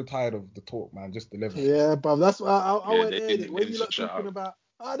said I'm so tired of the talk, man. Just deliver. Yeah, bro. That's why I Yeah, went they in didn't- it. they When didn't you lot shut talking up.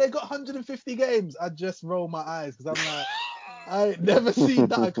 about, they got 150 games, I just roll my eyes because I'm like, I ain't never seen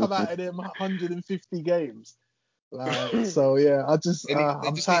that come out of them 150 games. Like, so yeah, I'm I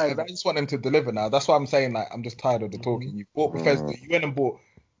tired. just want them to deliver now. That's why I'm saying like I'm just tired of the talking. You bought Mm. Bethesda, you went and bought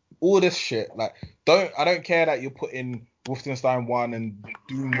all this shit. Like I don't care that you're putting Wolfenstein 1 and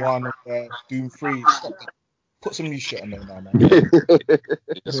Doom 1 on there, Doom 3. Stop that. Put some new shit on there now, man.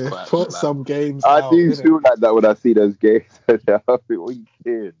 It's quite Put flat. some games I out. do innit? feel like that when I see those games. I think, what are you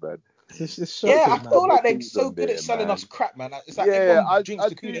saying, man? It's shocking, Yeah, I man. feel like they're Things so on good there, at selling man. us crap, man. Like, it's like Yeah, everyone drinks I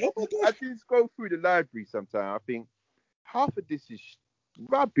the Kool-Aid. do. Oh my I gosh. do scroll through the library sometimes. I think half of this is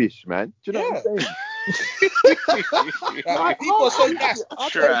rubbish, man. Do you know what I'm saying? Like, people are so gassed.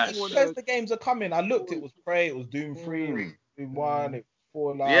 Trash. Bethesda games are coming. I looked, it was Prey, it was Doom 3, it was Doom 1, it was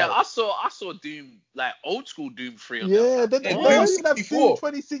Fallout. Yeah, I saw Doom, like old school Doom 3 on Yeah, that. they Doom don't even have 64. Doom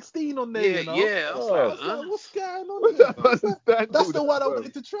 2016 on there, you know. Yeah. I was Oh. I like, was like, what's going on I here? don't understand That's all the that, one I bro.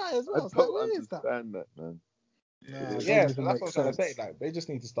 wanted to try as well. I I was like, don't where is that? understand that, man. Nah, it Yeah, doesn't so even that's make what I'm trying to say. sense. Like, they just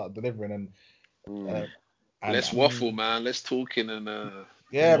need to start delivering Mm. Let's waffle, man. Let's talking and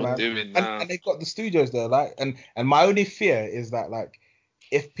yeah, what man. doing now. And they've got the studios there, like, and my only fear is that, like,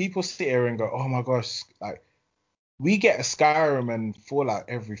 if people sit here and go, oh my gosh, like, we get a Skyrim and Fallout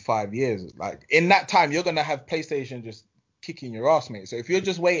every 5 years. Like, in that time, you're gonna have PlayStation just kicking your ass, mate. So if you're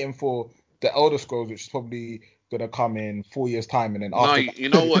just waiting for the Elder Scrolls, which is probably gonna come in 4 years' time, and then No, after you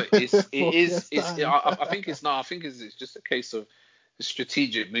know what? I think it's just a case of the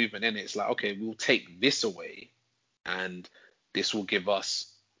strategic movement in it. It's like, okay, we'll take this away, and this will give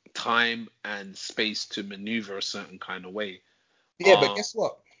us time and space to maneuver a certain kind of way. Yeah, but guess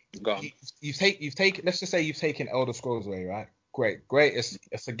what? Go on. You've taken. Let's just say you've taken Elder Scrolls away, right? Great.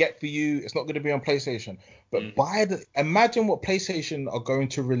 It's a get for you. It's not going to be on PlayStation. But imagine what PlayStation are going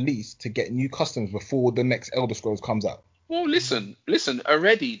to release to get new customers before the next Elder Scrolls comes out. Well, listen.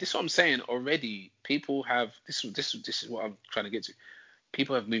 Already, this is what I'm saying. Already, people have this is what I'm trying to get to.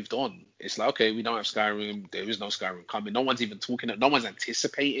 People have moved on. It's like, okay, we don't have Skyrim. There is no Skyrim coming. No one's even talking it. No one's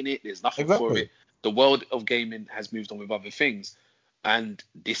anticipating it. There's nothing for it. The world of gaming has moved on with other things, and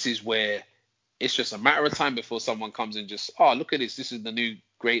this is where it's just a matter of time before someone comes and just, oh, look at this. This is the new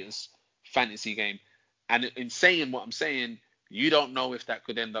greatest fantasy game. And in saying what I'm saying, you don't know if that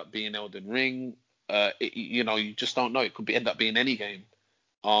could end up being Elden Ring. You just don't know. It could end up being any game,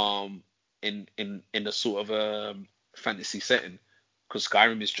 in a sort of fantasy setting, because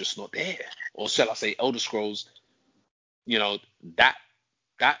Skyrim is just not there. Or shall I say, Elder Scrolls? That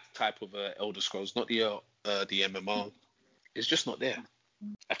type of Elder Scrolls, not the MMO, is just not there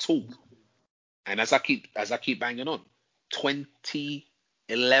at all. And as I keep banging on,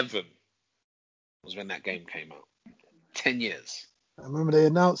 2011 was when that game came out. 10 years. I remember they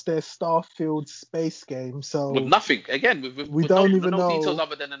announced their Starfield space game, so with nothing again. We don't even know details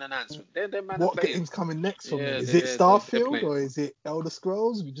other than an announcement. They're what game's coming next from them. Is it Starfield or is it Elder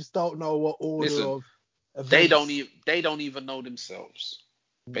Scrolls? We just don't know what order of events. They don't even know themselves.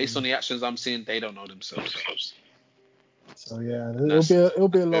 Based on the actions I'm seeing, they don't know themselves. So yeah, it'll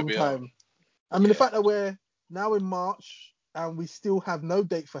be a long time. I mean, the fact that we're now in March and we still have no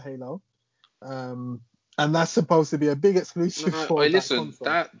date for Halo, and that's supposed to be a big exclusive for that console.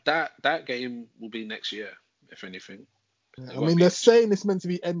 That game will be next year, if anything. Yeah, I mean, they're saying it's meant to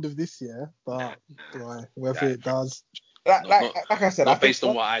be end of this year, but whether it does, like I said, not based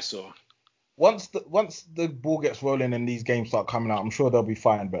on what I saw. Once the ball gets rolling and these games start coming out, I'm sure they'll be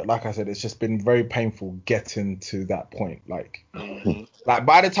fine. But like I said, it's just been very painful getting to that point. Like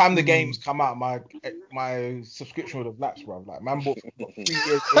by the time the games come out, my subscription would have lapsed, bro. Like, man bought for 3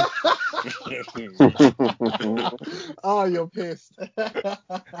 years. Oh, you're pissed.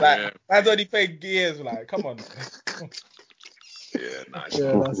 Man's only played Gears. Like, come on. Yeah, nice.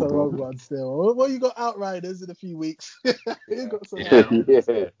 Yeah, that's a wrong one still. Well, you got Outriders in a few weeks. You got some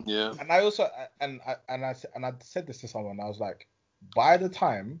yeah. And I also I said this to someone. I was like, by the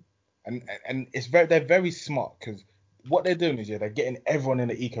time, and they're very smart, because what they're doing is they're getting everyone in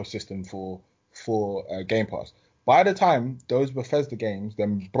the ecosystem for Game Pass. By the time those Bethesda games,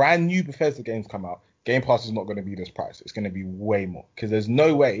 them brand new Bethesda games come out, Game Pass is not going to be this price. It's going to be way more, because there's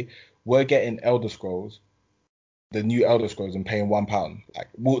no way we're getting the new Elder Scrolls, and paying £1. Like,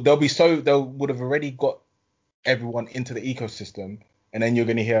 they would have already got everyone into the ecosystem, and then you're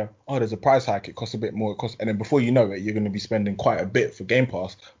going to hear, oh, there's a price hike, it costs a bit more, and then before you know it, you're going to be spending quite a bit for Game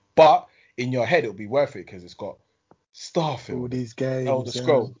Pass. But in your head, it'll be worth it because it's got Starfield, all these games, Elder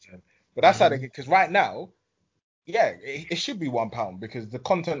Scrolls. But that's how they get, because right now, it should be £1 because the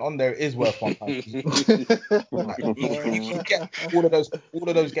content on there is worth £1. Like, you can get all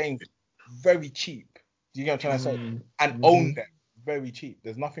of those games very cheap. Do you get what I'm trying to say? And own them very cheap.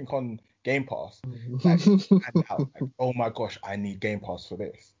 There's nothing on Game Pass oh my gosh, I need Game Pass for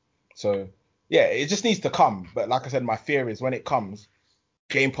this. So yeah, it just needs to come. But like I said, my fear is when it comes,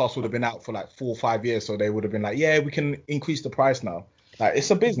 Game Pass would have been out for like 4 or 5 years, so they would have been like, yeah, we can increase the price now. Like, it's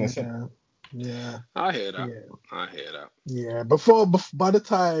a business. Yeah. I hear that. Yeah, by the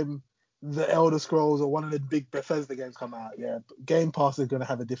time the Elder Scrolls or one of the big Bethesda games come out, Game Pass is going to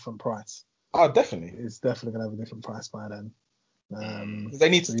have a different price. Oh, definitely. It's definitely going to have a different price by then. They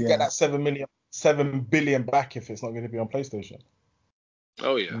need to get that 7 billion back if it's not going to be on PlayStation.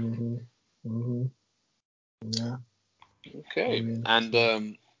 Oh yeah. Yeah. Okay.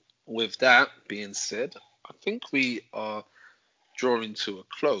 And with that being said, I think we are drawing to a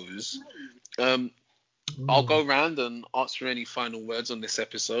close. I'll go round and ask for any final words on this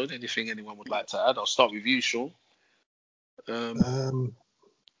episode. Anything anyone would like to add? I'll start with you, Sean.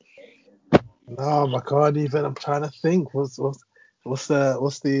 No, I can't even. I'm trying to think. What's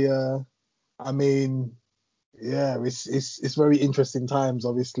the? I mean, yeah, it's very interesting times.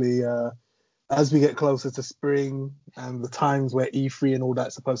 Obviously, as we get closer to spring and the times where E3 and all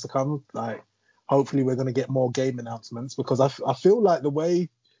that's supposed to come, like hopefully we're going to get more game announcements, because I feel like the way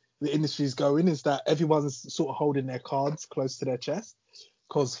the industry is going is that everyone's sort of holding their cards close to their chest,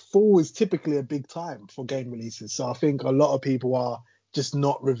 because fall is typically a big time for game releases. So I think a lot of people are just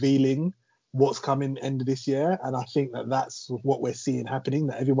not revealing what's coming end of this year, and I think that's what we're seeing happening,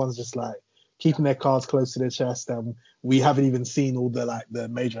 that everyone's just like keeping their cards close to their chest, and we haven't even seen all the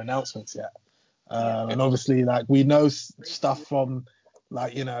major announcements yet. And obviously, like, we know stuff from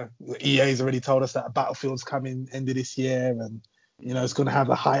Like, EA's already told us that Battlefield's coming end of this year, and it's going to have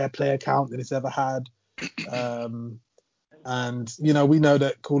a higher player count than it's ever had. And we know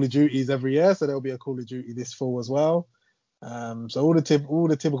that Call of Duty is every year, so there'll be a Call of Duty this fall as well. So all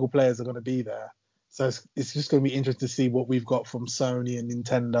the typical players are going to be there. So it's just going to be interesting to see what we've got from Sony and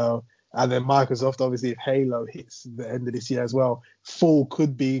Nintendo, and then Microsoft. Obviously, if Halo hits the end of this year as well, fall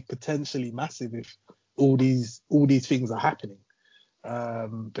could be potentially massive if all these things are happening.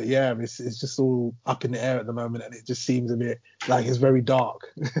 But yeah, it's just all up in the air at the moment, and it just seems a bit like it's very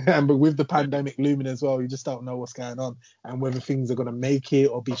dark. But with the pandemic looming as well, you just don't know what's going on and whether things are going to make it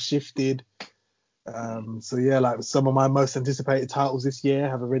or be shifted. So yeah, like some of my most anticipated titles this year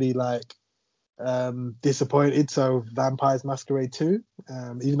have already disappointed. So Vampires Masquerade 2,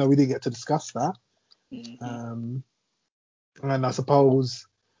 even though we didn't get to discuss that. And I suppose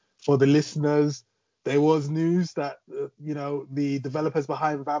for the listeners, there was news that the developers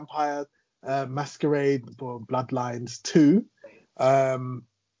behind Vampire Masquerade or Bloodlines 2, the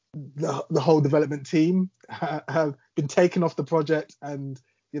whole development team have been taken off the project, and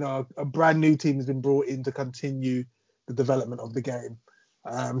a brand new team has been brought in to continue the development of the game.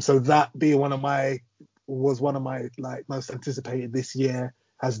 So that being one of my most anticipated this year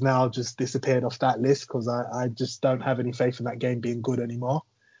has now just disappeared off that list because I just don't have any faith in that game being good anymore.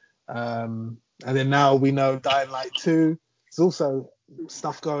 And then now we know Dying Light 2. There's also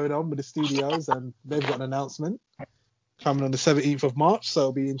stuff going on with the studios, and they've got an announcement coming on the 17th of March. So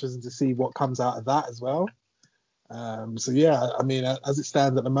it'll be interesting to see what comes out of that as well. So yeah, I mean, as it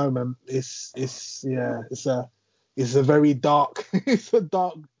stands at the moment, it's a very dark, it's a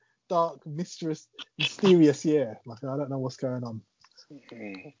dark, mysterious year. Like, I don't know what's going on.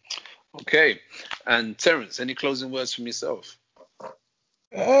 Okay. And Terence, any closing words from yourself?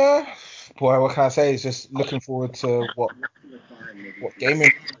 Boy, what can I say? It's just looking forward to what gaming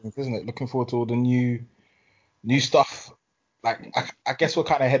is, isn't it? Looking forward to all the new stuff. Like, I guess we're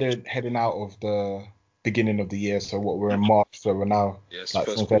kind of heading out of the beginning of the year. So we're in March, so we're now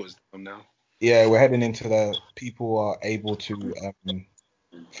first quarter's done now. Yeah, we're heading into the people are able to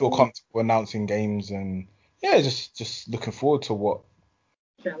feel comfortable announcing games, and yeah, just looking forward to what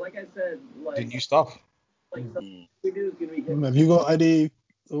the new stuff. Have you got any?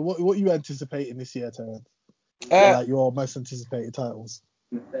 What you anticipating this year, Terence? Like your most anticipated titles?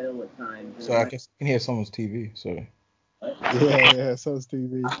 So I guess you can hear someone's TV. So yeah, someone's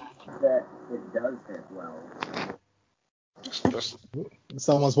TV. That it does hit well.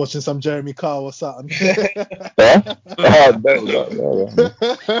 Someone's watching some Jeremy Kyle or something. No.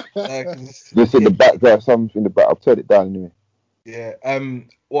 Just in the background, something in the back. I've turned it down anyway. Yeah.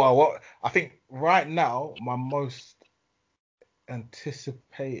 Well, what I think right now, my most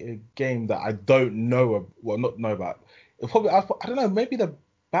anticipated game that I don't know, not know about. Probably I don't know. Maybe the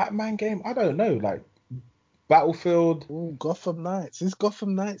Batman game. I don't know. Like Battlefield. Ooh, Gotham Knights. Is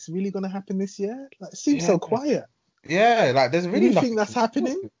Gotham Knights really gonna happen this year? Like, it seems so quiet. Yeah, like there's really you nothing. Think that's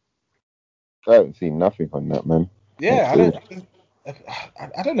happening? I haven't seen nothing on that, man. Yeah,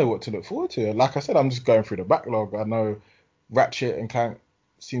 I don't know what to look forward to. Like I said, I'm just going through the backlog. I know Ratchet and Clank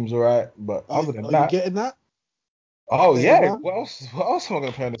seems alright, but other than that, are you getting that? Oh yeah, what else am I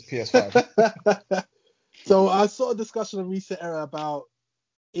gonna play on this PS5? So I saw a discussion on Reset Era about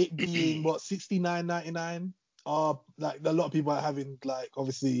it being what $69.99. Like a lot of people are having like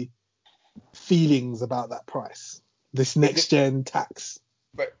obviously feelings about that price. This next gen tax.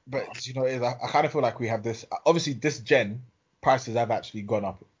 But you know, I kind of feel like we have this. Obviously, this gen prices have actually gone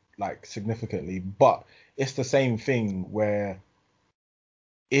up like significantly, but it's the same thing where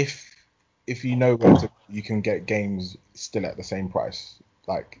if you know where you can get games still at the same price.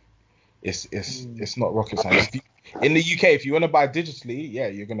 Like it's not rocket science. In the UK, if you want to buy digitally, yeah,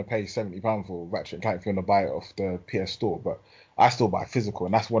 you're gonna pay £70 for Ratchet and Clank if you want to buy it off the PS Store. But I still buy physical,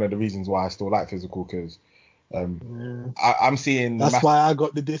 and that's one of the reasons why I still like physical because I'm seeing. That's why I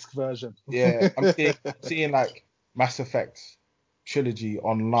got the disc version. Yeah, I'm seeing like Mass Effect trilogy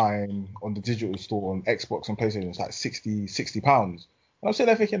online on the digital store on Xbox and PlayStation. It's like £60. And I'm sitting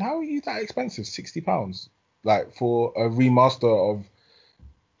there thinking, how are you that expensive? £60, like for a remaster of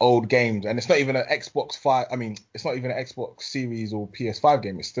old games, and it's not even an Xbox 5. I mean, it's not even an Xbox Series or PS5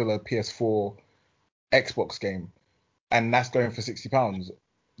 game. It's still a PS4 Xbox game, and that's going for £60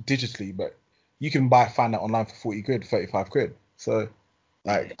 digitally. But you can find that online for 40 quid, 35 quid. So,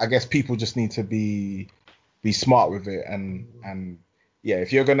 like, I guess people just need to be smart with it, and yeah,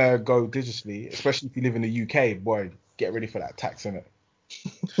 if you're gonna go digitally, especially if you live in the UK, boy, get ready for that tax in it.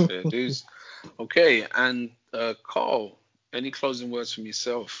 Fair dues. Okay, and Carl, any closing words from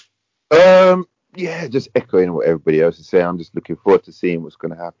yourself? yeah, just echoing what everybody else is saying. I'm just looking forward to seeing what's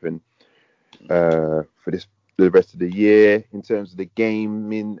going to happen for the rest of the year in terms of the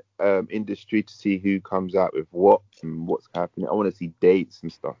gaming industry, to see who comes out with what and what's happening. I want to see dates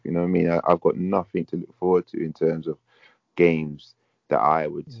and stuff. You know what I mean? I've got nothing to look forward to in terms of games that I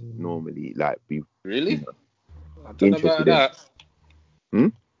would normally like be, Really? you know, I don't know interested about in. that. Hmm?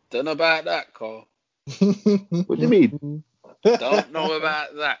 Don't know about that, Carl. What do you mean? Don't know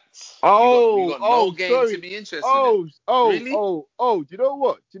about that. You got no game to Sorry. be interested in. Really? Do you know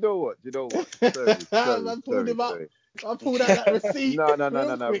what? Man pulled him up. Sorry. I pulled out that receipt. No. real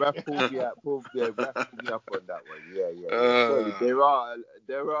quick. Raph pulled me up on that one. Yeah. Sorry, Uh,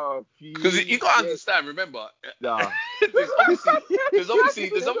 there are a few. Because you gotta understand. Remember, Nah. there's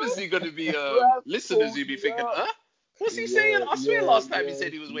obviously going to be Raph listeners pulled who be me thinking, up. huh? What's he saying? I swear last time he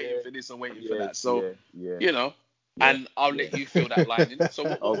said he was waiting Yeah, for this and waiting for that. So yeah. you know, Yeah, and I'll let you fill that line in. So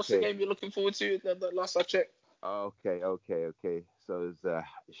what's the Okay. game you're looking forward to? The last I checked. Okay. So there's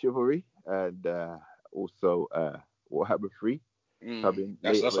Chivalry and also Warhammer 3 coming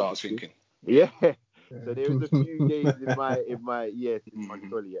That's later what on I was this year. thinking. Yeah. So there is a few games in my Mhm.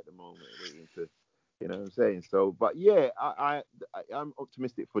 trolley at the moment, waiting to, you know what I'm saying. So, but yeah, I'm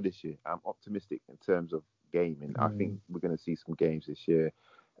optimistic for this year. I'm optimistic in terms of gaming. I think we're gonna see some games this year.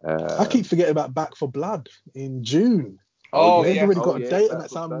 I keep forgetting about Back for Blood in June. Oh They've yeah. already got a date on Back that,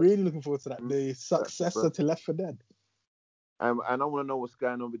 for so I'm Blood. really looking forward to that. The Back for successor Blood. to Left 4 Dead. And I want to know what's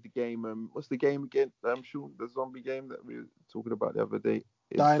going on with the game. What's the game again? I'm sure the zombie game that we were talking about the other day.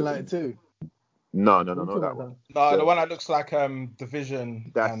 Dying Light 2. No, What are you not talking that about, one. No, the one that looks like Division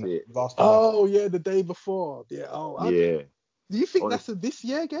That's and it. Last of Us. Oh yeah, the day before. Yeah. Yeah. Do you think Honest- that's a this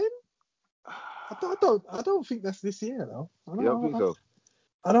year game? I don't think that's this year though. You don't think so?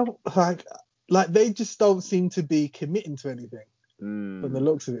 I don't like they just don't seem to be committing to anything from the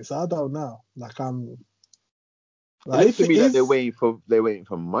looks of it. So I don't know. It looks If to it me like is, they're waiting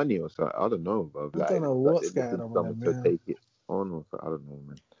for money or something. I don't know, bro. I Like don't it know looks like what's they're going looking on for with someone them. to Yeah. take it on or something. I don't know,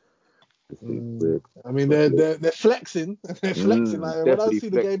 man. This is weird. I mean, But they're flexing. They're flexing. Like when I definitely see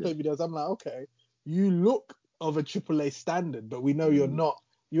the flexing. gameplay videos, I'm like, okay, you look of a AAA standard, but we know you're not.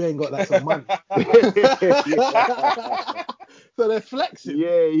 You ain't got that sort of money. So they're flexing.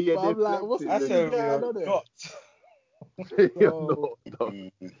 Yeah, But they're I'm like, what's flexing. That's really a going real on here? dot. So,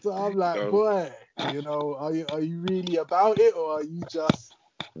 so I'm like, boy, are you really about it, or are you just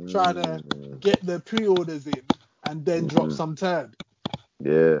trying to get the pre-orders in and then drop some turd?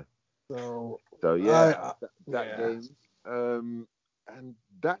 Yeah. So yeah, that yeah. game. And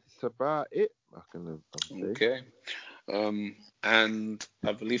that's about it. I can say. Okay. And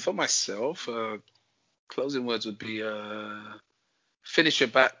I believe for myself, closing words would be finish your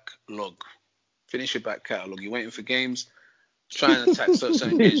backlog. Finish your back catalog. You're waiting for games. Try and attack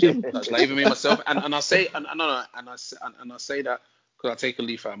certain games. That's like even me myself. And I say and I say that because I take a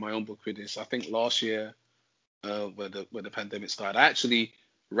leaf out of my own book with this. I think last year, where the pandemic started, I actually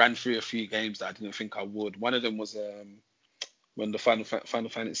ran through a few games that I didn't think I would. One of them was when the Final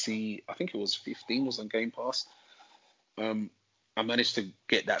Fantasy, I think it was 15, was on Game Pass. I managed to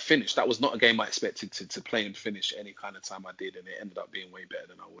get that finished. That was not a game I expected to play and finish any kind of time I did, and it ended up being way better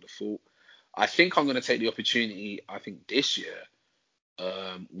than I would have thought. I think I'm going to take the opportunity, I think this year,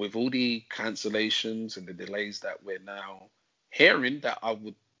 with all the cancellations and the delays that we're now hearing, that I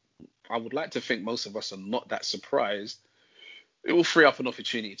would like to think most of us are not that surprised. It will free up an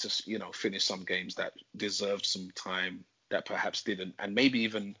opportunity to, finish some games that deserved some time that perhaps didn't, and maybe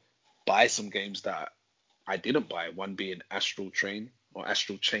even buy some games that I didn't buy. One being Astral Chain,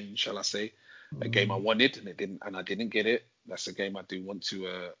 shall I say, a game I wanted and I didn't get it. That's a game I do want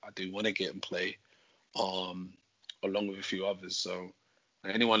to get and play, along with a few others. So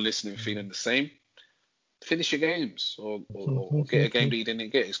anyone listening feeling the same, finish your games or get a game that you didn't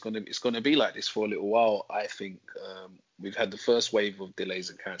get. It's gonna be like this for a little while. I think we've had the first wave of delays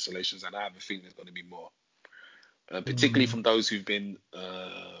and cancellations, and I have a feeling there's going to be more, particularly from those who've been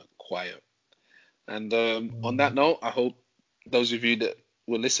quiet. And on that note, I hope those of you that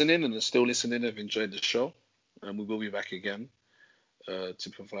were listening and are still listening have enjoyed the show, and we will be back again to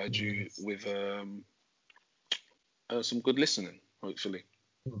provide you with some good listening, hopefully.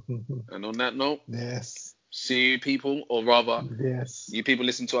 And on that note, Yes. see you people, or rather, Yes. you people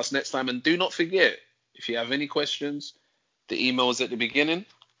listen to us next time. And do not forget, if you have any questions, the email is at the beginning.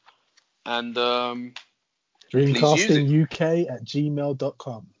 And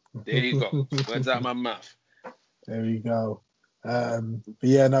Dreamcastinguk@gmail.com. there you go. Words out of my mouth. There we go. But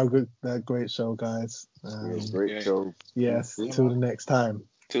yeah, no, good, great show, guys. Great show. Yes, till the next time.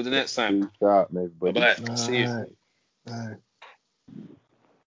 Till the next time. Peace out, everybody. Bye-bye. See you. Bye.